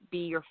want to be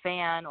your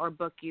fan or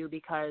book you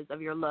because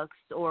of your looks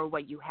or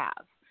what you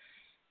have.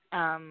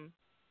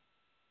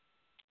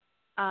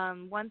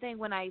 One thing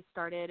when I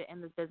started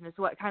in this business,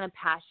 what kind of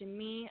passioned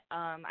me,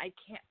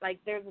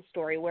 there's a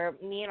story where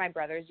me and my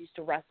brothers used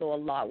to wrestle a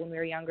lot when we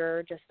were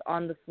younger, just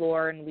on the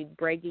floor, and we'd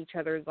break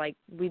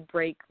we'd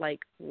break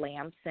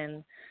lamps,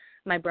 and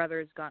my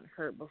brother's gotten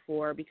hurt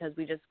before because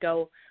we used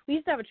to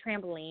have a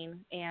trampoline,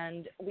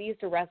 and we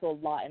used to wrestle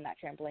a lot in that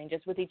trampoline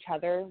just with each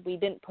other. We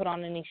didn't put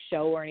on any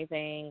show or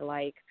anything.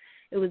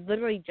 It was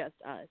literally just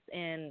us.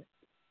 And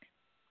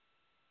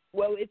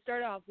well, it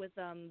started off with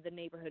the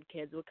neighborhood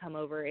kids would come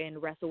over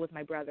and wrestle with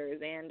my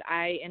brothers, and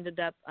I ended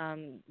up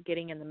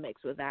getting in the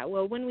mix with that.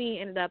 Well, when we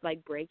ended up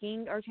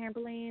breaking our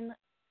trampoline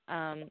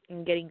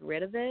and getting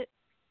rid of it,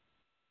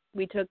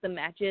 we took the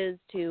matches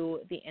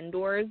to the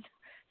indoors.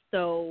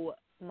 So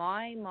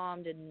my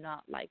mom did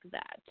not like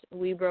that.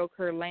 We broke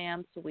her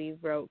lamps. We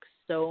broke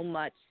so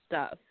much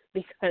stuff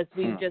because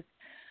we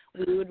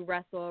would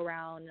wrestle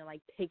around and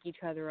pick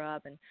each other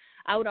up, and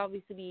I would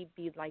obviously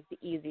be the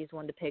easiest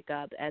one to pick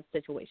up at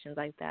situations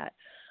like that.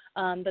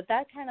 But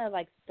that kind of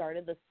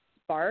started the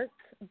spark,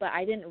 but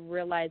I didn't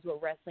realize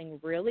what wrestling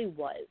really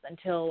was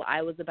until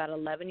I was about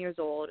 11 years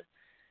old.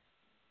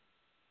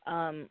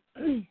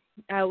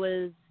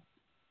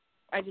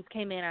 I just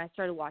came in and I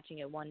started watching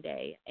it one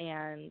day,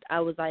 and I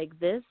was like,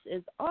 this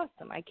is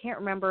awesome. I can't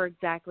remember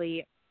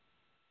exactly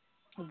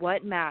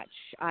what match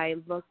I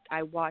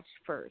watched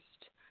first,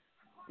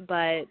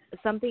 but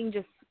something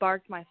just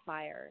sparked my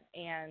fire,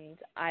 and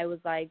I was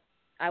like,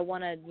 I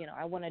want to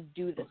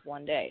do this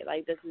one day.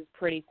 This is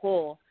pretty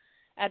cool.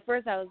 At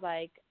first I was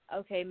like,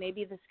 okay,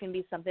 maybe this can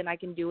be something I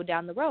can do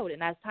down the road.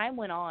 And as time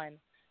went on,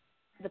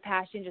 the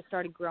passion just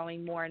started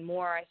growing more and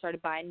more. I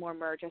started buying more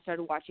merch. I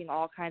started watching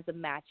all kinds of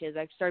matches.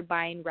 I started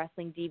buying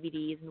wrestling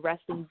DVDs and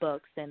wrestling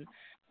books, and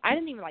I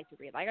didn't even like to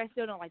read. I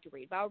still don't like to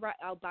read, but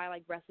I'll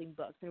buy wrestling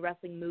books and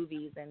wrestling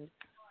movies and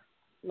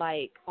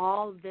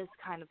all this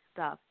kind of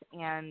stuff.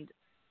 And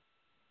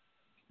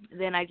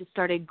then I just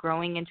started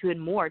growing into it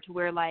more to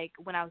where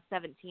when I was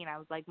 17, I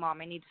was like, Mom,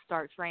 I need to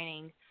start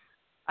training.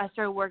 I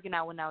started working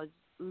out when I was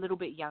a little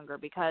bit younger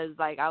because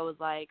I was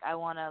like, I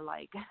want to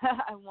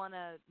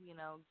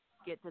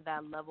get to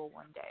that level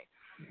one day.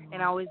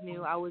 And I always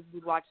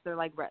would watch their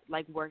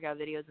workout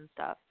videos and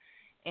stuff.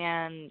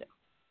 And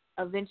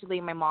eventually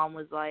my mom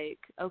was like,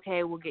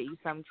 okay, we'll get you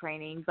some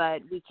training,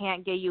 but we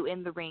can't get you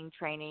in the ring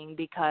training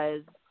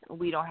because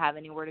we don't have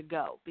anywhere to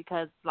go.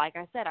 Because like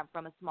I said, I'm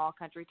from a small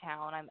country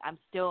town. I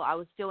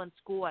was still in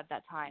school at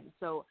that time,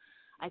 so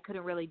I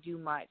couldn't really do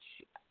much.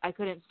 I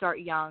couldn't start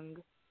young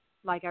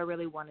like I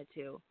really wanted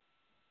to.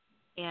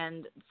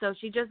 And so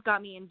she just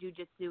got me in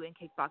jiu-jitsu and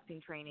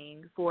kickboxing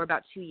training for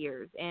about 2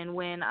 years. And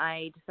when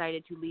I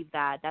decided to leave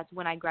that, that's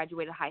when I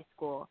graduated high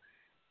school.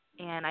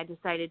 And I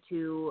decided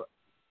to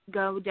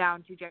go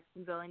down to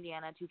Jacksonville,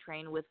 Indiana to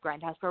train with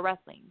Grindhouse Pro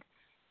Wrestling.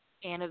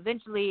 And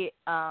eventually,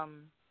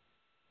 2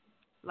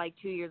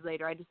 years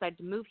later, I decided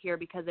to move here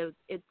because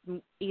it's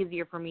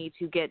easier for me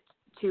to get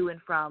to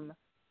and from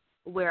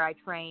where I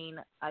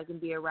train. I can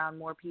be around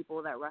more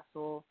people that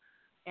wrestle,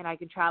 and I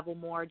can travel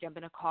more, jump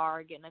in a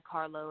car, get in a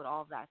carload,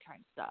 all of that kind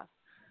of stuff.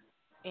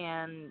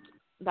 And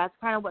that's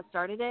kind of what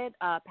started it.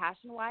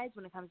 Passion-wise,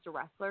 when it comes to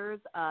wrestlers,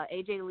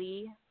 AJ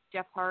Lee,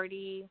 Jeff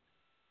Hardy,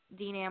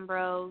 Dean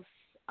Ambrose,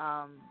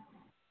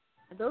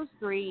 those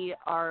three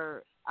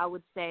are, I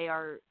would say,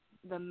 are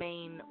the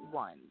main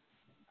ones,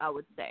 I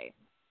would say.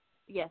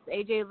 Yes,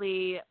 AJ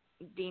Lee,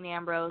 Dean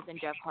Ambrose, and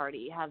Jeff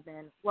Hardy have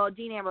been, well,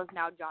 Dean Ambrose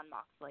now Jon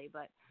Moxley,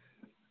 but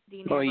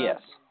Dean Ambrose,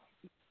 yes.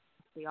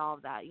 all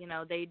of that,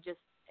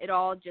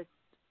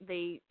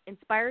 they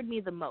inspired me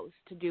the most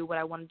to do what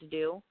I wanted to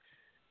do.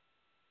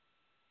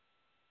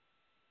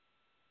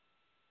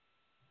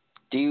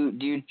 Do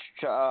you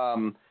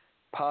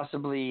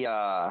possibly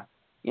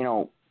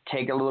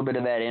take a little bit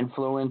of that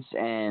influence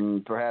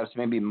and perhaps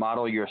maybe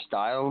model your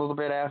style a little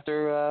bit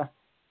after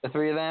the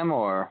three of them,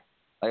 or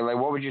like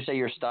what would you say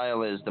your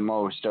style is the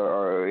most,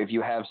 or if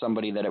you have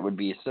somebody that it would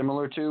be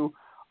similar to,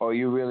 or are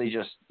you really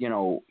just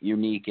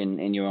unique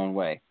in your own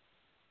way?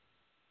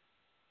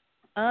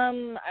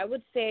 I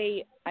would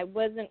say I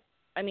wasn't.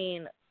 I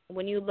mean,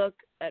 when you look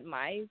at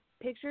my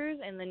pictures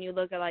and then you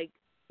look at like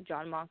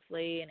Jon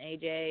Moxley and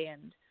AJ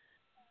and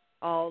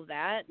all of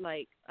that,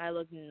 like, I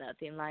look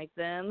nothing like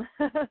them.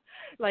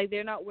 Like,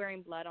 they're not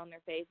wearing blood on their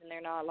face, and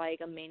they're not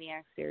like a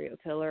maniac serial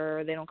killer,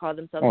 or they don't call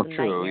themselves a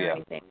nightmare or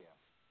anything.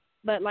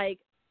 But like,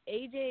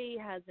 AJ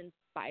has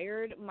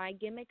inspired my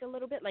gimmick a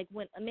little bit. Like,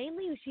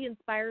 mainly she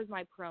inspires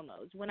my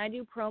promos. When I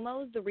do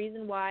promos, the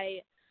reason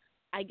why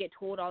I get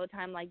told all the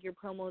time, like, your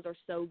promos are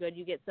so good,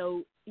 you get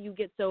so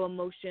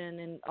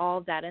emotion and all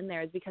of that in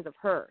there, is because of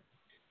her.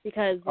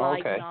 Because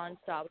like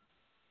nonstop,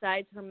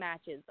 besides her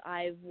matches,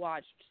 I've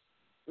watched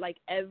like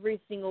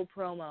every single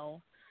promo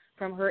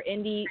from her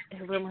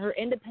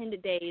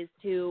independent days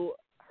to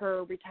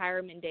her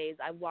retirement days.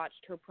 I've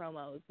watched her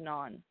promos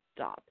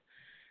nonstop.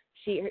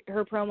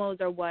 Her promos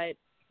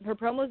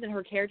and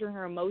her character and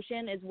her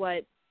emotion is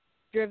what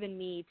driven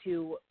me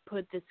to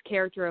put this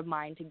character of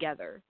mine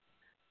together.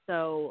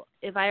 So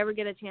if I ever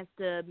get a chance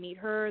to meet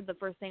her, the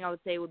first thing I would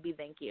say would be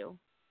thank you.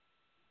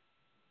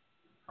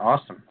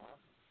 Awesome.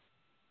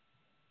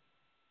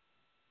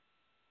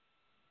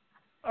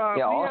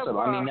 Awesome.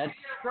 I mean, that's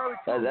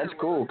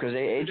cool, because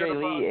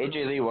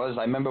AJ Lee was,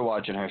 I remember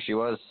watching her. She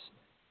was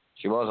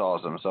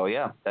awesome. So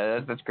yeah,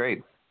 that's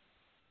great.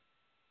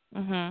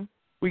 Mhm.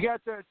 We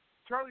got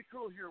Charlie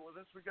Cool here with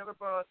us. We got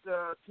about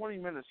 20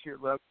 minutes here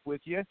left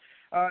with you.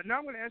 Now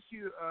I'm going to ask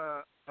you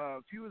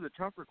a few of the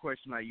tougher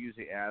questions I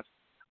usually ask,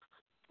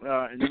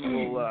 and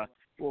then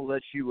we'll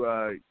let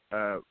you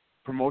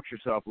promote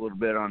yourself a little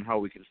bit on how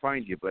we can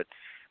find you. But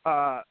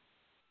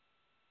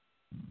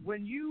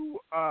when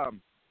you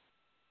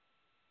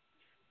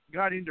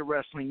got into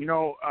wrestling,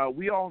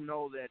 we all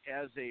know that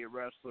as a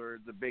wrestler,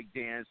 the big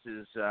dance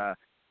is,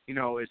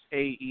 it's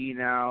AE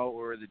now,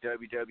 or the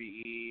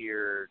WWE,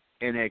 or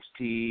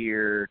NXT,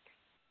 or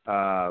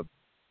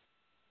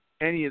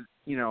any of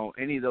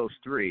those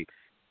three.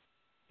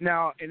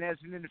 Now, and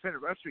as an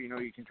independent wrestler,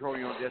 you control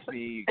your own destiny.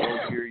 You go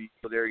here, you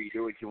go there, you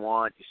do what you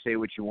want, you say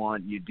what you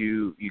want, you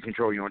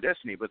control your own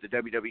destiny. But the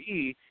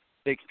WWE,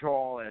 they control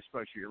all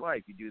aspects of your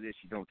life. You do this,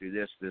 you don't do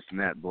this, this and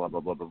that, blah, blah,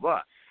 blah, blah,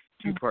 blah.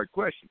 Two-part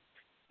question.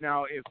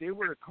 Now, if they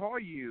were to call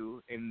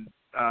you and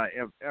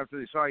after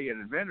they saw you at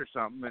an event or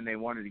something and they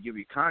wanted to give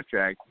you a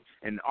contract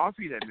and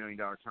offer you that $1 million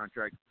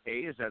contract,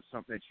 A, is that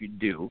something that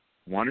you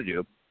want to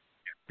do?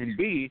 And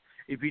B,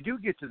 if you do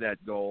get to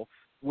that goal,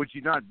 would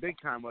you not big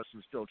time us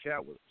and still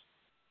chat with us?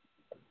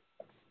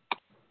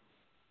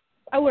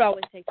 I would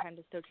always take time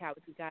to still chat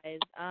with you guys.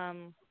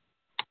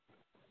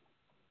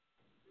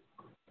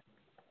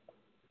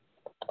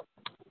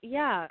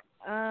 Yeah.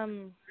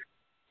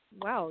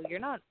 Wow, you're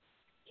not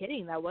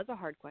kidding. That was a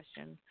hard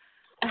question.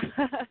 It's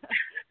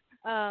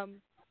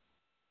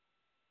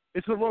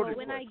a loaded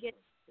question.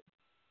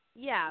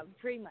 Yeah,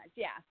 pretty much,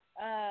 yeah.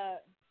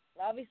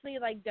 Obviously,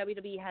 like,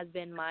 WWE has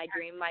been my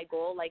dream, my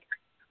goal. Like,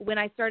 when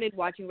I started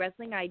watching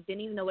wrestling, I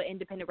didn't even know what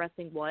independent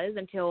wrestling was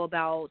until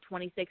about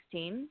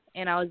 2016,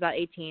 and I was about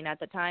 18 at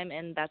the time,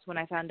 and that's when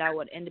I found out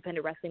what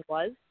independent wrestling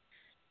was,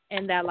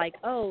 and that, like,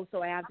 oh,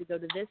 so I have to go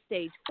to this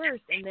stage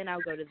first, and then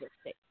I'll go to this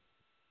stage.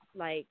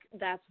 Like,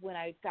 that's when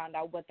I found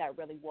out what that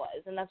really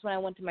was, and that's when I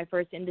went to my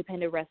first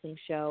independent wrestling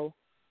show,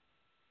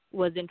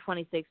 was in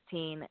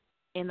 2016,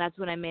 and that's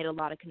when I made a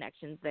lot of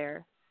connections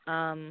there.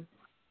 But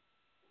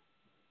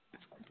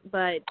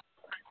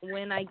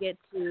when I get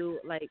to,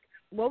 like,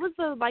 what was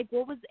the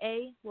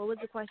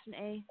question,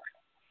 A?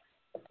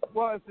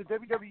 Well, if the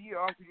WWE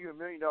offered you $1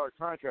 million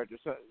contract,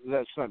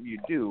 that's something you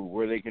do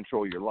where they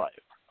control your life.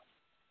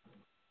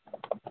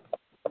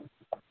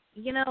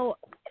 You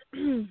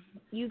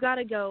got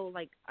to go,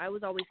 like, I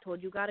was always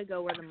told, you got to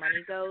go where the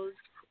money goes.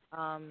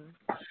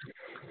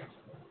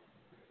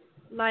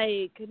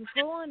 Like,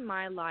 controlling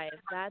my life,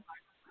 that's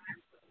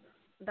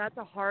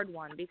a hard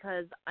one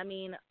because, I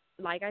mean,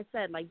 like I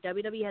said, like,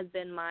 WWE has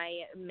been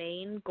my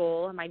main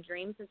goal and my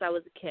dream since I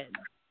was a kid.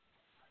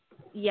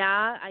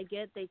 Yeah, I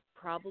get they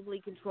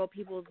probably control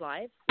people's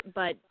lives,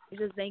 but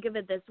just think of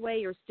it this way.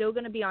 You're still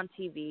going to be on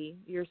TV.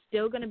 You're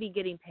still going to be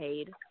getting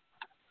paid.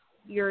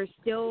 You're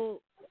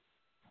still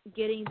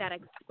getting that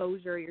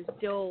exposure. You're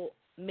still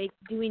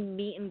doing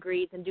meet and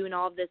greets and doing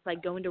all of this,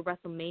 like going to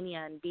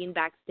WrestleMania and being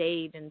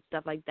backstage and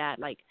stuff like that.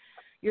 Like,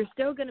 you're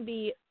still going to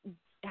be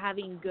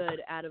having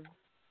good out of,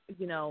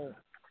 you know,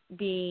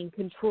 being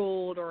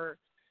controlled or,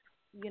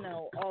 you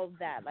know, all of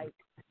that. Like,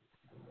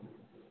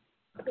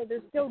 so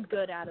there's still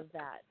good out of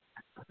that.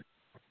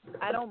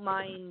 I don't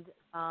mind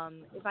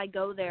if I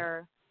go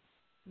there,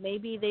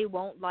 maybe they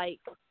won't like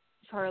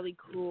Charlie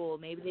Cool.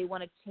 Maybe they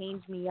want to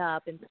change me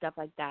up and stuff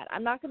like that.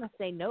 I'm not going to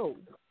say no.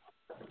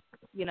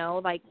 You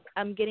know, like,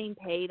 I'm getting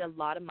paid a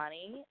lot of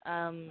money.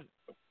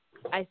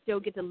 I still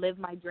get to live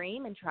my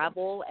dream and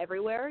travel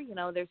everywhere. You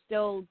know, there's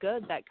still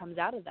good that comes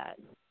out of that.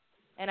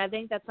 And I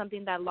think that's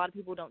something that a lot of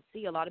people don't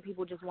see. A lot of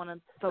people just want to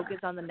focus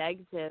on the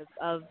negative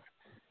of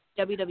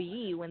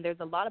WWE when there's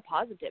a lot of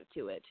positive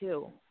to it,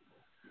 too.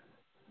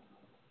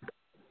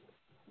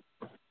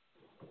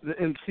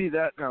 And see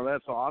that now,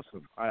 that's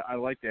awesome. I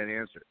like that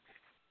answer.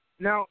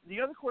 Now, the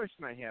other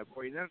question I have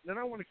for you, then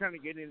I want to kind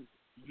of get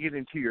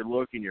into your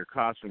look and your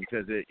costume,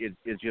 because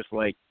it's just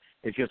like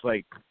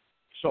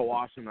so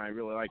awesome. I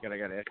really like it. I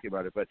got to ask you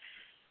about it. But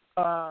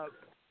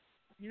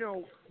you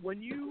know,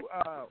 when you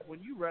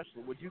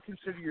wrestle, would you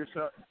consider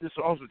yourself? This is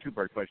also a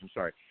two-part question.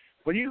 Sorry.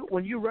 When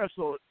you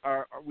wrestle,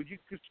 would you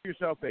consider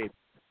yourself a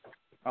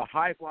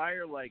high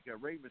flyer like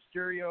Rey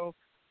Mysterio,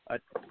 a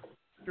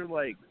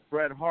like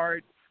Bret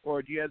Hart,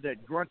 or do you have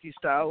that grunty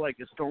style like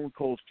a Stone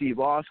Cold Steve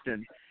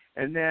Austin?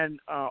 And then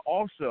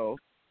also,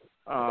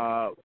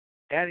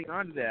 adding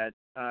on to that,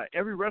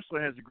 every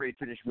wrestler has a great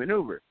finish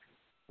maneuver.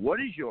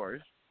 What is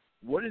yours?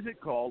 What is it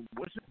called?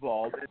 What's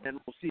involved? And then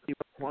we'll see who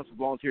wants to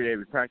volunteer to have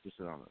you practice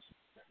it on us.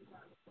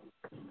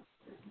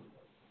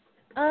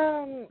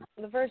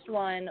 The first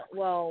one,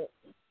 well,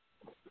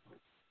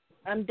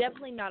 I'm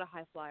definitely not a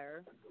high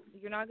flyer.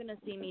 You're not going to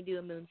see me do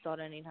a moonsault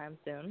anytime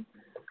soon.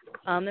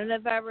 And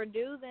if I ever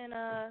do, then,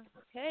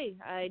 hey,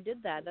 I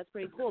did that. That's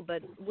pretty cool.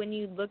 But when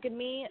you look at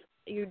me,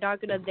 you're not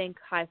going to think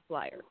high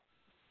flyer.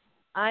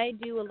 I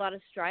do a lot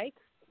of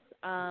strikes.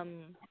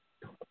 I'm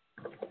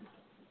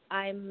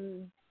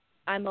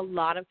a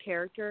lot of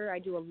character. I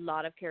do a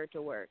lot of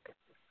character work.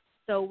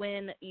 So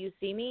when you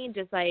see me,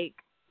 just like,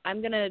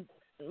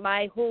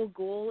 my whole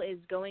goal is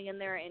going in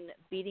there and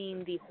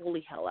beating the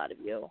holy hell out of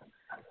you,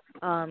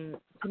 to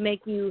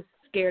make you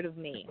scared of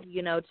me,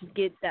 you know, to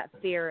get that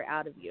fear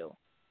out of you.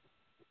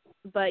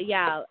 But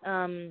yeah,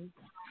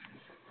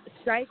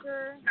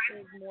 striker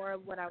is more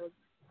of what I would,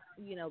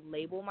 you know,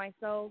 label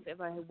myself.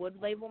 If I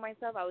would label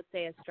myself, I would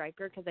say a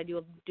striker, because I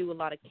do a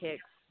lot of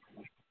kicks.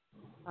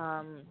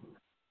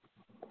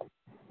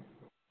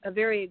 A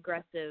very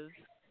aggressive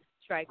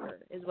striker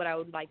is what I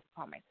would like to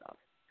call myself.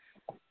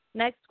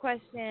 Next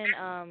question,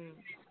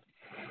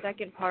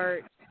 second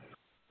part.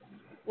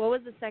 What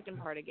was the second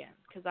part again?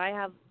 Because I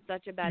have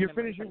such a bad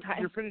memory sometimes.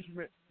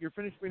 Your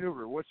finish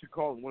maneuver. What's it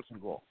called and what's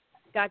involved?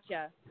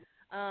 Gotcha.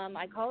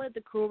 I call it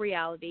the cruel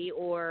reality,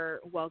 or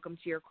welcome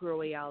to your cruel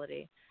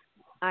reality.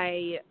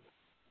 It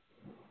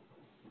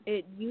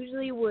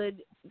usually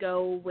would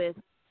go with,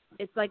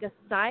 it's like a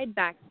side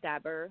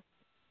backstabber.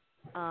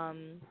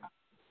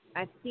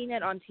 I've seen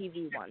it on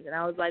TV once, and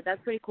I was like,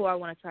 that's pretty cool. I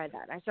want to try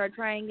that. I started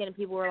trying it, and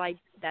people were like,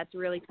 that's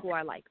really cool.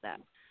 I like that.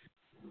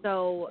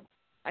 So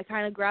I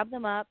kind of grabbed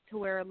them up to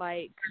where,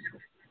 like,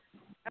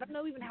 I don't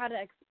know even how to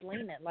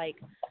explain it. Like,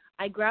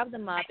 I grab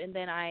them up, and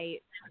then I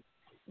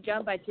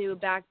jump, I do a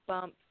back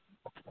bump.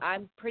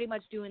 I'm pretty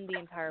much doing the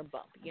entire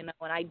bump, you know,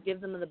 and I give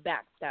them the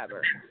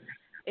backstabber.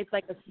 It's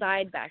like a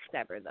side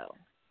backstabber, though.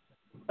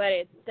 But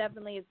it's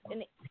definitely,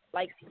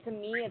 like, to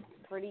me, it's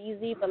pretty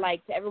easy. But,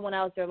 like, to everyone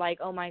else, they're like,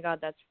 oh, my God,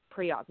 that's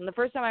pretty awesome. The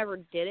first time I ever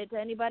did it to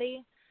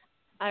anybody,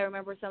 I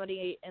remember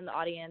somebody in the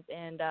audience,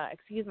 and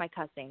excuse my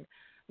cussing,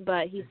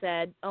 but he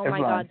said, oh, my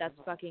God, that's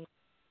fucking.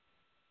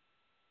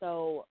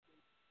 So,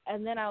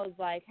 and then I was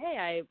like, hey,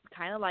 I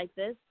kind of like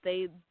this.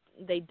 They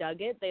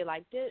dug it. They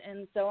liked it.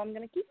 And so I'm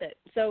going to keep it.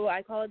 So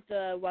I call it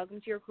the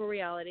Welcome to Your Cruel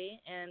Reality.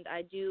 And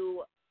I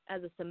do,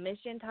 as a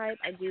submission type,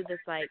 I do this,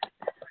 like,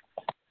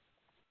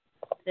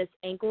 this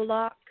ankle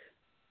lock,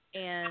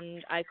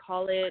 and I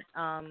call it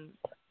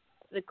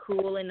the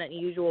cruel and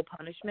unusual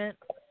punishment.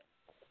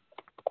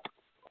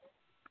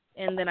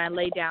 And then I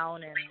lay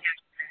down and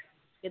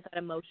get that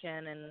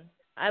emotion, and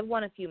I've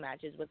won a few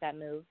matches with that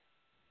move.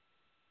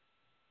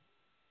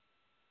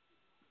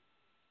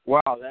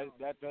 Wow,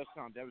 that does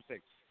sound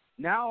devastating.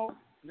 Now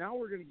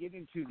we're going to get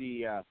into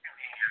the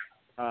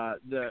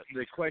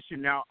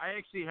question. Now, I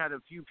actually had a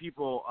few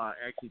people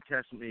actually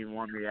test me and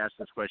want me to ask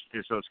this question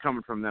too, so it's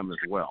coming from them as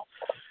well.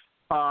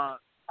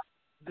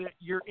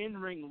 Your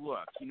in-ring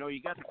look, you know,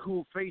 you got the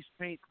cool face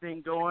paint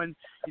thing going.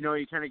 You know,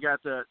 you kind of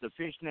got the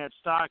fishnet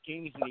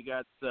stockings, and you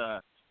got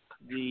the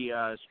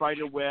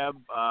spider web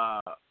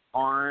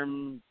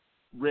arm,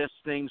 wrist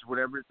things,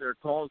 whatever they're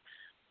called.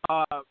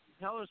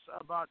 Tell us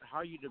about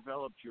how you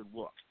developed your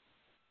look.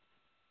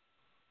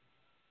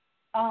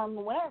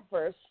 When I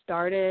first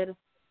started,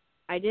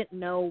 I didn't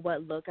know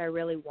what look I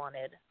really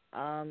wanted.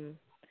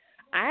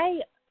 I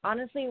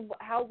honestly,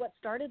 what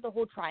started the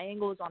whole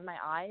triangles on my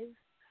eyes,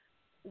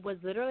 was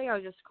literally I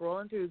was just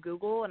scrolling through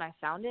Google and I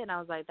found it and I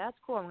was like, that's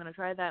cool, I'm going to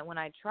try that. When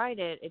I tried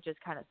it, it just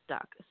kind of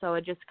stuck. So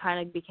it just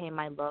kind of became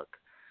my look.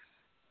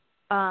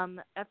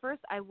 At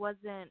first, I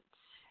wasn't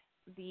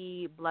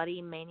the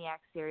bloody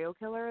maniac serial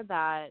killer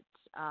that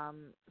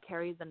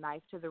carries a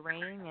knife to the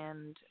ring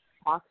and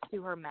talks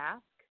to her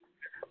mask.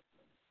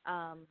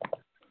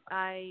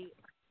 I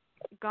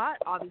got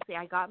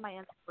my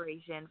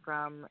inspiration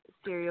from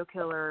serial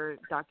killer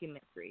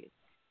documentaries.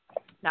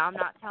 Now, I'm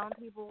not telling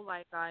people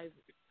like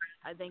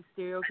I think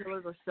serial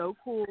killers are so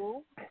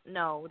cool.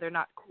 No, they're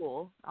not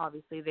cool.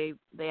 Obviously,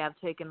 they have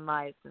taken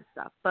lives and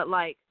stuff. But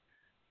like,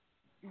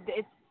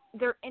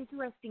 they're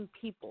interesting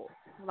people.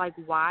 Like,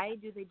 why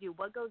do they do?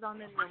 What goes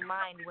on in their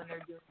mind when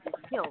they're doing these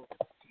kills?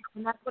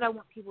 And that's what I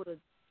want people to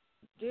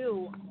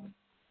do.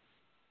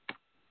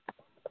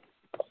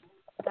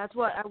 That's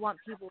what I want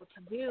people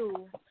to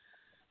do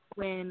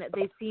when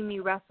they see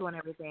me wrestle and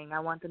everything. I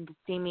want them to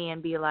see me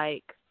and be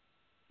like,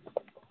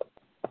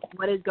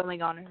 what is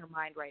going on in her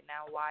mind right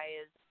now?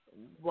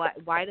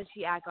 Why does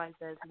she act like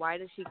this? Why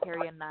does she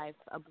carry a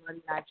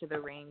bloody knife to the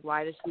ring?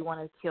 Why does she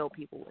want to kill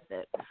people with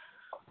it?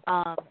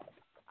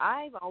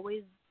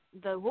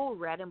 The whole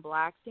red and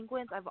black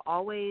sequence, I've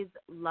always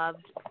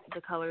loved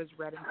the colors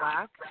red and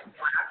black.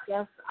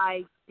 Yes,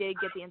 I did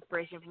get the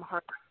inspiration from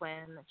Harley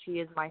Quinn. She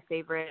is my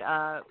favorite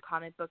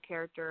comic book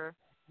character.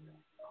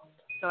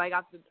 So I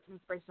got the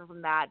inspiration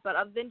from that. But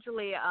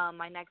eventually,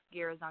 my next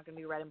gear is not going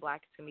to be red and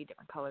black. It's going to be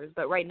different colors.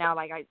 But right now,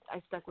 like,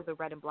 I stuck with the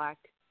red and black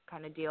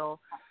kind of deal.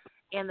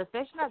 And the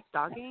fishnet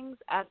stockings,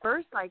 at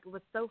first, like,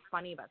 what's so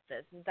funny about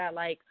this is that,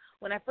 like,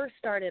 when I first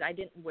started, I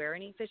didn't wear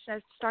any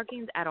fishnet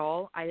stockings at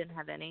all. I didn't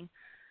have any.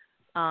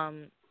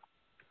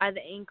 I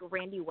think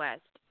Randy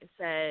West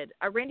and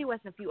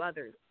a few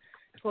others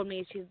told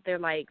me they're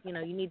like, you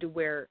know,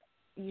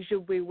 you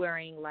should be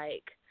wearing,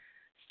 like,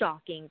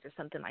 stockings or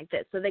something like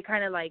this. So they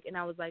kind of like, and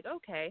I was like,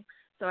 okay.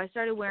 So I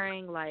started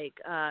wearing, like,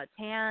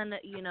 tan,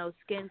 you know,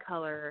 skin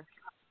color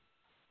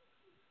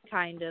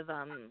kind of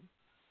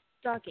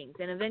stockings.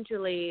 And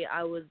eventually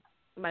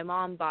my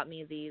mom bought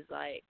me these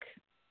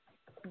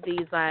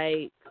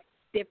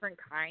different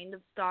kind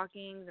of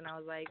stockings, and I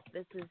was like,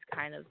 this is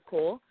kind of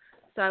cool.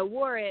 So I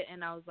wore it,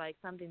 and I was like,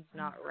 something's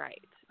not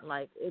right.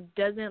 Like, it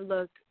doesn't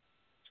look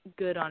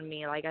good on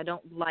me. Like, I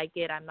don't like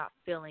it. I'm not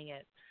feeling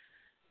it.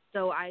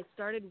 So I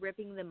started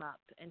ripping them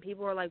up, and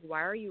people were like,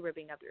 why are you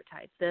ripping up your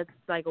tights? That's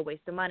like a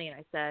waste of money. And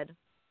I said,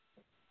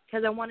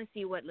 because I want to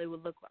see what it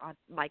would look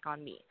like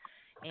on me.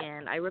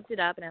 And I ripped it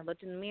up, and I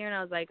looked in the mirror, and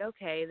I was like,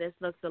 okay, this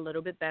looks a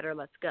little bit better.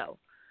 Let's go.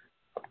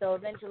 So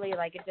eventually,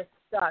 like, it just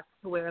stuck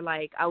to where,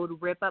 like, I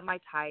would rip up my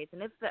tights.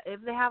 And if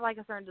they have, like,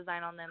 a certain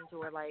design on them to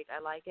where, like, I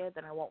like it,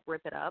 then I won't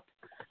rip it up.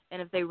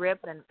 And if they rip,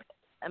 then,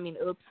 I mean,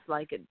 oops,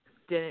 like,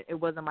 it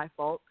wasn't my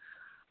fault.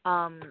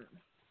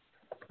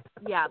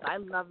 Yeah, but I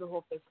love the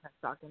whole fishnet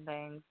stocking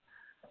thing.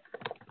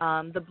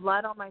 The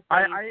blood on my face.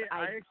 I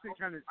actually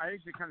kind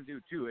of do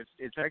too.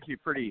 It's actually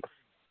pretty.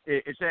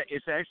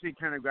 It's actually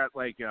kind of got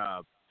like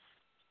a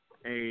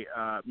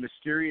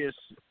mysterious,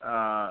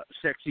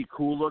 sexy,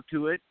 cool look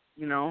to it.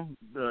 You know,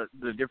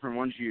 the different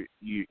ones you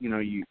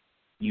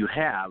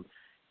have.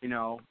 You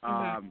know.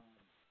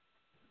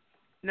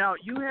 Now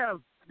you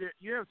have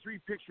 3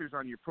 pictures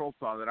on your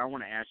profile that I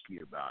want to ask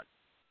you about,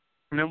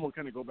 and then we'll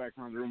kind of go back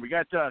around the room. We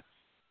got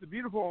the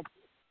beautiful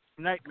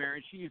Nightmare,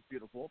 and she is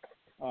beautiful.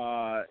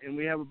 And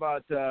we have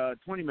about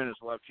 20 minutes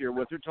left here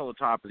with her till the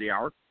top of the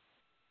hour.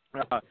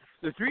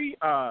 The three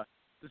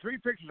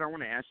pictures I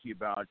want to ask you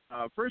about.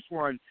 First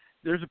one,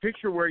 there's a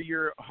picture where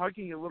you're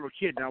hugging a little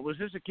kid. Now, was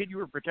this a kid you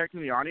were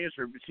protecting the audience,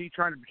 or was he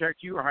trying to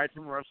protect you or hide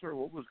from a wrestler?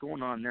 What was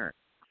going on there?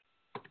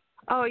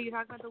 Oh, you're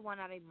talking about the one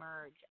at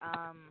Emerge.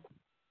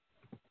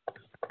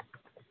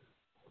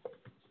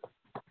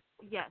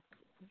 Yes.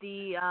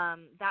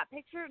 That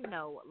picture,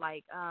 no,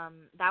 like,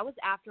 that was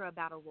after a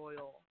battle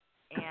royal,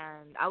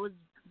 and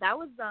that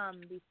was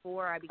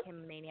before I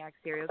became a maniac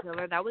serial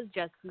killer. That was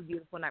just the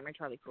beautiful Nightmare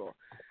Charlie Cruel.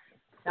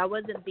 That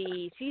wasn't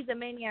she's a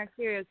maniac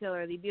serial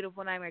killer, the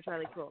beautiful Nightmare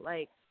Charlie Cruel.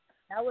 Like,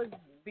 that was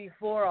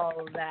before all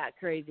of that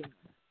crazy.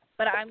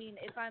 But I mean,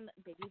 if I'm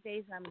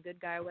babyface and I'm a good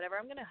guy or whatever,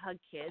 I'm gonna hug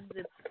kids.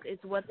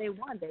 It's what they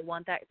want. They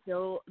want that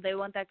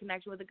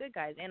connection with the good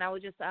guys. And I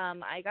was just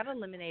I got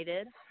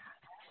eliminated.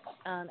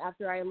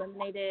 After I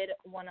eliminated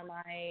one of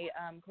my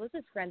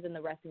closest friends in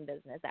the wrestling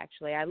business,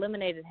 actually. I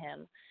eliminated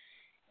him,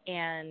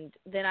 and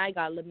then I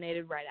got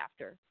eliminated right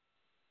after.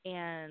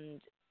 And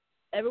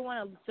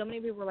so many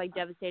people were, like,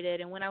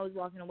 devastated, and when I was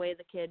walking away,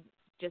 the kid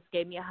just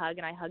gave me a hug,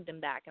 and I hugged him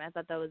back, and I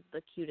thought that was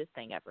the cutest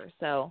thing ever.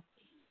 So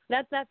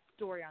that's that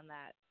story on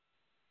that.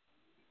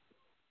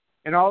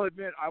 And I'll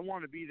admit, I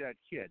want to be that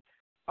kid.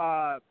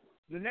 The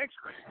next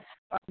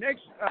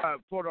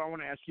photo I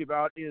want to ask you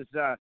about is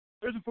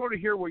there's a photo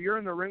here where you're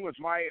in the ring with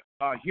my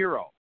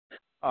hero,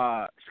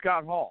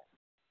 Scott Hall.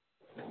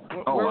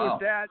 Where was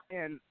that,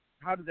 and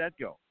how did that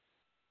go?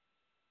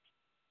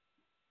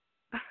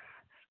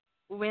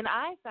 When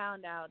I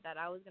found out that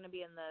I was going to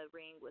be in the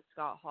ring with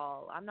Scott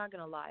Hall, I'm not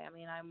going to lie. I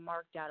mean, I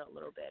marked out a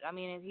little bit. I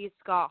mean, he's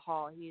Scott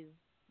Hall. He's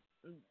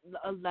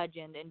a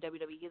legend in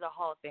WWE. He's a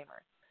Hall of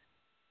Famer.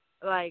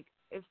 Like,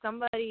 if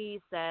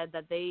somebody said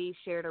that they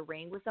shared a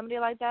ring with somebody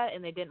like that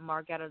and they didn't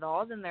mark out at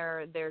all, then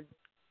they're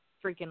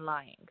freaking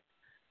lying.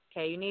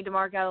 Okay, you need to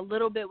mark out a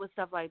little bit with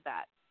stuff like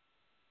that.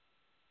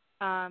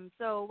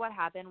 So what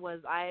happened was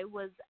I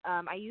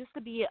used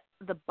to be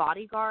the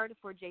bodyguard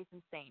for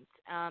Jason Saint.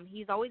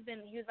 He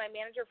was my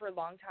manager for a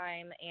long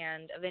time,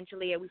 and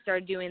eventually we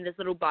started doing this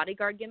little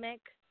bodyguard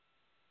gimmick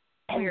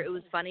where it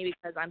was funny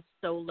because I'm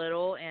so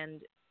little,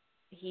 and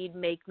he'd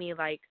make me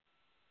like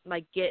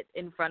get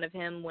in front of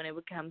him when it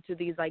would come to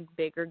these like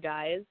bigger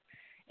guys,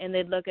 and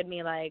they'd look at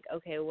me like,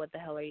 okay, what the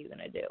hell are you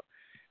gonna do?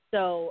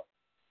 So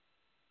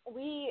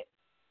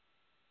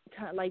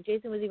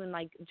Jason was even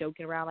like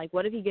joking around, like,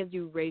 what if he gives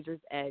you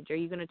Razor's Edge? Are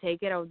you gonna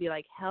take it? I would be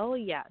like, hell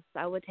yes,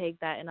 I would take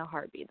that in a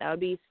heartbeat. That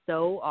would be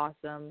so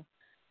awesome,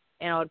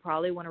 and I would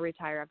probably want to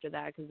retire after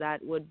that because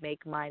that would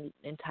make my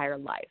entire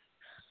life.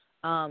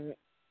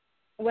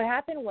 What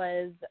happened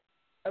was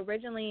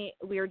originally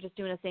we were just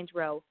doing a Saints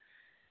Row,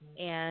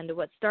 and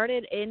what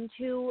started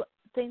into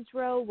Saints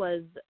Row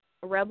was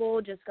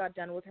Rebel just got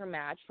done with her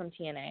match from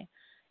TNA,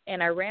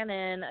 and I ran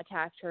in,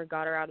 attacked her,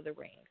 got her out of the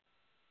ring.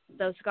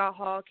 So Scott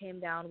Hall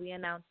came down. We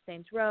announced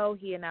Saints Row.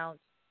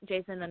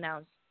 Jason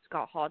announced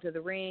Scott Hall to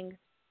the ring.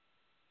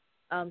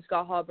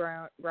 Scott Hall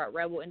brought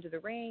Rebel into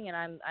the ring, and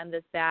I'm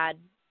this bad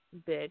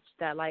bitch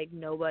that like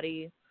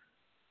nobody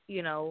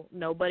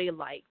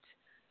liked.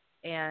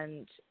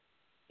 And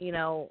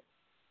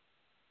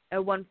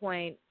at one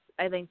point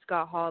I think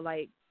Scott Hall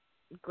like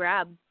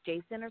grabbed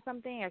Jason or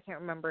something. I can't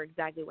remember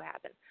exactly what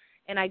happened.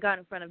 And I got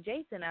in front of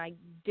Jason and I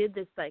did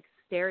this like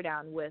stare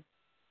down with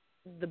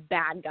the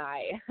bad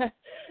guy.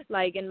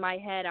 Like in my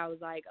head I was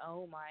like,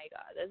 oh my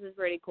God, this is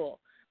pretty cool.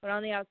 But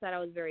on the outside I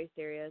was very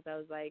serious. I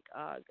was like,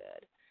 oh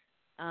good.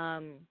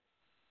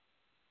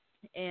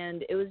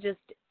 And it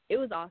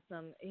was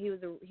awesome. He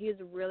was a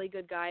really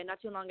good guy.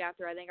 Not too long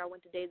after, I think I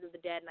went to Days of the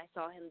Dead and I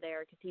saw him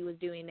there because he was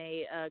doing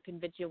a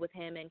convention with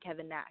him and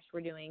Kevin Nash.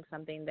 We're doing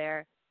something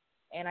there.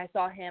 And I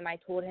saw him. I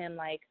told him,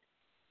 like,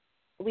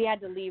 we had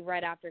to leave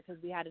right after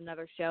because we had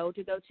another show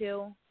to go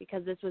to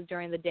because this was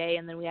during the day,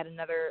 and then we had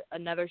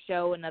another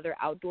show, another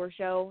outdoor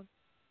show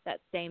that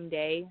same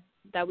day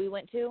that we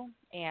went to.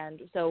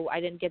 And so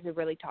I didn't get to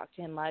really talk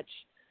to him much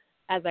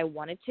as I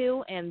wanted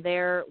to. And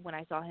there, when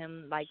I saw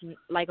him,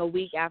 like a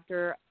week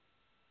after,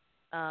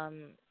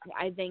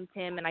 I thanked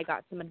him and I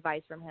got some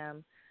advice from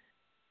him.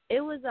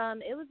 It was a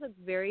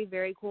very,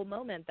 very cool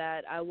moment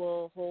that I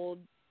will hold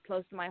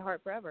close to my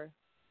heart forever.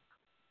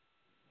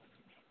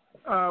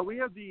 We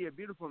have the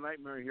beautiful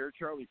Nightmare here,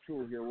 Charlie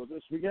Toole here with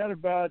us. We got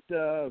about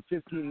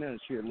 15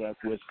 minutes here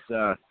left with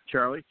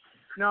Charlie.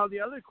 Now,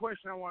 the other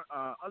question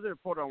other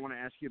photo I want to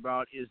ask you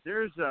about is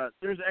there's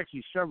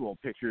actually several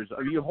pictures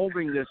of you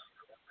holding this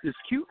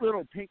cute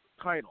little pink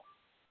title.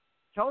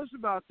 Tell us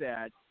about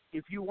that.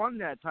 If you won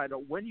that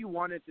title, when you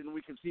won it, then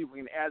we can see if we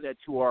can add that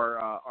to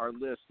our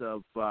list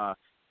of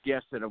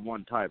guests that have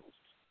won titles.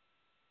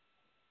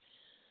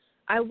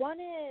 I won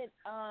it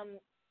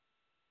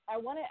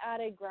at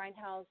a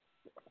Grindhouse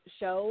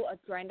show, a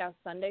Grindhouse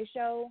Sunday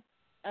show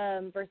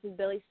versus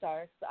Billy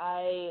Starks.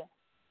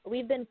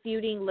 We've been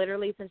feuding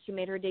literally since she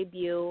made her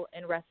debut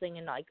in wrestling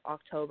in like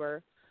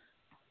October.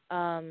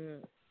 The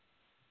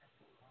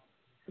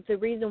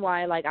reason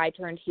why like I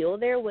turned heel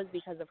there was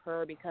because of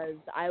her, because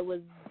I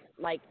was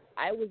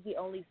the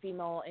only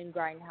female in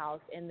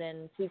Grindhouse, and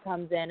then she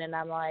comes in and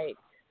I'm like,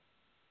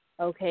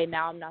 okay,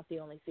 now I'm not the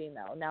only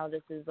female. Now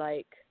this is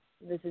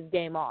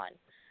game on.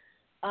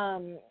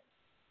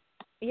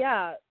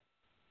 Yeah,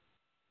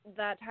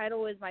 that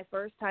title is my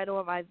first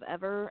title I've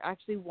ever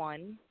actually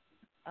won,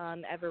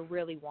 ever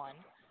really won.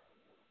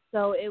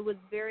 So it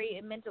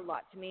meant a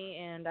lot to me,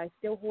 and I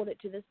still hold it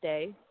to this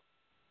day.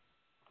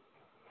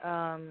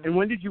 And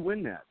when did you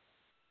win that?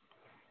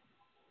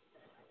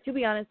 To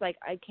be honest, like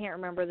I can't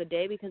remember the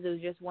day because it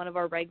was just one of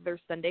our regular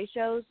Sunday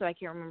shows, so I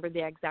can't remember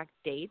the exact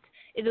date.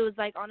 If it was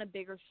like on a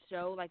bigger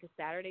show, like a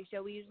Saturday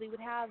show we usually would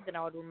have, then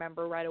I would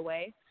remember right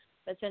away.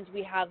 But since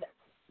we have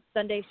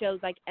Sunday shows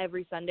like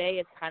every Sunday,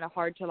 it's kind of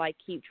hard to like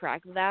keep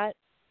track of that.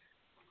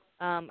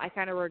 I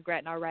kind of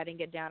regret not writing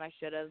it down. I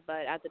should have,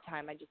 but at the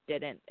time I just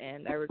didn't,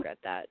 and I regret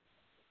that.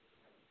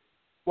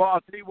 Well,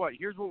 I'll tell you what.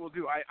 Here's what we'll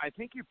do. I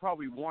think you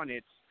probably won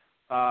it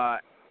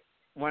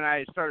when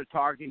I started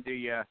talking to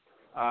you.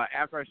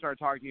 After I started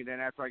talking to you, then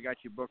after I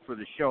got you booked for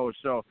the show.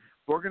 So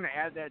we're going to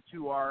add that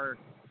to our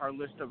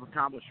list of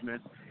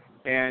accomplishments.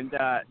 And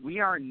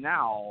we are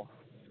now,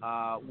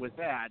 with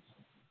that,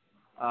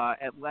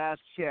 at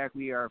last check,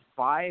 we are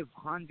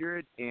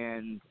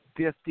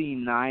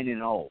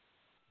 559-0.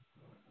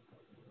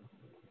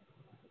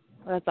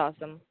 That's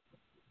awesome.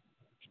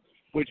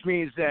 Which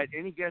means that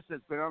any guest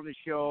that's been on the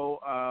show,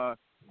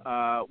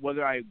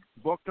 whether I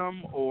booked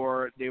them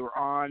or they were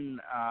on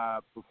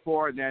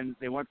before and then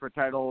they went for a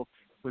title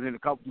within a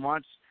couple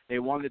months, they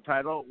won the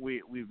title,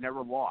 we've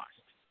never lost.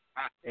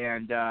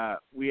 And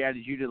we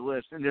added you to the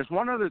list. And there's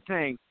one other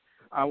thing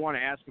I want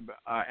to ask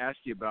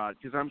you about,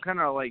 because I'm kind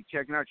of like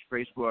checking out your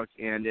Facebook,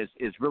 and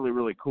it's really,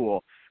 really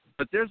cool.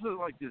 But there's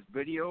like this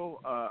video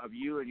of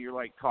you, and you're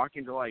like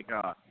talking to like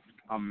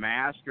a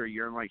mask, or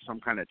you're in like some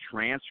kind of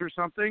trance or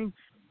something.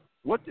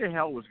 What the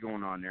hell was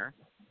going on there?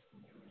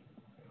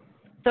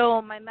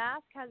 So my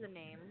mask has a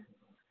name.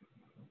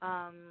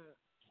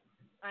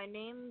 I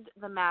named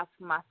the mask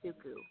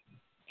Masuku,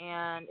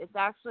 and it's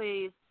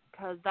actually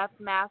because that's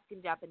mask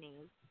in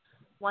Japanese.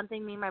 One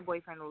thing me and my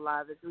boyfriend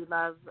love is we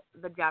love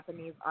the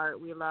Japanese art.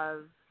 We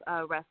love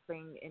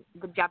wrestling,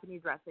 the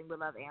Japanese wrestling. We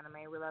love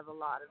anime. We love a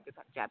lot of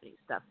Japanese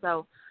stuff.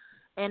 So,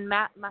 and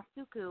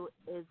Masuku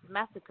is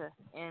massacre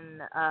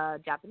in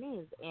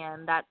Japanese,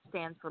 and that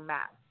stands for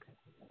mask,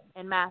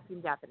 and mask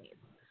in Japanese.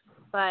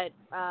 But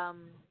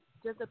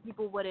just so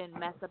people wouldn't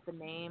mess up the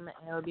name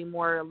and it would be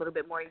a little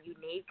bit more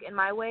unique in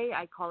my way,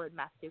 I call it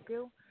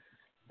Masuku.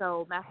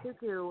 So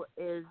Masuku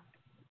is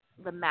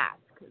the mask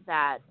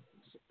that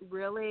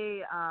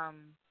really,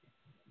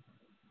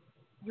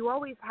 you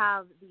always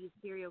have these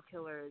serial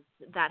killers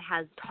that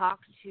has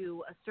talked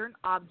to a certain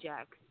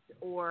object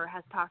or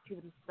has talked to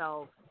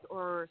themselves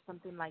or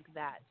something like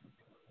that.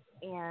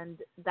 And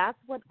that's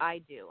what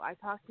I do. I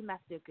talk to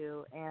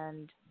Masuku,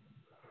 and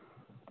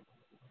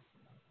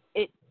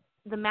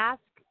the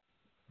mask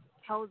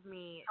tells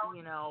me,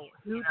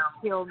 who to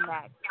kill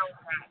next,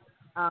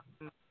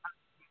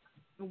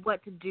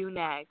 what to do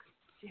next,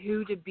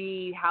 who to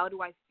be, how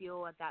do I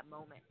feel at that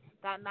moment.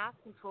 That mask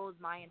controls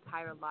my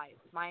entire life,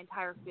 my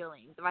entire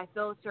feelings. If I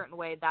feel a certain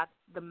way, that's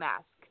the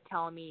mask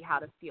telling me how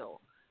to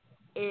feel.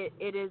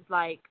 It is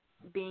like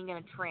being in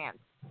a trance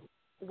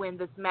when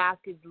this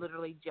mask is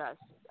literally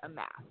just a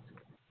mask.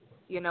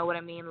 You know what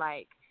I mean?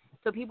 Like,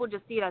 so people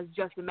just see it as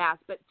just a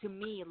mask, but to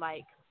me,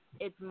 like,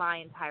 it's my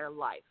entire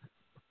life.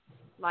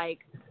 Like,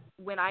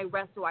 when I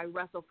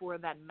wrestle for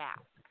that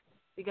mask,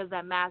 because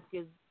that mask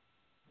is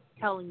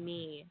telling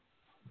me,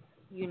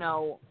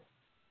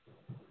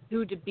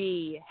 who to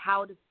be,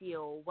 how to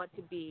feel, what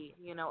to be,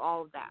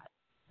 all of that.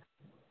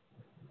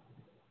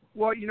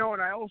 Well,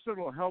 and I also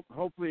will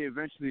hopefully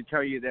eventually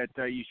tell you that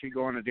you should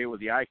go on a date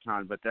with the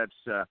Icon, but that's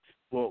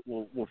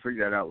we'll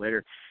figure that out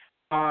later.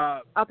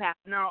 Okay.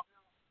 Now,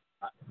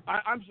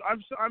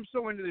 I'm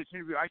so into this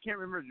interview. I can't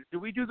remember.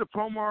 Did we do the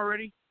promo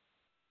already?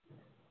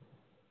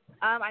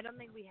 I don't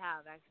think we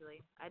have,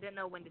 actually. I didn't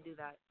know when to do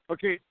that.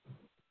 Okay.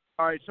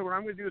 All right. So what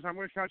I'm going to do is I'm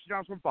going to count you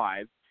down from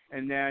 5,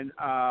 and then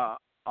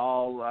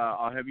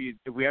I'll have you.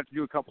 If we have to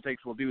do a couple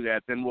takes, we'll do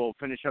that. Then we'll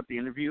finish up the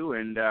interview,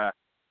 and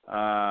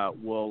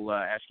we'll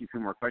ask you a few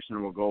more questions,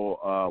 and we'll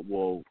go.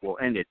 We'll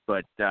end it.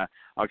 But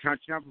I'll count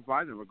you down from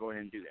 5, and we'll go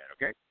ahead and do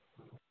that. Okay.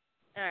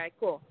 All right.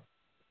 Cool.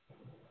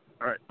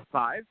 All right.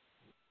 5,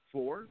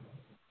 4,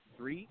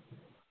 3,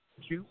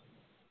 2,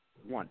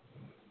 1.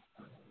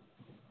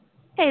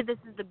 Hey, this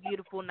is the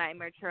beautiful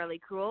Nightmare Charlie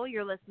Cruel.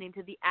 You're listening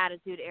to the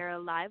Attitude Era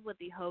Live with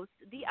the host,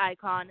 the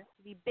Icon,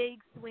 the Big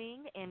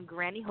Swing, and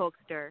Granny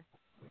Hulkster.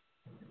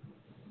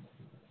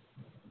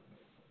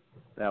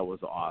 That was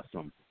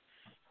awesome.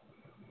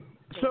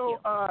 Thank So,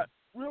 you.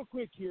 Real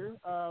quick here,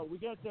 we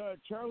got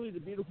Charlie, the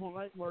beautiful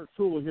Nightmare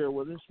Cruel, here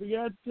with us. We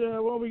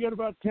got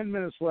about 10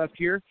 minutes left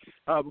here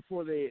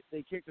before they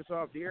kick us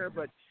off the air,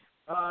 but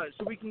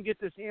so we can get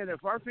this in.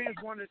 If our fans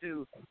wanted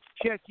to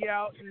check you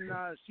out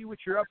and see what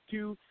you're up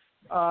to,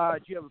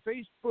 do you have a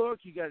Facebook?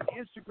 You got an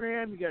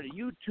Instagram? You got a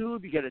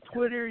YouTube? You got a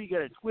Twitter? You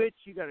got a Twitch?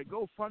 You got a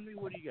GoFundMe?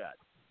 What do you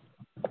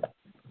got?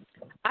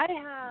 I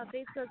have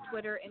Facebook,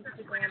 Twitter,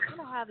 Instagram,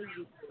 and I have a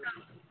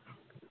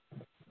YouTube.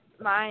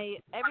 My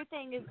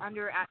everything is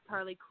under at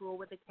Charlie Cruel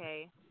with a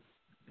K.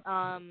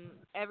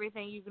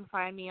 Everything, you can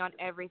find me on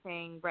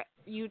everything: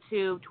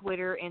 YouTube,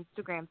 Twitter,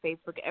 Instagram,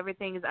 Facebook.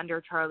 Everything is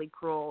under Charlie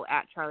Cruel,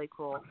 at Charlie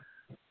Cruel.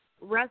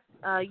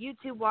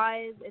 YouTube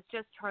wise, it's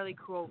just Charlie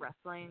Cruel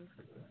Wrestling.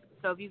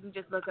 So if you can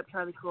just look up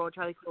Charlie Cruel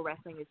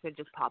Wrestling, it should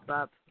just pop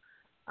up.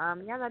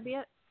 Yeah, that'd be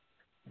it.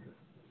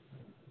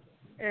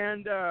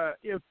 And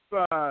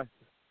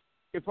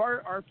if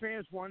our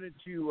fans wanted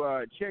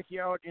to check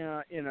you out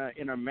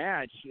in a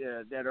match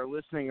that are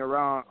listening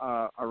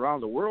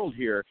around the world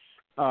here,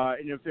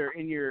 and if they're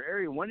in your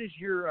area, when is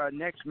your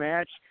next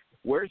match?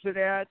 Where's it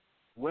at?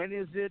 When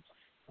is it?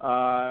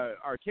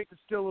 Are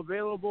tickets still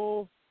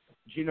available?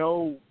 Do you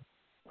know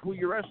who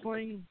you're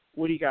wrestling?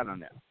 What do you got on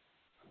that?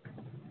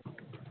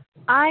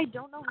 I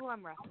don't know who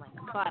I'm wrestling,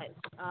 but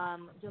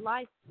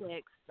July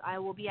 6th, I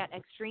will be at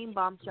Extreme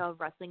Bombshell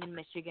Wrestling in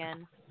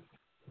Michigan.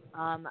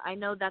 I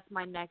know that's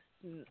my next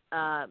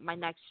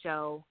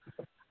show.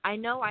 I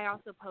know I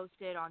also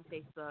posted on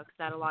Facebook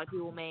that a lot of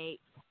people may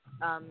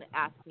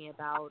ask me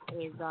about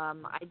is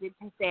I did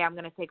say I'm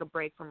going to take a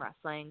break from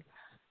wrestling,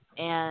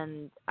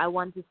 and I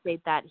want to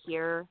state that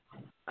here.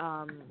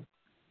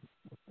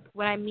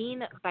 What I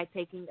mean by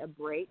taking a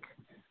break,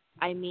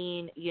 I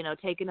mean,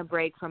 taking a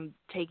break from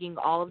taking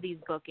all of these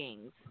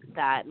bookings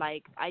that,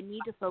 like, I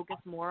need to focus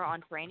more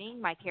on training,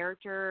 my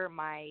character,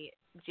 my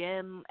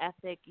gym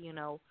ethic,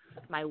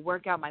 my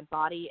workout, my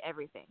body,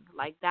 everything.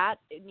 Like that,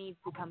 it needs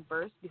to come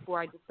first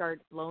before I just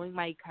start blowing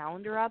my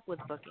calendar up with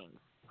bookings.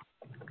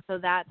 So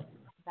that's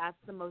That's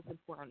the most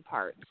important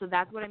part. So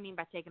that's what I mean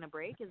by taking a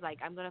break is, like,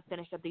 I'm going to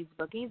finish up these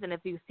bookings, and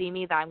if you see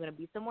me that I'm going to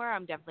be somewhere,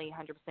 I'm definitely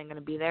 100% going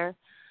to be there.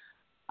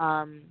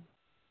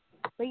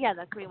 But, yeah,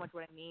 that's pretty much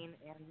what I mean.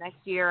 And next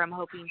year I'm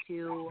hoping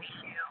to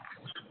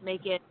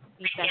make it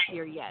the best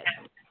year yet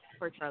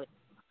for Charlie.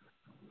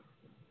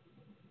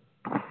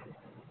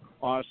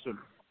 Awesome.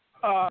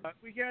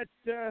 We got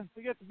the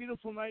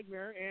beautiful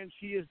Nightmare, and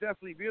she is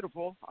definitely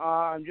beautiful.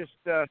 I'm just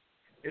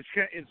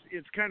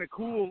it's kind of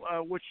cool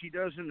what she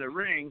does in the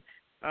ring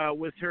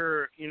with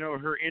her, you know,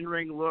 her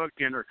in-ring look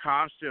and her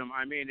costume.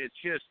 I mean, it's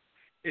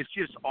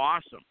just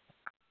awesome.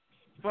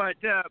 But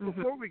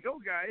before we go,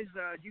 guys,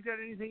 you got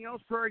anything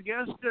else for our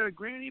guest,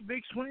 Granny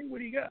Big Swing? What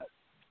do you got?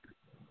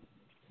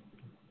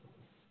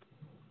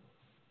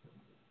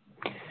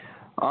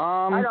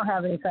 I don't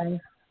have anything.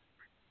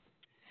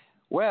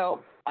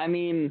 Well, I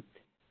mean,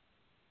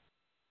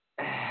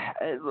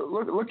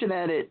 looking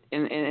at it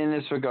in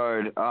this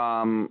regard,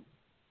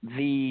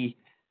 the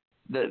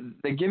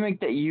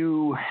gimmick that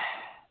you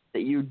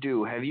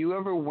do, have you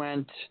ever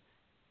went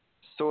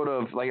sort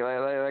of like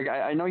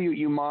I know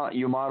you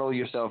model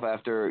yourself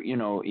after, you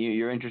know,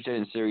 you're interested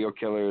in serial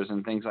killers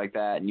and things like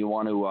that, and you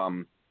want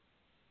to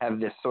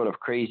have this sort of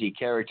crazy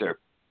character.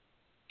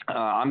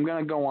 I'm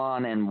gonna go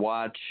on and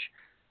watch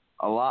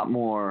a lot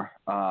more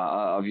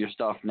of your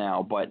stuff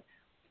now, but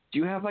do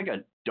you have like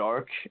a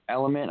dark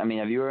element? I mean,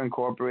 have you ever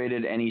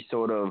incorporated any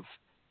sort of,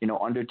 you know,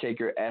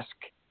 Undertaker-esque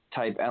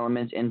type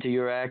elements into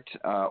your act?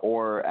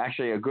 Or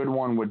actually a good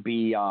one would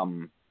be,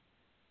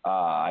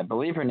 I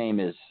believe her name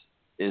is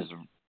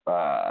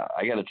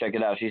I got to check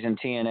it out. She's in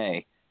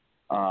TNA.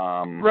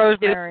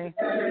 Rosemary.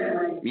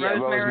 Yeah,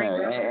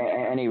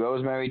 Rosemary. Any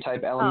Rosemary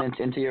type elements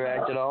into your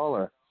act at all?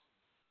 Or?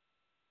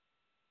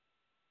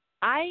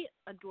 I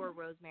adore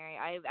Rosemary.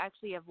 I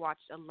actually have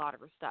watched a lot of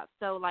her stuff.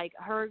 So, like,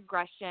 her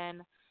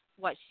aggression,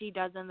 what she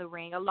does in the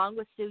ring, along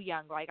with Sue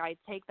Young, like, I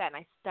take that and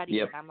I study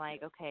it. And I'm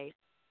like, okay,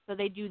 so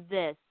they do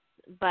this,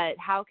 but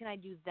how can I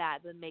do that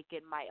but make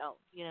it my own,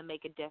 you know,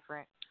 make it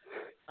different?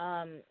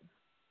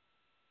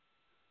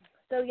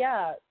 So,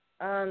 yeah,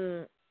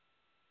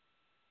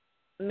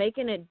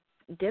 making it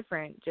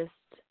different, just,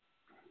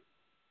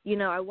 you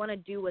know, I want to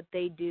do what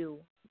they do,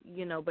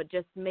 you know, but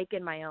just make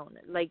it my own.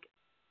 Like,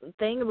 the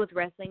thing with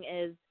wrestling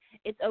is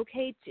it's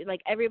okay to,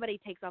 like,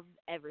 everybody takes off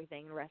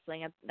everything in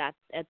wrestling at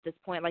this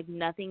point. Like,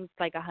 nothing's,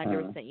 like,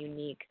 100%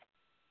 unique.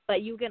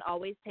 But you can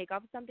always take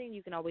off something.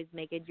 You can always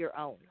make it your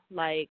own.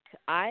 Like,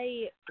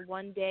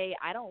 one day,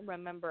 I don't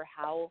remember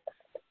how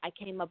I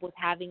came up with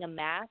having a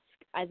mask.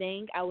 I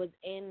think I was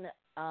in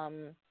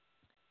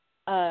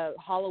a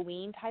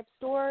Halloween-type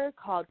store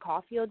called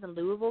Caulfield's in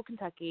Louisville,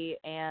 Kentucky,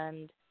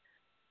 and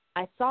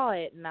I saw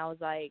it, and I was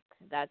like,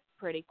 that's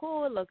pretty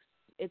cool.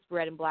 It's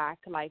red and black,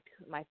 like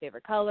my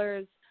favorite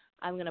colors.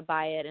 I'm going to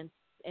buy it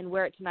and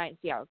wear it tonight and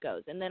see how it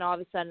goes. And then all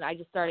of a sudden, I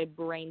just started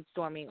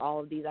brainstorming all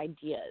of these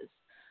ideas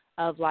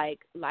of, like,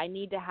 I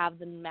need to have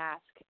the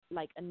mask,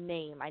 like, a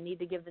name. I need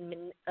to give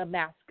the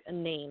mask a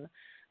name.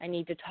 I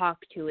need to talk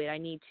to it. I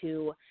need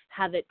to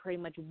have it pretty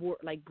much,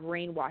 like,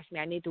 brainwash me.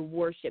 I need to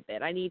worship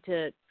it. I need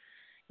to,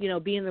 you know,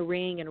 be in the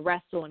ring and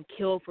wrestle and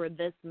kill for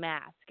this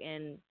mask.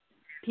 And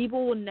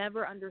people will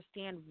never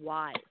understand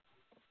why.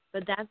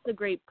 But that's the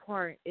great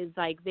part is,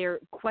 like, they're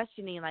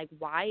questioning, like,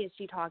 why is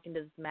she talking to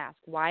this mask?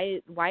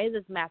 Why is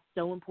this mask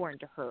so important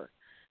to her?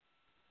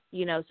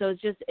 You know, so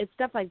it's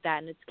stuff like that.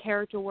 And it's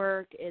character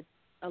work. It's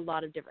a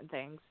lot of different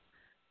things.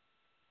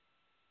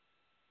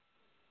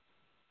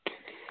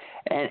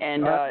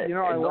 And you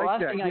know, I the like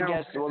last that. thing, You I know,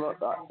 guess,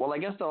 well, I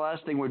guess the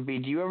last thing would be,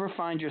 do you ever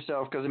find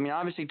yourself, because, I mean,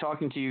 obviously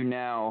talking to you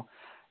now,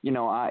 you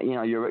know,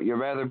 you're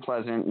rather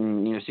pleasant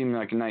and, you know, seem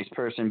like a nice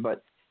person,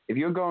 but if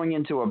you're going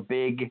into a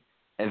big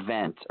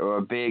event or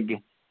a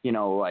big, you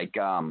know, like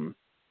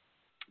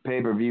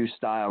pay-per-view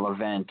style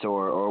event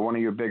or one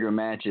of your bigger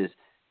matches,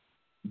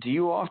 do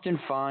you often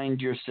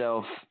find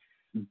yourself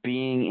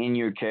being in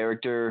your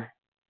character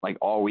like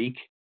all week?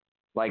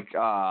 Like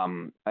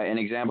an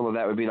example of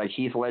that would be like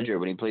Heath Ledger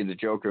when he played the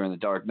Joker in The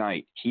Dark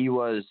Knight. He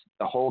was,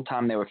 the whole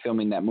time they were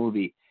filming that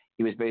movie,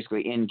 he was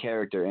basically in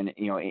character, and,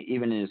 you know,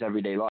 even in his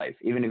everyday life,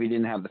 even if he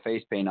didn't have the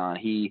face paint on,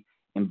 he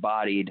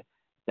embodied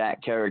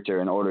that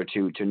character in order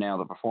to nail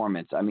the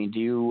performance. I mean, do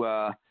you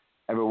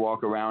ever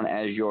walk around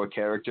as your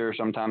character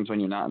sometimes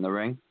when you're not in the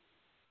ring?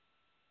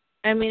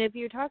 I mean, if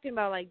you're talking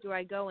about, like, do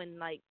I go and,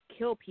 like,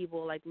 kill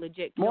people, like,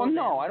 legit kill them?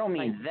 No, I don't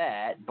mean like,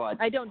 that, but,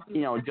 I don't do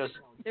you know, just,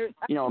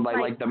 you know,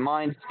 like the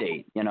mind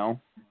state, you know?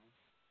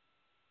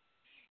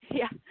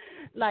 Yeah,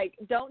 like,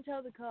 don't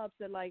tell the cops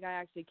that, like, I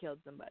actually killed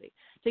somebody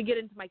to get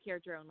into my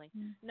character only.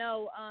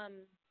 No,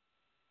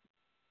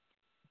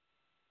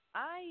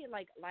 I,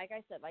 like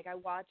I said, like, I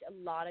watch a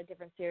lot of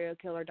different serial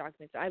killer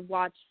documentaries. I've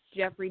watched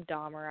Jeffrey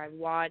Dahmer. I've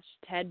watched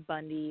Ted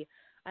Bundy.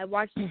 I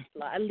watched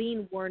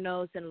Aline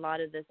Wuornos and a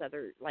lot of this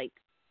other, like,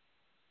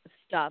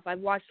 stuff. I've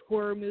watched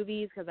horror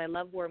movies because I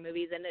love horror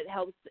movies, and it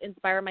helps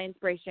inspire my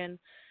inspiration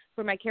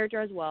for my character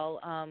as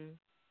well.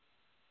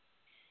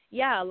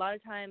 Yeah, a lot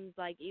of times,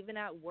 like, even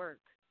at work,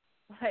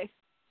 like,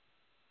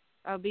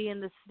 I'll be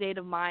in this state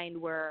of mind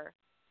where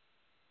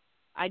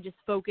I just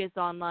focus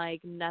on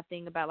like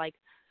nothing about like,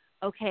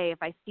 okay,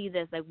 if I see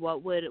this, like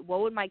what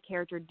would my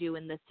character do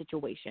in this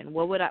situation?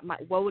 What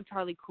would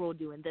Charlie Cruel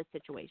do in this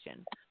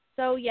situation?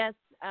 So yes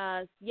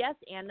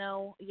and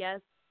no.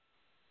 Yes,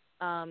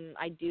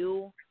 I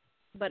do,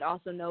 but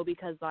also no,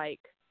 because like,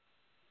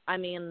 I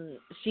mean,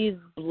 she's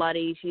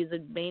bloody. She's a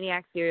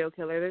maniac serial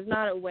killer. There's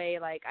not a way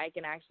like I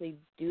can actually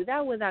do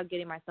that without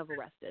getting myself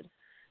arrested.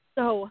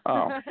 So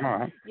all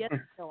right. yes,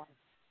 so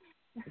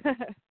on.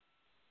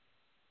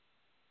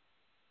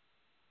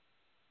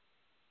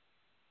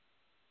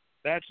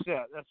 That's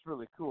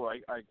really cool.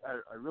 I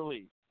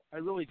really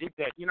dig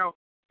that. You know,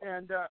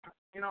 and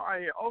you know,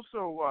 I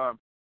also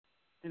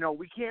you know,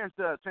 we can't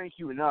thank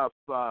you enough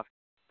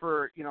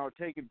for, you know,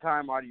 taking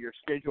time out of your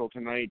schedule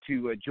tonight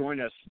to join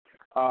us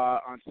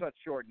on such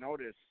short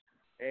notice.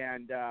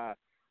 And a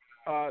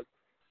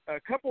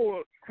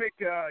couple quick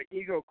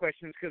ego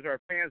questions, because our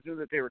fans knew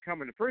that they were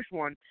coming. The first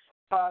one,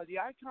 the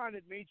Icon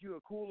had made you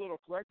a cool little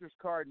collector's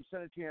card and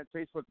sent it to you on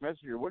Facebook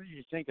Messenger. What did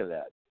you think of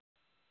that?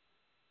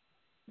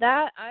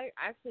 That, I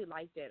actually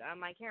liked it.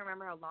 I can't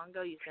remember how long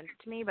ago you sent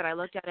it to me, but I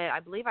looked at it.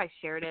 I believe I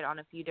shared it on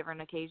a few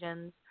different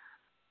occasions.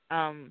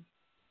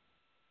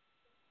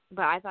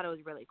 But I thought it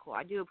was really cool.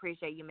 I do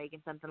appreciate you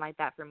making something like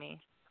that for me.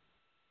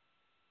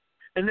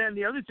 And then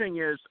the other thing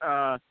is,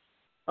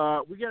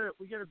 we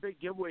got a big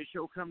giveaway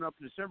show coming up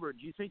in December. Do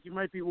you think you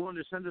might be willing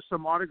to send us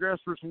some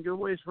autographs for some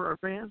giveaways for our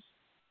fans?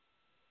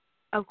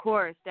 Of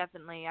course,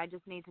 definitely. I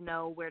just need to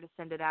know where to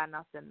send it at, and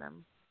I'll send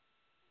them.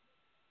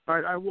 All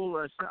right, I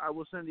will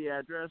send the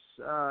address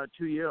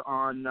to you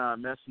on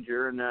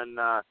Messenger, and then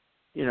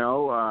you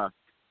know.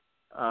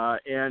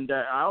 And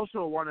I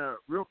also want to,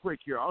 real quick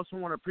here, I also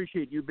want to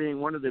appreciate you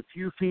being one of the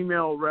few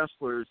female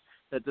wrestlers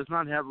that does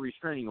not have a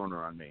restraining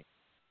order on me.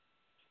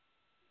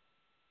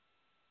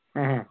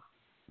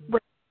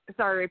 Wait,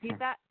 sorry, repeat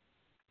that?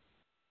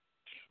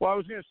 Well, I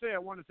was going to say, I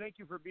want to thank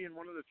you for being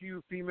one of the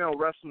few female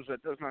wrestlers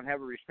that does not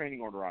have a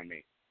restraining order on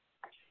me.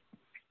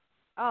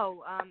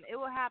 Oh, it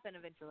will happen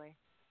eventually.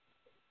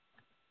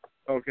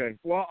 Okay.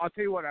 Well, I'll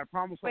tell you what, I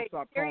promise I'll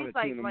stop calling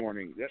at 2 in the like,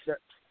 morning.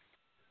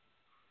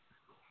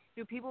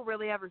 Do people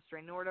really have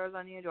restraining orders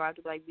on you? Do I have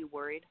to like be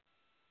worried?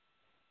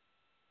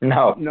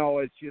 No. No,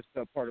 it's just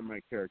a part of my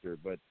character.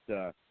 But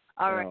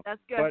all right, that's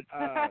good. But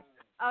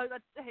I was about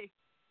to say.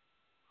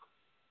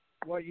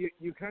 Well,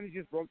 you kind of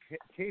just broke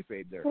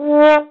kayfabe there.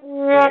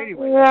 But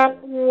anyway.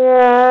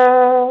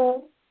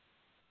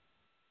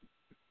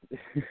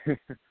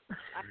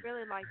 I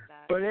really like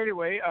that. But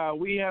anyway,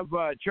 we have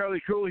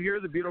Charlie Cruel here,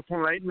 the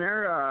Beautiful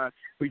Nightmare.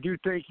 We do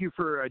thank you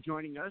for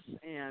joining us,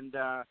 and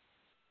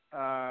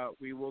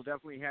we will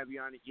definitely have you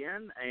on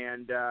again.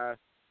 And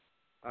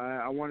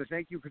I want to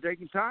thank you for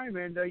taking time,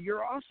 and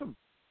you're awesome.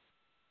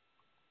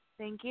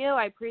 Thank you.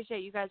 I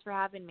appreciate you guys for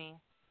having me.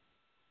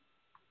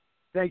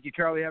 Thank you,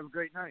 Charlie. Have a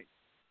great night.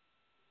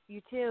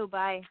 You too.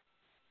 Bye.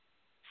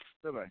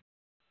 Bye-bye.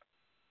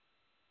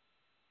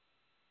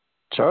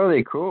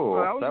 Charlie, cool.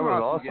 Well, that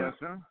was awesome. Guess,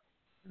 huh?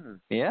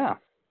 Yeah.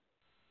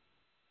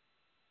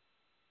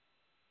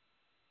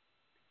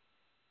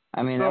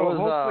 I mean, so that was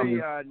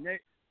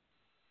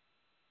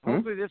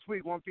hopefully this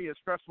week won't be as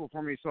stressful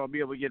for me, so I'll be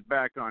able to get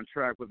back on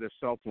track with this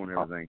cell phone and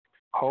everything.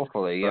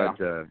 Hopefully, yeah.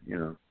 But you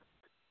know.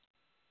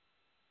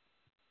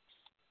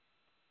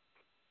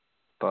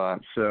 But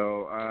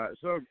so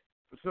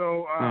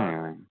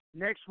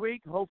next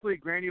week, hopefully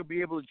Granny will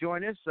be able to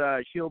join us.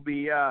 She'll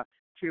be out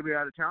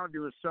of town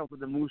doing stuff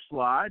with the Moose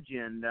Lodge,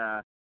 and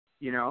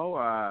you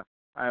know,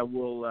 I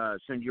will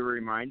send you a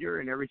reminder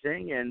and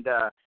everything. And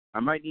I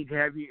might need to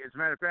have you. As a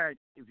matter of fact,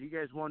 if you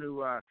guys want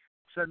to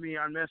send me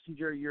on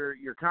Messenger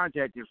your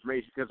contact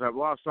information, because I've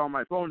lost all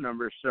my phone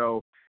numbers,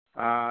 so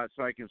I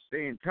can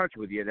stay in touch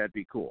with you, that'd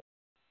be cool.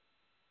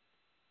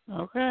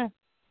 Okay.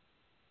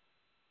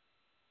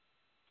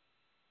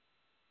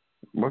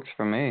 Works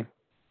for me.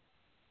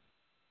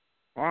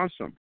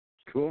 Awesome.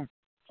 Cool.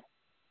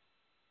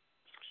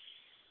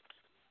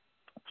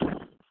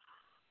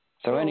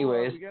 So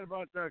anyways,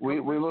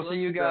 we we will see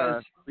you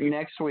guys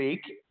next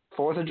week.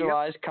 4th of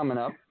July is coming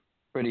up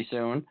pretty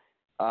soon.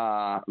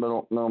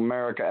 Little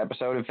America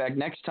episode. In fact,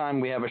 next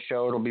time we have a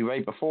show, it'll be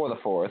right before the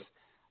 4th.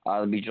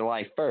 It'll be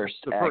July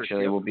 1st,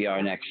 will be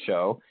our next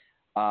show.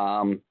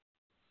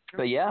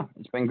 But yeah,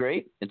 it's been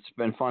great. It's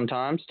been fun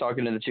times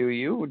talking to the two of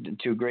you,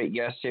 two great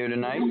guests here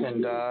tonight,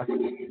 and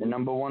the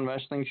number one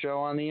wrestling show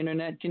on the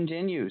internet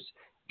continues.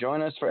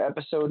 Join us for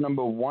episode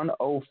number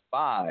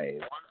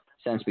 105,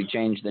 since we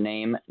changed the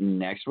name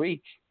next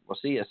week. We'll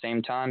see you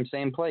same time,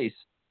 same place,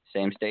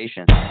 same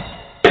station.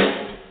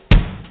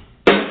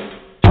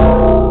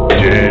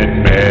 Dead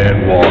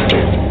man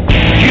walking.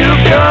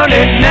 You've done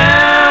it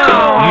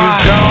now.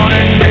 You've done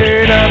it,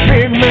 made a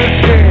big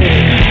mistake,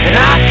 and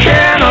I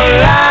can't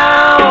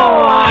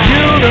allow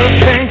you to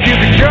think you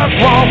can just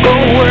walk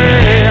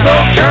away. So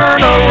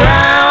turn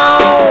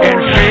around and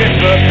face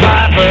the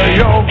piper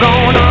you're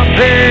gonna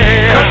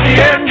pay. 'Cause the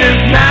end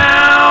is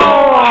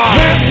now.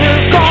 This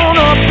is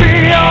gonna be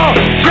your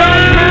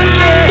judgment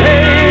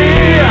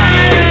day.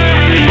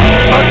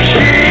 A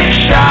cheap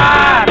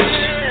shot.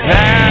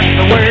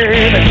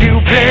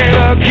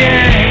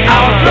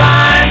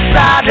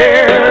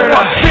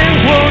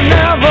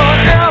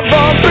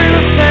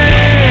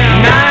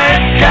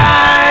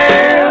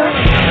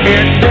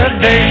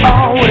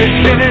 always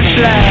finish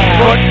last.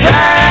 But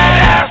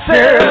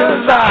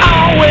badasses are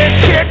always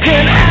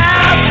kicking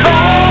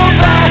assholes.